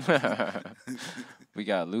go. We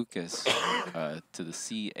got Lucas to the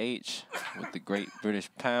CH with the Great British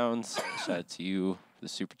Pounds. Shout out to you for the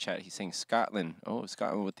super chat. He's saying Scotland. Oh,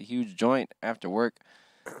 Scotland with the huge joint after work.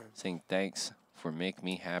 Saying thanks for make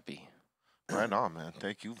me happy. Right on, man.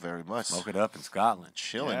 Thank you very much. Smoke it up in Scotland.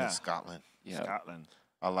 Chilling Yeah. in Scotland. Yeah, Scotland.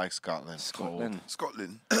 I like Scotland. Scotland.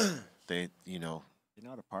 Scotland. They, You know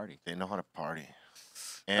how to party. they know how to party,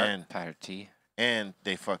 and Party.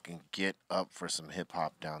 they fucking get up for some hip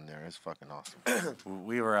hop down there. It's fucking awesome.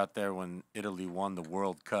 We were out there when Italy won the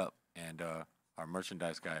World Cup, and our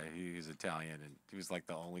merchandise guy, he's Italian, and he was like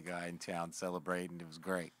the only guy in town celebrating. It was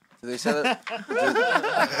great. Do they celebrate?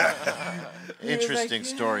 Interesting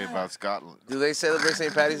story about Scotland. Do they celebrate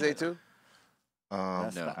St. Patty's Day too?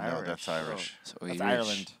 That's No, the Irish. that's Irish. So That's Irish.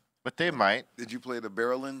 Ireland. But they might. Did you play the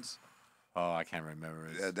Barrelins? Oh, I can't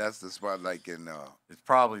remember. That's the spot like in It's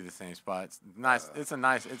probably the same spot. It's nice. It's a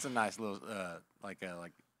nice little like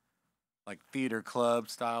theater club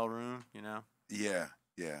style room. yeah.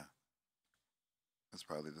 That's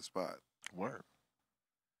probably the spot. Word.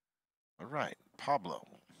 All right, Pablo.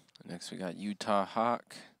 Next, we got Utah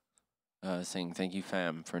Hawk saying, thank you,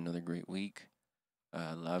 fam, for another great week.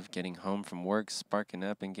 Love getting home from work, sparking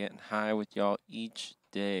up, and getting high with y'all each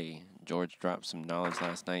day. George dropped some knowledge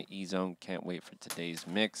last night. E-Zone, can't wait for today's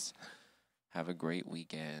mix. Have a great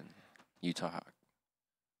weekend. Utah Hawk.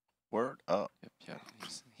 Word up. Yep.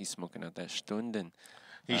 He's smoking out that Stunden.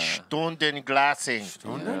 He's Stunden glassing.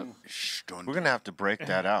 Yep. We're gonna have to break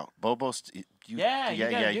that out. Bobo, you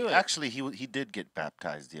gotta do it. Actually, he did get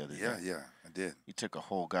baptized the other day. Yeah, I did. He took a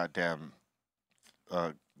whole goddamn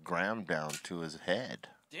gram down to his head.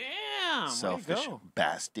 Damn. Selfish Way to go.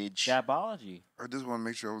 bastard. Gabology. I just want to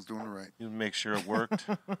make sure I was doing it right. You make sure it worked.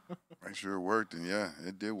 Make sure it worked, and yeah,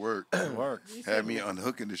 it did work. It worked. Had me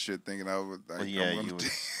unhooking the shit, thinking I was like, Well, yeah, I'm you gonna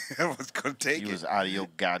was- I was gonna take You it. was out of your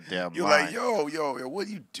goddamn You're mind. like, yo, what are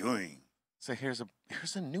you doing? So here's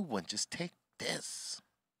a new one. Just take this.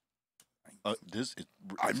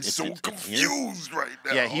 I'm so here? confused right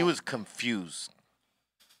now. Yeah, he was confused.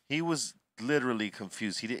 He was literally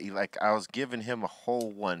confused. Like I was giving him a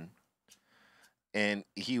whole one, and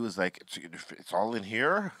he was like, "It's all in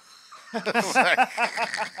here."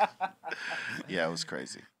 Yeah, it was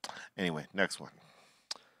crazy. Anyway, next one.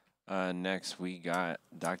 Next, we got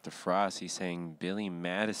Dr. Frost. He's saying, Billy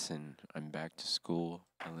Madison, I'm back to school.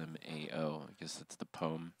 LMAO. I guess that's the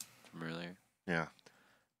poem from earlier. Yeah.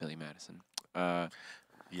 Billy Madison.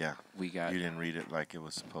 Yeah. We got. You didn't read it like it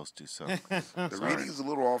was supposed to, so. The reading is a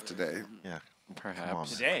little off today. Yeah.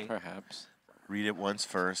 Perhaps. Today. Perhaps. Read it once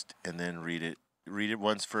first, and then read it. Read it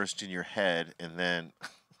once first in your head, and then.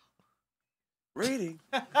 Reading.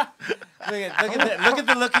 Look at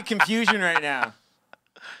the look of confusion right now.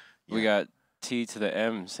 We got T to the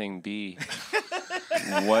M saying B.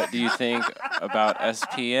 What do you think about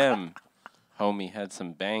SPM? Homie had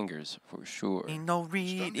some bangers for sure. Ain't no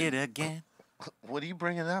read it again. What are you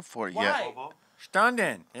bringing that for? Why? Yeah.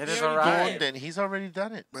 Stunden. It is already alright. Then he's already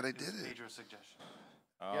done it. But I did it.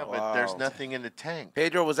 Yeah, but there's nothing in the tank.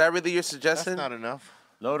 Pedro, was that really your That's suggestion? not enough.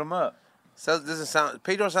 Load them up. Doesn't sound.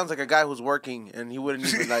 Pedro sounds like a guy who's working, and he wouldn't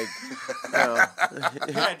even like.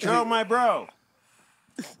 Pedro, my bro.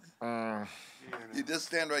 You just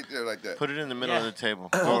stand right there like that. Put it in the middle of the table.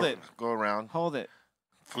 Hold it. Go around. Hold it.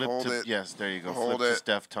 Flip Hold to it. Yes, there you go. Hold Flip it. to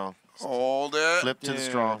Steph tone. Hold it. Flip to the Dude,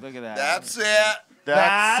 strong. Look at that. That's it.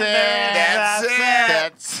 That's it.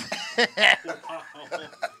 That's it. That's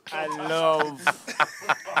I love.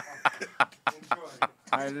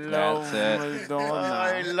 I love That's it. Madonna.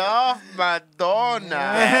 I love Madonna.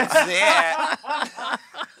 That's it.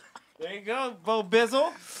 There you go, Bo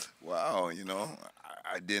Bizzle. Wow,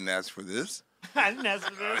 I didn't ask for this. I didn't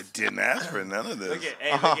ask for I this. didn't ask for none of this. Look at,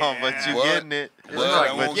 hey, look Oh, at, but you What? getting it. But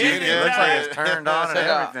I won't you get get it. Looks like it. it's turned on and Check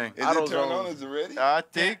out. everything. Is it turned AutoZone. on? Is it ready? I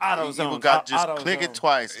think AutoZone. you got just AutoZone. click it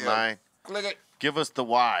twice, Yeah. man. Click it. Give us the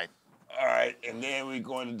wide. All right, and then we're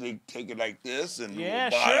going to take it like this and Yeah,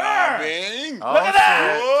 bada sure. bing. Look at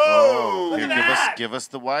that. Whoa! Here, give us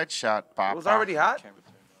the wide shot, It Pop. was already hot.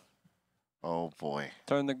 Oh boy.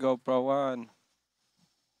 Turn the GoPro on.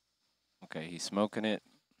 Okay, he's smoking it.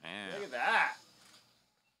 Look at that.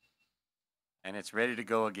 And it's ready to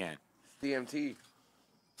go again. DMT.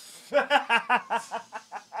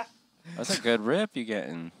 That's a good rip you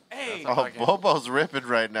getting. Hey. Oh, Bobo's ripping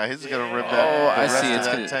right now. He's gonna rip that. Oh, the I rest see. of It's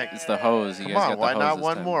that good. tank. It's the hose. You Come guys on, got why the hose not this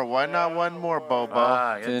one time. more? Why not one more,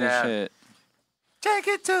 Bobo? Get Finish that. it. Take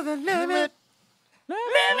it to the limit. Man,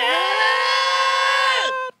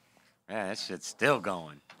 that shit's still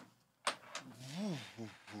going.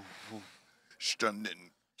 Stunden.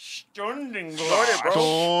 Stunden.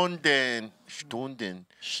 Stunden.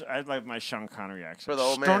 I like my Sean Connery accent. For the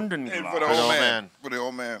old man. Stunden. Hey, For for the the old old man. man. For the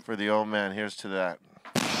old man. For the old man, here's to that.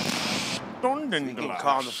 Stunden. You can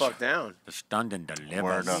calm the fuck down. The Stunden delivers.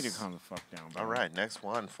 Word up. Need to calm the fuck down, bro. All right, next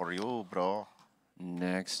one for you, bro.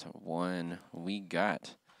 Next one we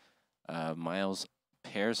got Miles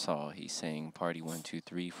Pearsall. He's saying party 1, 2,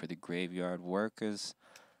 3 for the graveyard workers.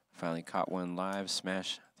 Finally caught one live.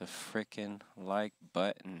 Smash the frickin' like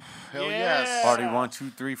button. Hell Yeah. yes. Party 1, 2,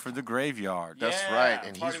 3 for the graveyard. That's Yeah, right,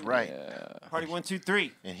 and he's party- right. Yeah. Party 1, 2,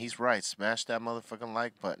 3. And he's right. Smash that motherfucking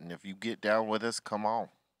like button. If you get down with us, come on.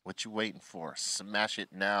 What you waiting for? Smash it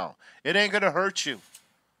now. It ain't gonna hurt you.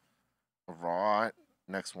 All right.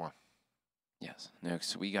 Next one. Yes.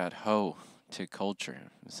 Next we got Ho to Culture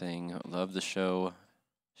saying love the show.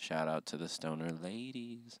 Shout out to the stoner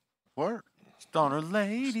ladies. Word. Stoner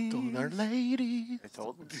lady. Stoner lady. I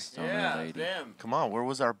told him. Stoner lady. them. Come on, where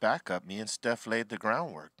was our backup? Me and Steph laid the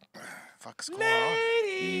groundwork. Fuck's going on?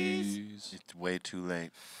 Ladies. It's way too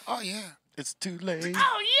late. Oh, yeah. It's too late.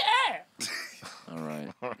 Oh, yeah. All right.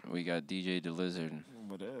 We got DJ DeLizard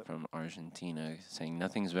What up? from Argentina saying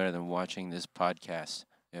nothing's better than watching this podcast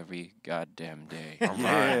every goddamn day.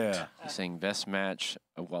 Yeah. He's saying best match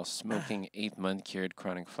while smoking 8-month cured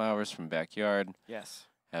chronic flowers from backyard. Yes.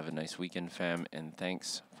 Have a nice weekend, fam, and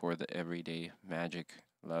thanks for the everyday magic.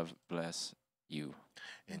 Love, bless you.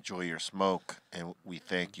 Enjoy your smoke, and we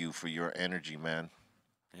thank you for your energy, man.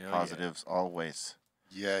 Hell Positives always.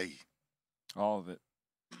 Yay. All of it.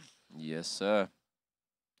 Yes, sir.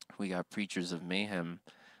 We got Preachers of Mayhem.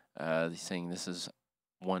 Saying this is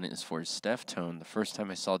one is for Deftone. The first time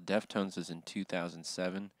I saw Deftones was in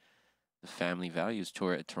 2007. The Family Values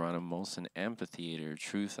Tour at Toronto Molson Amphitheater.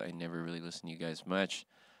 Truth, I never really listened to you guys much,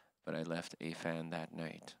 but I left a fan that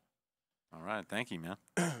night. All right. Thank you, man.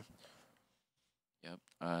 Yep.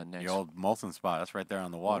 Next. The old Molson spot. That's right there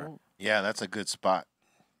on the water. Oh, Yeah, that's a good spot.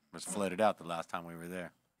 It was flooded out the last time we were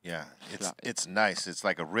there. Yeah, Yeah. it's nice. It's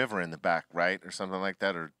like a river in the back, right, or something like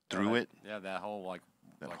that, or through it. Yeah, that whole like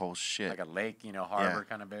That whole shit. like a lake, harbor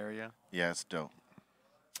kind of area. Yeah, it's dope.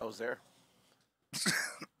 I was there.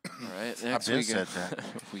 All right, I've next been we said got that.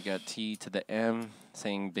 we got T to the M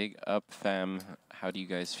saying big up fam. How do you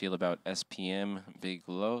guys feel about SPM? Big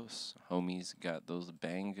Los homies got those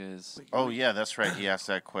bangers. Oh yeah, that's right. He asked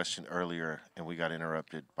that question earlier, and we got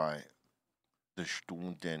interrupted by the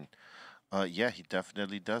Stunden. Yeah, he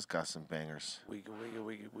definitely does got some bangers. We can.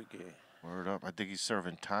 Word up. I think he's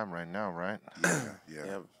serving time right now, right? Yeah.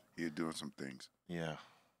 Yeah. He's doing some things. Yeah.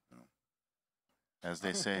 As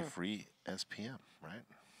they say, free SPM, right?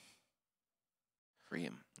 Free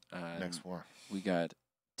him. Next one. We got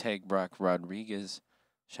Tag Brock Rodriguez.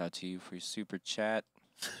 Shout out to you for your super chat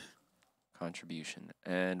contribution.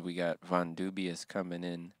 And we got Von Dubious coming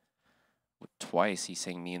in with twice. He's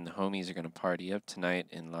saying me and the homies are going to party up tonight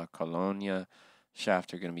in La Colonia.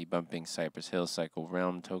 Shaft are going to be bumping Cypress Hill Cycle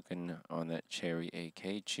Realm token on that Cherry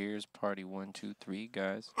AK. Cheers. Party 1, 2, 3,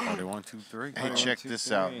 guys. Party 1, 2, 3. Hey, check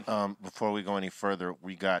this out. Before we go any further,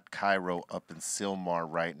 we got Cairo up in Silmar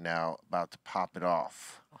right now, about to pop it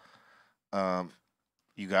off.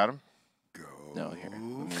 You got him? Go. No, here.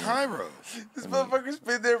 Cairo. This Let me- motherfucker's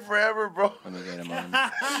been there forever, bro. Let me get him on.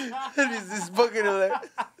 This is fucking hilarious.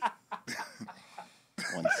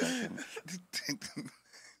 1 second.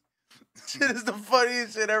 Shit is the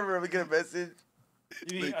funniest shit ever. Let me get a message.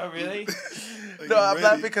 Oh, really? No, I'm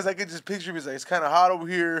laughing because I can just picture him. He's like, it's kind of hot over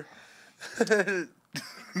here.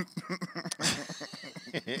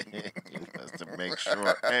 Just to make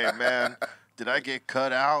sure. Hey, man, did I get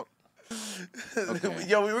cut out? Okay.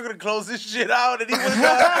 Yo, we were gonna close this shit out, and he would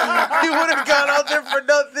have gone out there for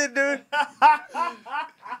nothing, dude.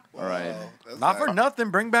 All right. Not for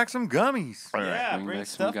nothing. Bring back some gummies. All right. Yeah, Bring bring back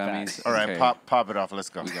some stuff back. gummies. All right, Okay. pop it off. Let's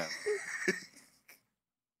go. We got.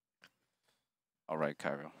 All right,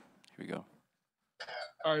 Cairo. Here we go.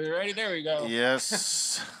 Are you ready? There we go.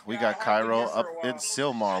 Yes, we got Cairo up in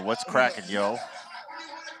Silmar. What's cracking, yo?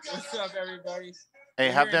 What's up, everybody? Hey,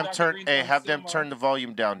 We're have here in them Dr. turn. Green's Hey, on have them Silmar. turn the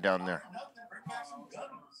volume down there.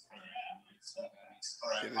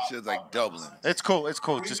 Yeah, this shit's like Dublin. It's cool. It's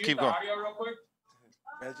cool. Can we Just mute keep the going. audio real quick?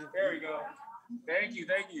 Imagine. There we go. Thank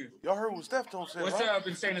you. Y'all heard what Steph told said, What's right? up,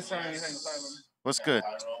 Insane Asylum? What's good?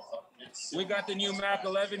 We got the new Mac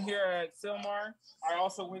 11 here at Silmar. I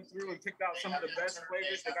also went through and picked out some of the best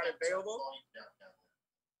flavors that got available.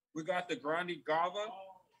 We got the Grande Gava,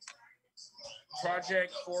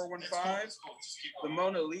 Project 415, the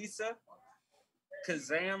Mona Lisa,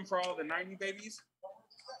 Kazam for all the 90 babies,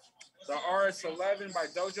 the RS11 by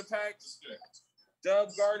Doja Pack, Dub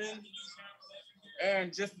Garden,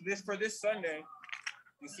 and just this for this Sunday,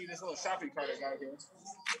 you see this little shopping cart I got here.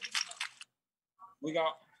 We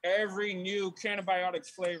got every new cannabiotics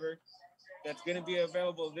flavor that's going to be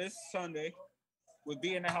available this Sunday. We'll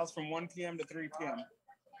be in the house from 1 p.m. to 3 p.m.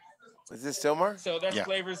 Is this Silmar? So that's Yeah.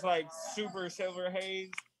 flavors like Super Silver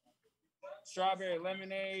Haze, Strawberry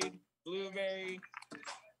Lemonade, Blueberry,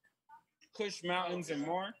 Kush Mountains, and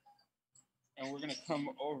more. And we're going to come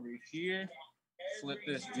over here, flip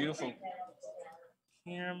this beautiful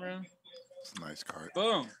camera. It's a nice cart.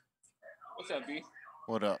 Boom. What's up, B?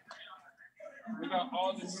 What up? We got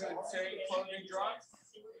all the same clothing drops,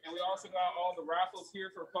 and we also got all the raffles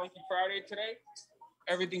here for Funky Friday today.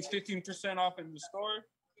 Everything's 15% off in the store.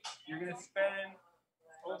 You're gonna spend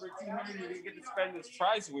over $200. You're gonna get to spend this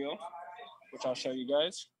prize wheel, which I'll show you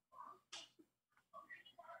guys.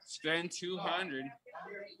 Spend $200.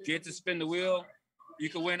 Get to spin the wheel. You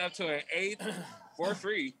can win up to an 8th for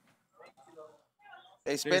free.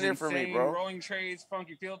 Hey, There's spin it for me, insane bro. rolling trays,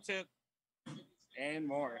 funky field tip, and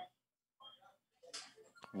more.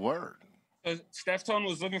 Word. Steph Tone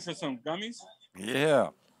was looking for some gummies. Yeah.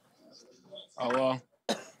 Oh, well,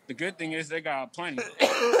 the good thing is they got plenty.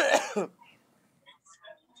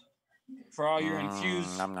 For all your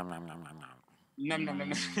infused. Nom, nom, nom, nom, nom, nom. Num, num, num,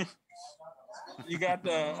 num. You got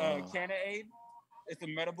the Canna Aid. It's a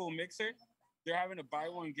medible mixer. They're having a buy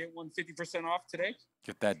one, get one 50% off today.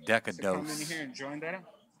 Get that Deca So come in dose. here and join that out.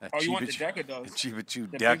 That Oh, you want the Chiba Deca dose? Chiba Chew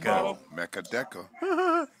The big bottle? Deca. Mecca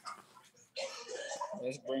Deca.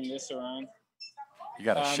 Let's bring this around. You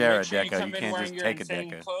gotta share a Make sure Deca. come You in can't wearing just your take a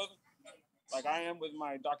insane Deca. clothes, like I am with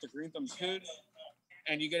my Dr. Greenthumb's hood,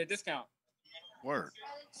 and you get a discount. Word.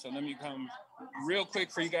 So let me come real quick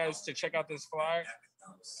for you guys to check out this flyer.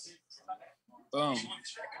 Boom.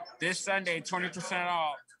 This Sunday, 20%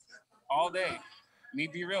 off all day. Me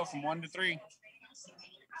Be Real from 1 to 3.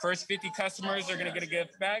 First 50 customers are going to get a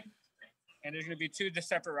gift bag, and there's going to be 2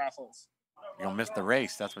 separate raffles. You're gonna miss the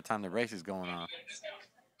race. That's what time the race is going on.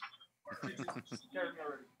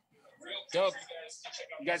 Dope.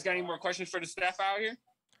 You guys got any more questions for the staff out here?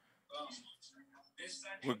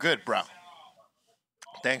 We're good, bro.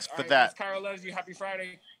 Thanks All for right, that. guys, Kyra loves you. Happy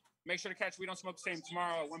Friday. Make sure to catch We Don't Smoke the Same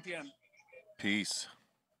tomorrow at 1 p.m. Peace.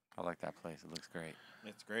 I like that place. It looks great.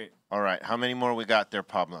 It's great. All right. How many more we got there,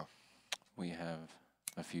 Pablo? We have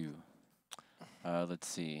a few. Let's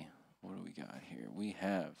see. What do we got here? We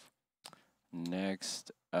have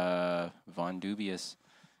next Von Dubious.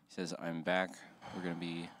 He says, "I'm back. We're gonna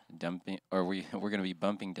be dumping, or we're gonna be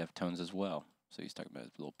bumping Deftones as well." So he's talking about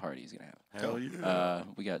his little party he's gonna have. Hell yeah.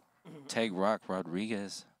 We got Tag Rock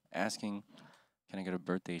Rodriguez asking, "Can I get a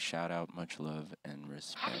birthday shout out? Much love and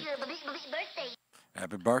respect."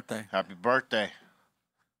 Happy birthday. Happy birthday.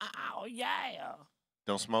 Oh, yeah.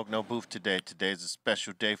 Don't smoke no booth today. Today's a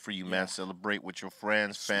special day for you, man. Celebrate with your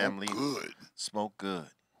friends, family. Good. Smoke good.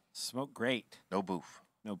 Smoke great. No booth.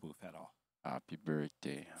 No booth at all. Happy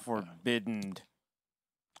birthday. Forbidden.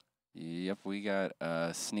 Yep, we got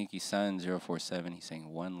Sneaky Sun 047. He's saying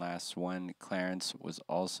one last one. Clarence was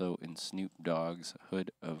also in Snoop Dogg's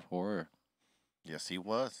Hood of Horror. Yes, he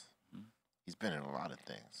was. He's been in a lot of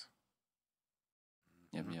things.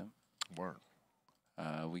 Yep, yep. Word.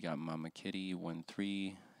 We got Mama Kitty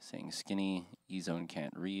 13 saying skinny. E-Zone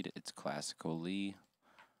can't read. It's classical Lee.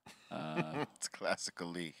 It's classical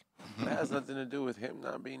Lee. That has nothing to do with him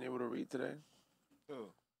not being able to read today.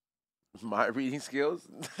 My reading skills.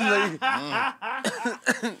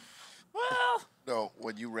 Well, No,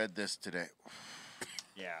 when you read this today.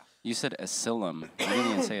 Yeah. You said asylum. You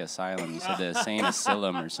didn't even say asylum. You said the same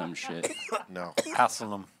asylum or some shit. No.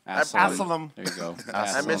 Asylum. Asylum. There you go. I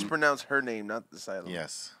Asylum. mispronounced her name, not the silent.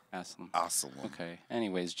 Yes. Asylum. Awesome. Okay.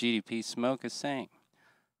 Anyways, GDP Smoke is saying,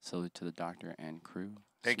 salute to the doctor and crew.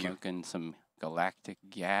 Thank you. Smoking some galactic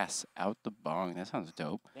gas out the bong. That sounds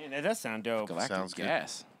dope. Man, that does sound dope. Galactic Sounds good.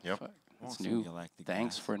 gas. Yep. Fuck, that's Want some new. galactic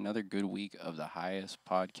Thanks gas. for another good week of the highest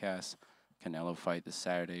podcast. Canelo fight this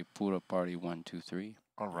Saturday. Pura Party 1, 2, 3.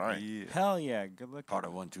 All right. Yeah. Hell yeah. Good luck. Part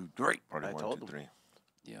of 1, 2, 3. Party I 1, told 2, him. 3.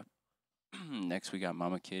 Yep. Next we got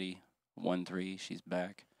Mama Kitty 1-3. She's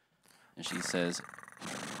back, and she says,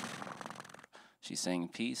 she's saying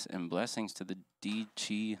peace and blessings to the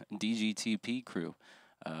DGTP crew.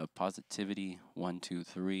 Positivity 1, 2,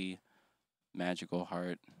 3. Magical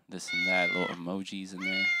heart. This and that. Little emojis in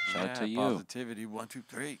there. Shout out to you. Positivity 1, 2,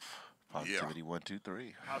 3. Positivity 1, 2,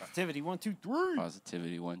 3. Positivity 1, 2, 3.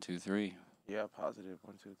 Positivity 1, 2, 3. Yeah, positive.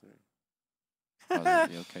 1, 2, 3.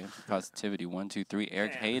 Positivity, okay. Positivity 1, 2, 3.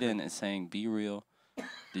 Eric Hayden is saying, "Be real.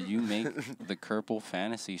 Did you make the Kerple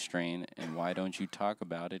fantasy strain, and why don't you talk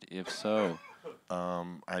about it? If so."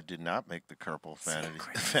 I did not make the Kerple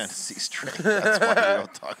fantasy strain. That's why we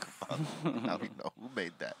don't talk about it. I don't know who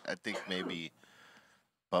made that. I think maybe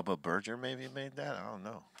Bubba Berger maybe made that. I don't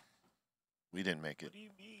know. We didn't make it.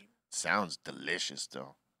 Sounds delicious,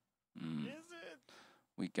 though. Mm.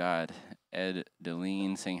 We got Ed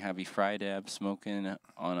Deline saying, "Happy Friday. I'm smoking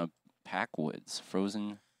on a Packwoods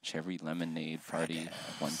frozen cherry lemonade party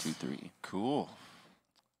 1, 2, 3." Cool.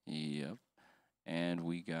 Yep. And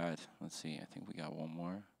we got, let's see, I think we got one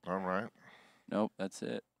more. All right. Nope, that's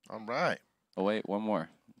it. All right. Oh, wait, one more.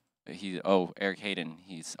 Eric Hayden.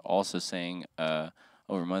 He's also saying, over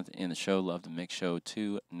a month in the show, love the mix show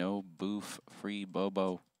too. No boof, free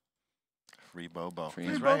Bobo. Free Bobo. Free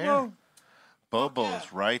He's Bobo. right here.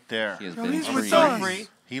 Bobo's right there. He has been free.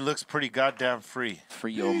 He looks pretty goddamn free.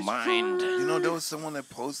 Free your mind. You know, there was someone that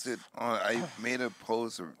posted on. I made a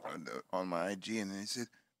post on my IG, and they said,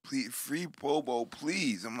 "Please, free Bobo,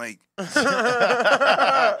 please." I'm like, That's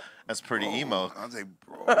pretty bro. emo. I was like,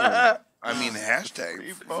 bro. I mean, hashtag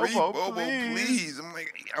Free free Bobo, Bobo, please. please. I'm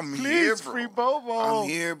like, I'm Please, here, bro. free Bobo. I'm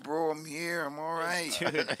here, bro. I'm here. I'm all right.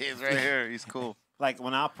 He's right here. He's cool. Like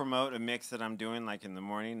when I'll promote a mix that I'm doing, like in the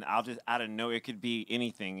morning, I'll just out of nowhere, it could be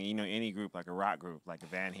anything, you know, any group, like a rock group, like a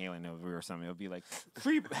Van Halen or something. It'll be like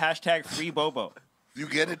hashtag free Bobo. You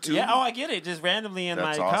get it too? Yeah, oh, I get it. Just randomly in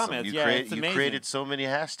That's my awesome. comments. You, Yeah, it's you amazing. created so many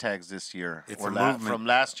hashtags this year. It's or a movement. from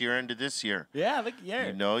last year into this year. Yeah, look, yeah.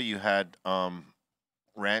 You know, you had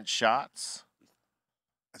ranch shots.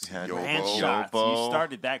 That's You had Yobo. Ranch shots. Yobo. You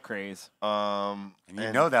started that craze. And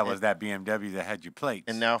you know that was that BMW that had your plates.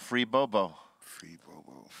 And now free Bobo. Free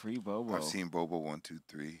Bobo. Free Bobo. I've seen Bobo 1, 2,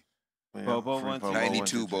 3. Yeah, Bobo free 1, 2,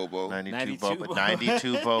 92 Bobo. 92 92 Bobo.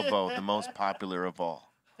 92 Bobo, the most popular of all.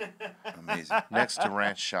 Amazing. Next to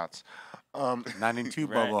ranch shots. 92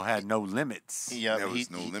 Bobo had no limits. Yeah, There was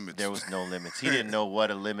no limits. There was no limits. He didn't know what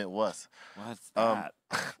a limit was. What's that?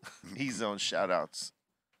 He's on shout outs.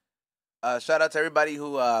 Shout out to everybody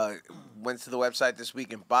who went to the website this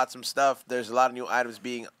week and bought some stuff. There's a lot of new items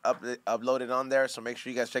being uploaded on there, so make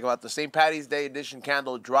sure you guys check them out. The St. Patty's Day edition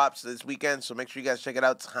candle drops this weekend, so make sure you guys check it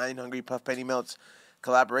out. It's High and Hungry Puff Penny Melts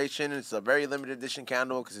collaboration. It's a very limited edition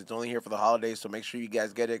candle because it's only here for the holidays, so make sure you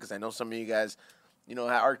guys get it because I know some of you guys,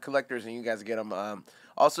 are collectors and you guys get them.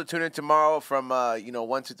 Also, tune in tomorrow from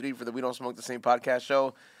 1 to 3 for the We Don't Smoke the Same podcast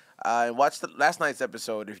show. And watch last night's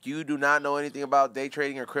episode. If you do not know anything about day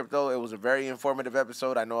trading or crypto, it was a very informative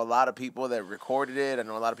episode. I know a lot of people that recorded it. I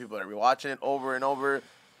know a lot of people that are rewatching it over and over.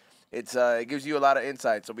 It gives you a lot of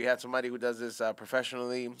insight. So we had somebody who does this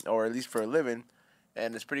professionally, or at least for a living,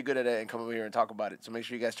 and is pretty good at it and come over here and talk about it. So make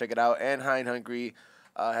sure you guys check it out. And High and Hungry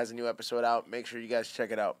has a new episode out. Make sure you guys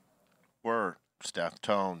check it out. Word. Steph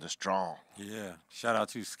Tone, the strong. Yeah. Shout out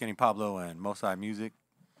to Skinny Pablo and Mosai Music,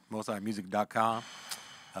 MosaiMusic.com.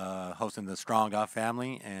 Hosting the Strong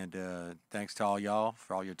Family, and thanks to all y'all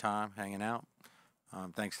for all your time hanging out.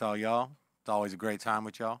 Thanks to all y'all. It's always a great time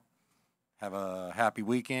with y'all. Have a happy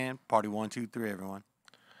weekend. Party 1, 2, 3, everyone.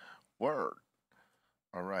 Word.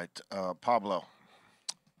 All right, Pablo.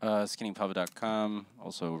 SkinnyPablo.com,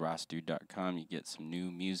 also RossDude.com. You get some new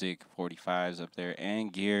music, 45s up there,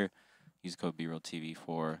 and gear. Use code BRealTV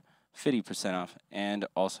for 50% off, and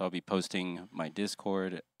also I'll be posting my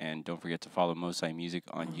Discord, and don't forget to follow Mosai Music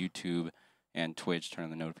on YouTube and Twitch. Turn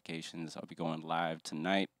on the notifications. I'll be going live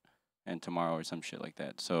tonight and tomorrow or some shit like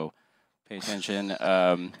that. So pay attention.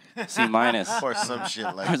 C minus Or some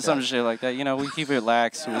shit like or that. some shit like that. We keep it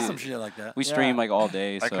lax. Some shit like that. We stream like all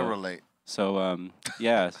day. I So, can relate. So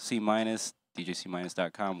yeah, C minus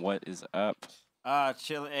DJCminus.com. What is up?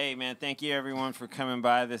 Chill. Hey, man, thank you, everyone, for coming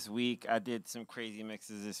by this week. I did some crazy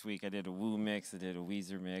mixes this week. I did a Woo mix. I did a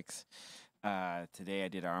Weezer mix. Today, I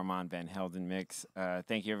did an Armand Van Helden mix.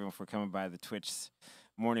 Thank you, everyone, for coming by the Twitch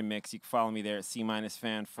morning mix. You can follow me there at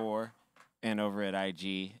C-Fan4 and over at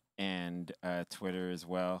IG and Twitter as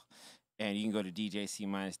well. And you can go to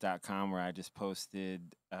DJCminus.com where I just posted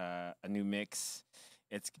a new mix.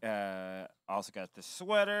 It's also got the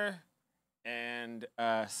sweater and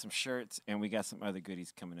some shirts, and we got some other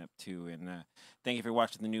goodies coming up too. And thank you for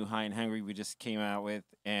watching the new High and Hungry we just came out with.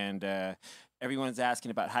 And everyone's asking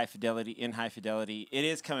about High Fidelity. High Fidelity, it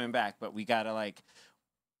is coming back, but we gotta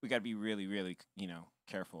be really, really,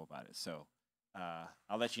 careful about it. So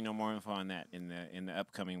I'll let you know more info on that in the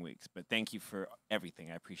upcoming weeks. But thank you for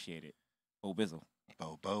everything. I appreciate it. Bo Bizzle.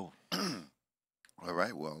 Bo. All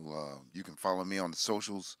right. Well, you can follow me on the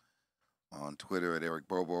socials. On Twitter at Eric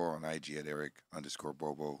Bobo, on IG at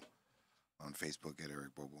Eric_Bobo, on Facebook at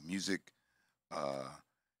Eric Bobo Music.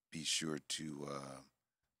 Be sure to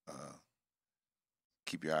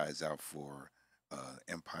keep your eyes out for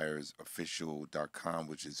EmpiresOfficial.com,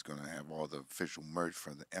 which is going to have all the official merch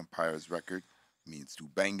for the Empires record. Means two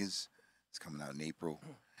bangers. It's coming out in April.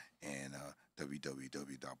 And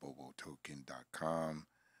www.bobotoken.com.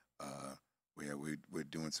 We're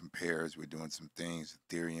doing some pairs. We're doing some things.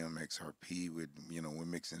 Ethereum, XRP. We're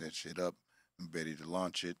mixing that shit up. I'm ready to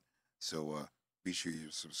launch it. So be sure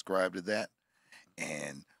you subscribe to that.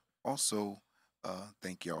 And also,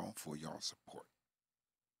 thank y'all for y'all's support.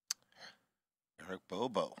 Eric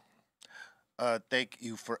Bobo. Thank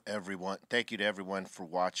you to everyone for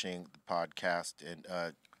watching the podcast and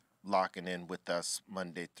locking in with us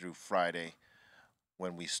Monday through Friday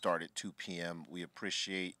when we start at 2 p.m. We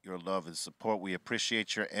appreciate your love and support. We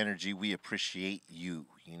appreciate your energy. We appreciate you.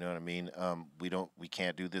 You know what I mean? We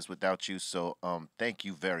can't do this without you. So thank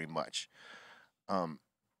you very much.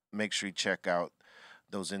 Make sure you check out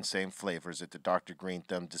those insane flavors at the Dr.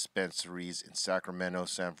 Greenthumb dispensaries in Sacramento,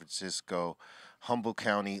 San Francisco, Humboldt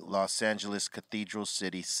County, Los Angeles, Cathedral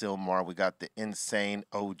City, Sylmar. We got the Insane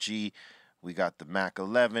OG. We got the Mac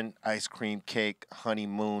 11, ice cream cake,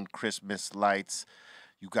 honeymoon, Christmas lights.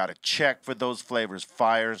 You got to check for those flavors.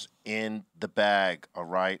 Fire's in the bag, all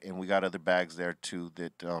right? And we got other bags there, too,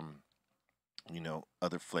 that,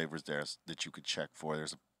 other flavors there that you could check for.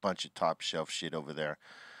 There's a bunch of top shelf shit over there.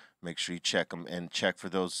 Make sure you check them and check for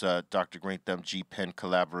those Dr. Greenthumb G-Pen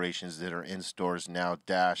collaborations that are in stores now,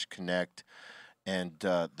 Dash, Connect, and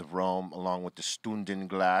the Rome, along with the Stunden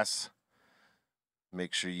Glass.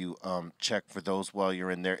 Make sure you check for those while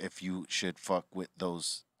you're in there if you should fuck with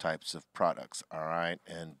those types of products, all right?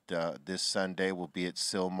 And this Sunday we'll be at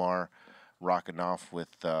Sylmar rocking off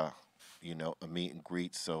with, a meet and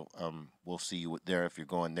greet. So we'll see you there if you're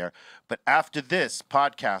going there. But after this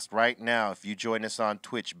podcast right now, if you join us on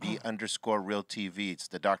Twitch, B_RealTV, it's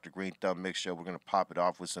the Dr. Greenthumb Mix Show. We're going to pop it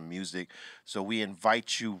off with some music. So we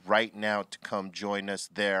invite you right now to come join us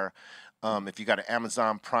there. If you got an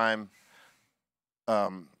Amazon Prime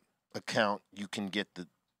account, you can get the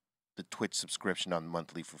the Twitch subscription on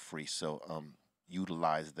monthly for free. So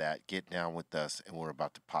utilize that. Get down with us, and we're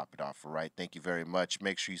about to pop it off. All right. Thank you very much.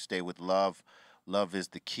 Make sure you stay with love. Love is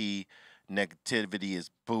the key. Negativity is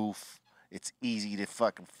boof. It's easy to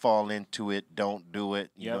fucking fall into it. Don't do it.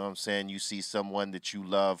 You know what I'm saying? You see someone that you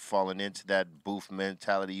love falling into that boof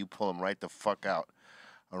mentality, you pull them right the fuck out.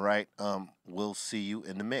 All right. We'll see you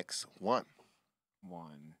in the mix. One.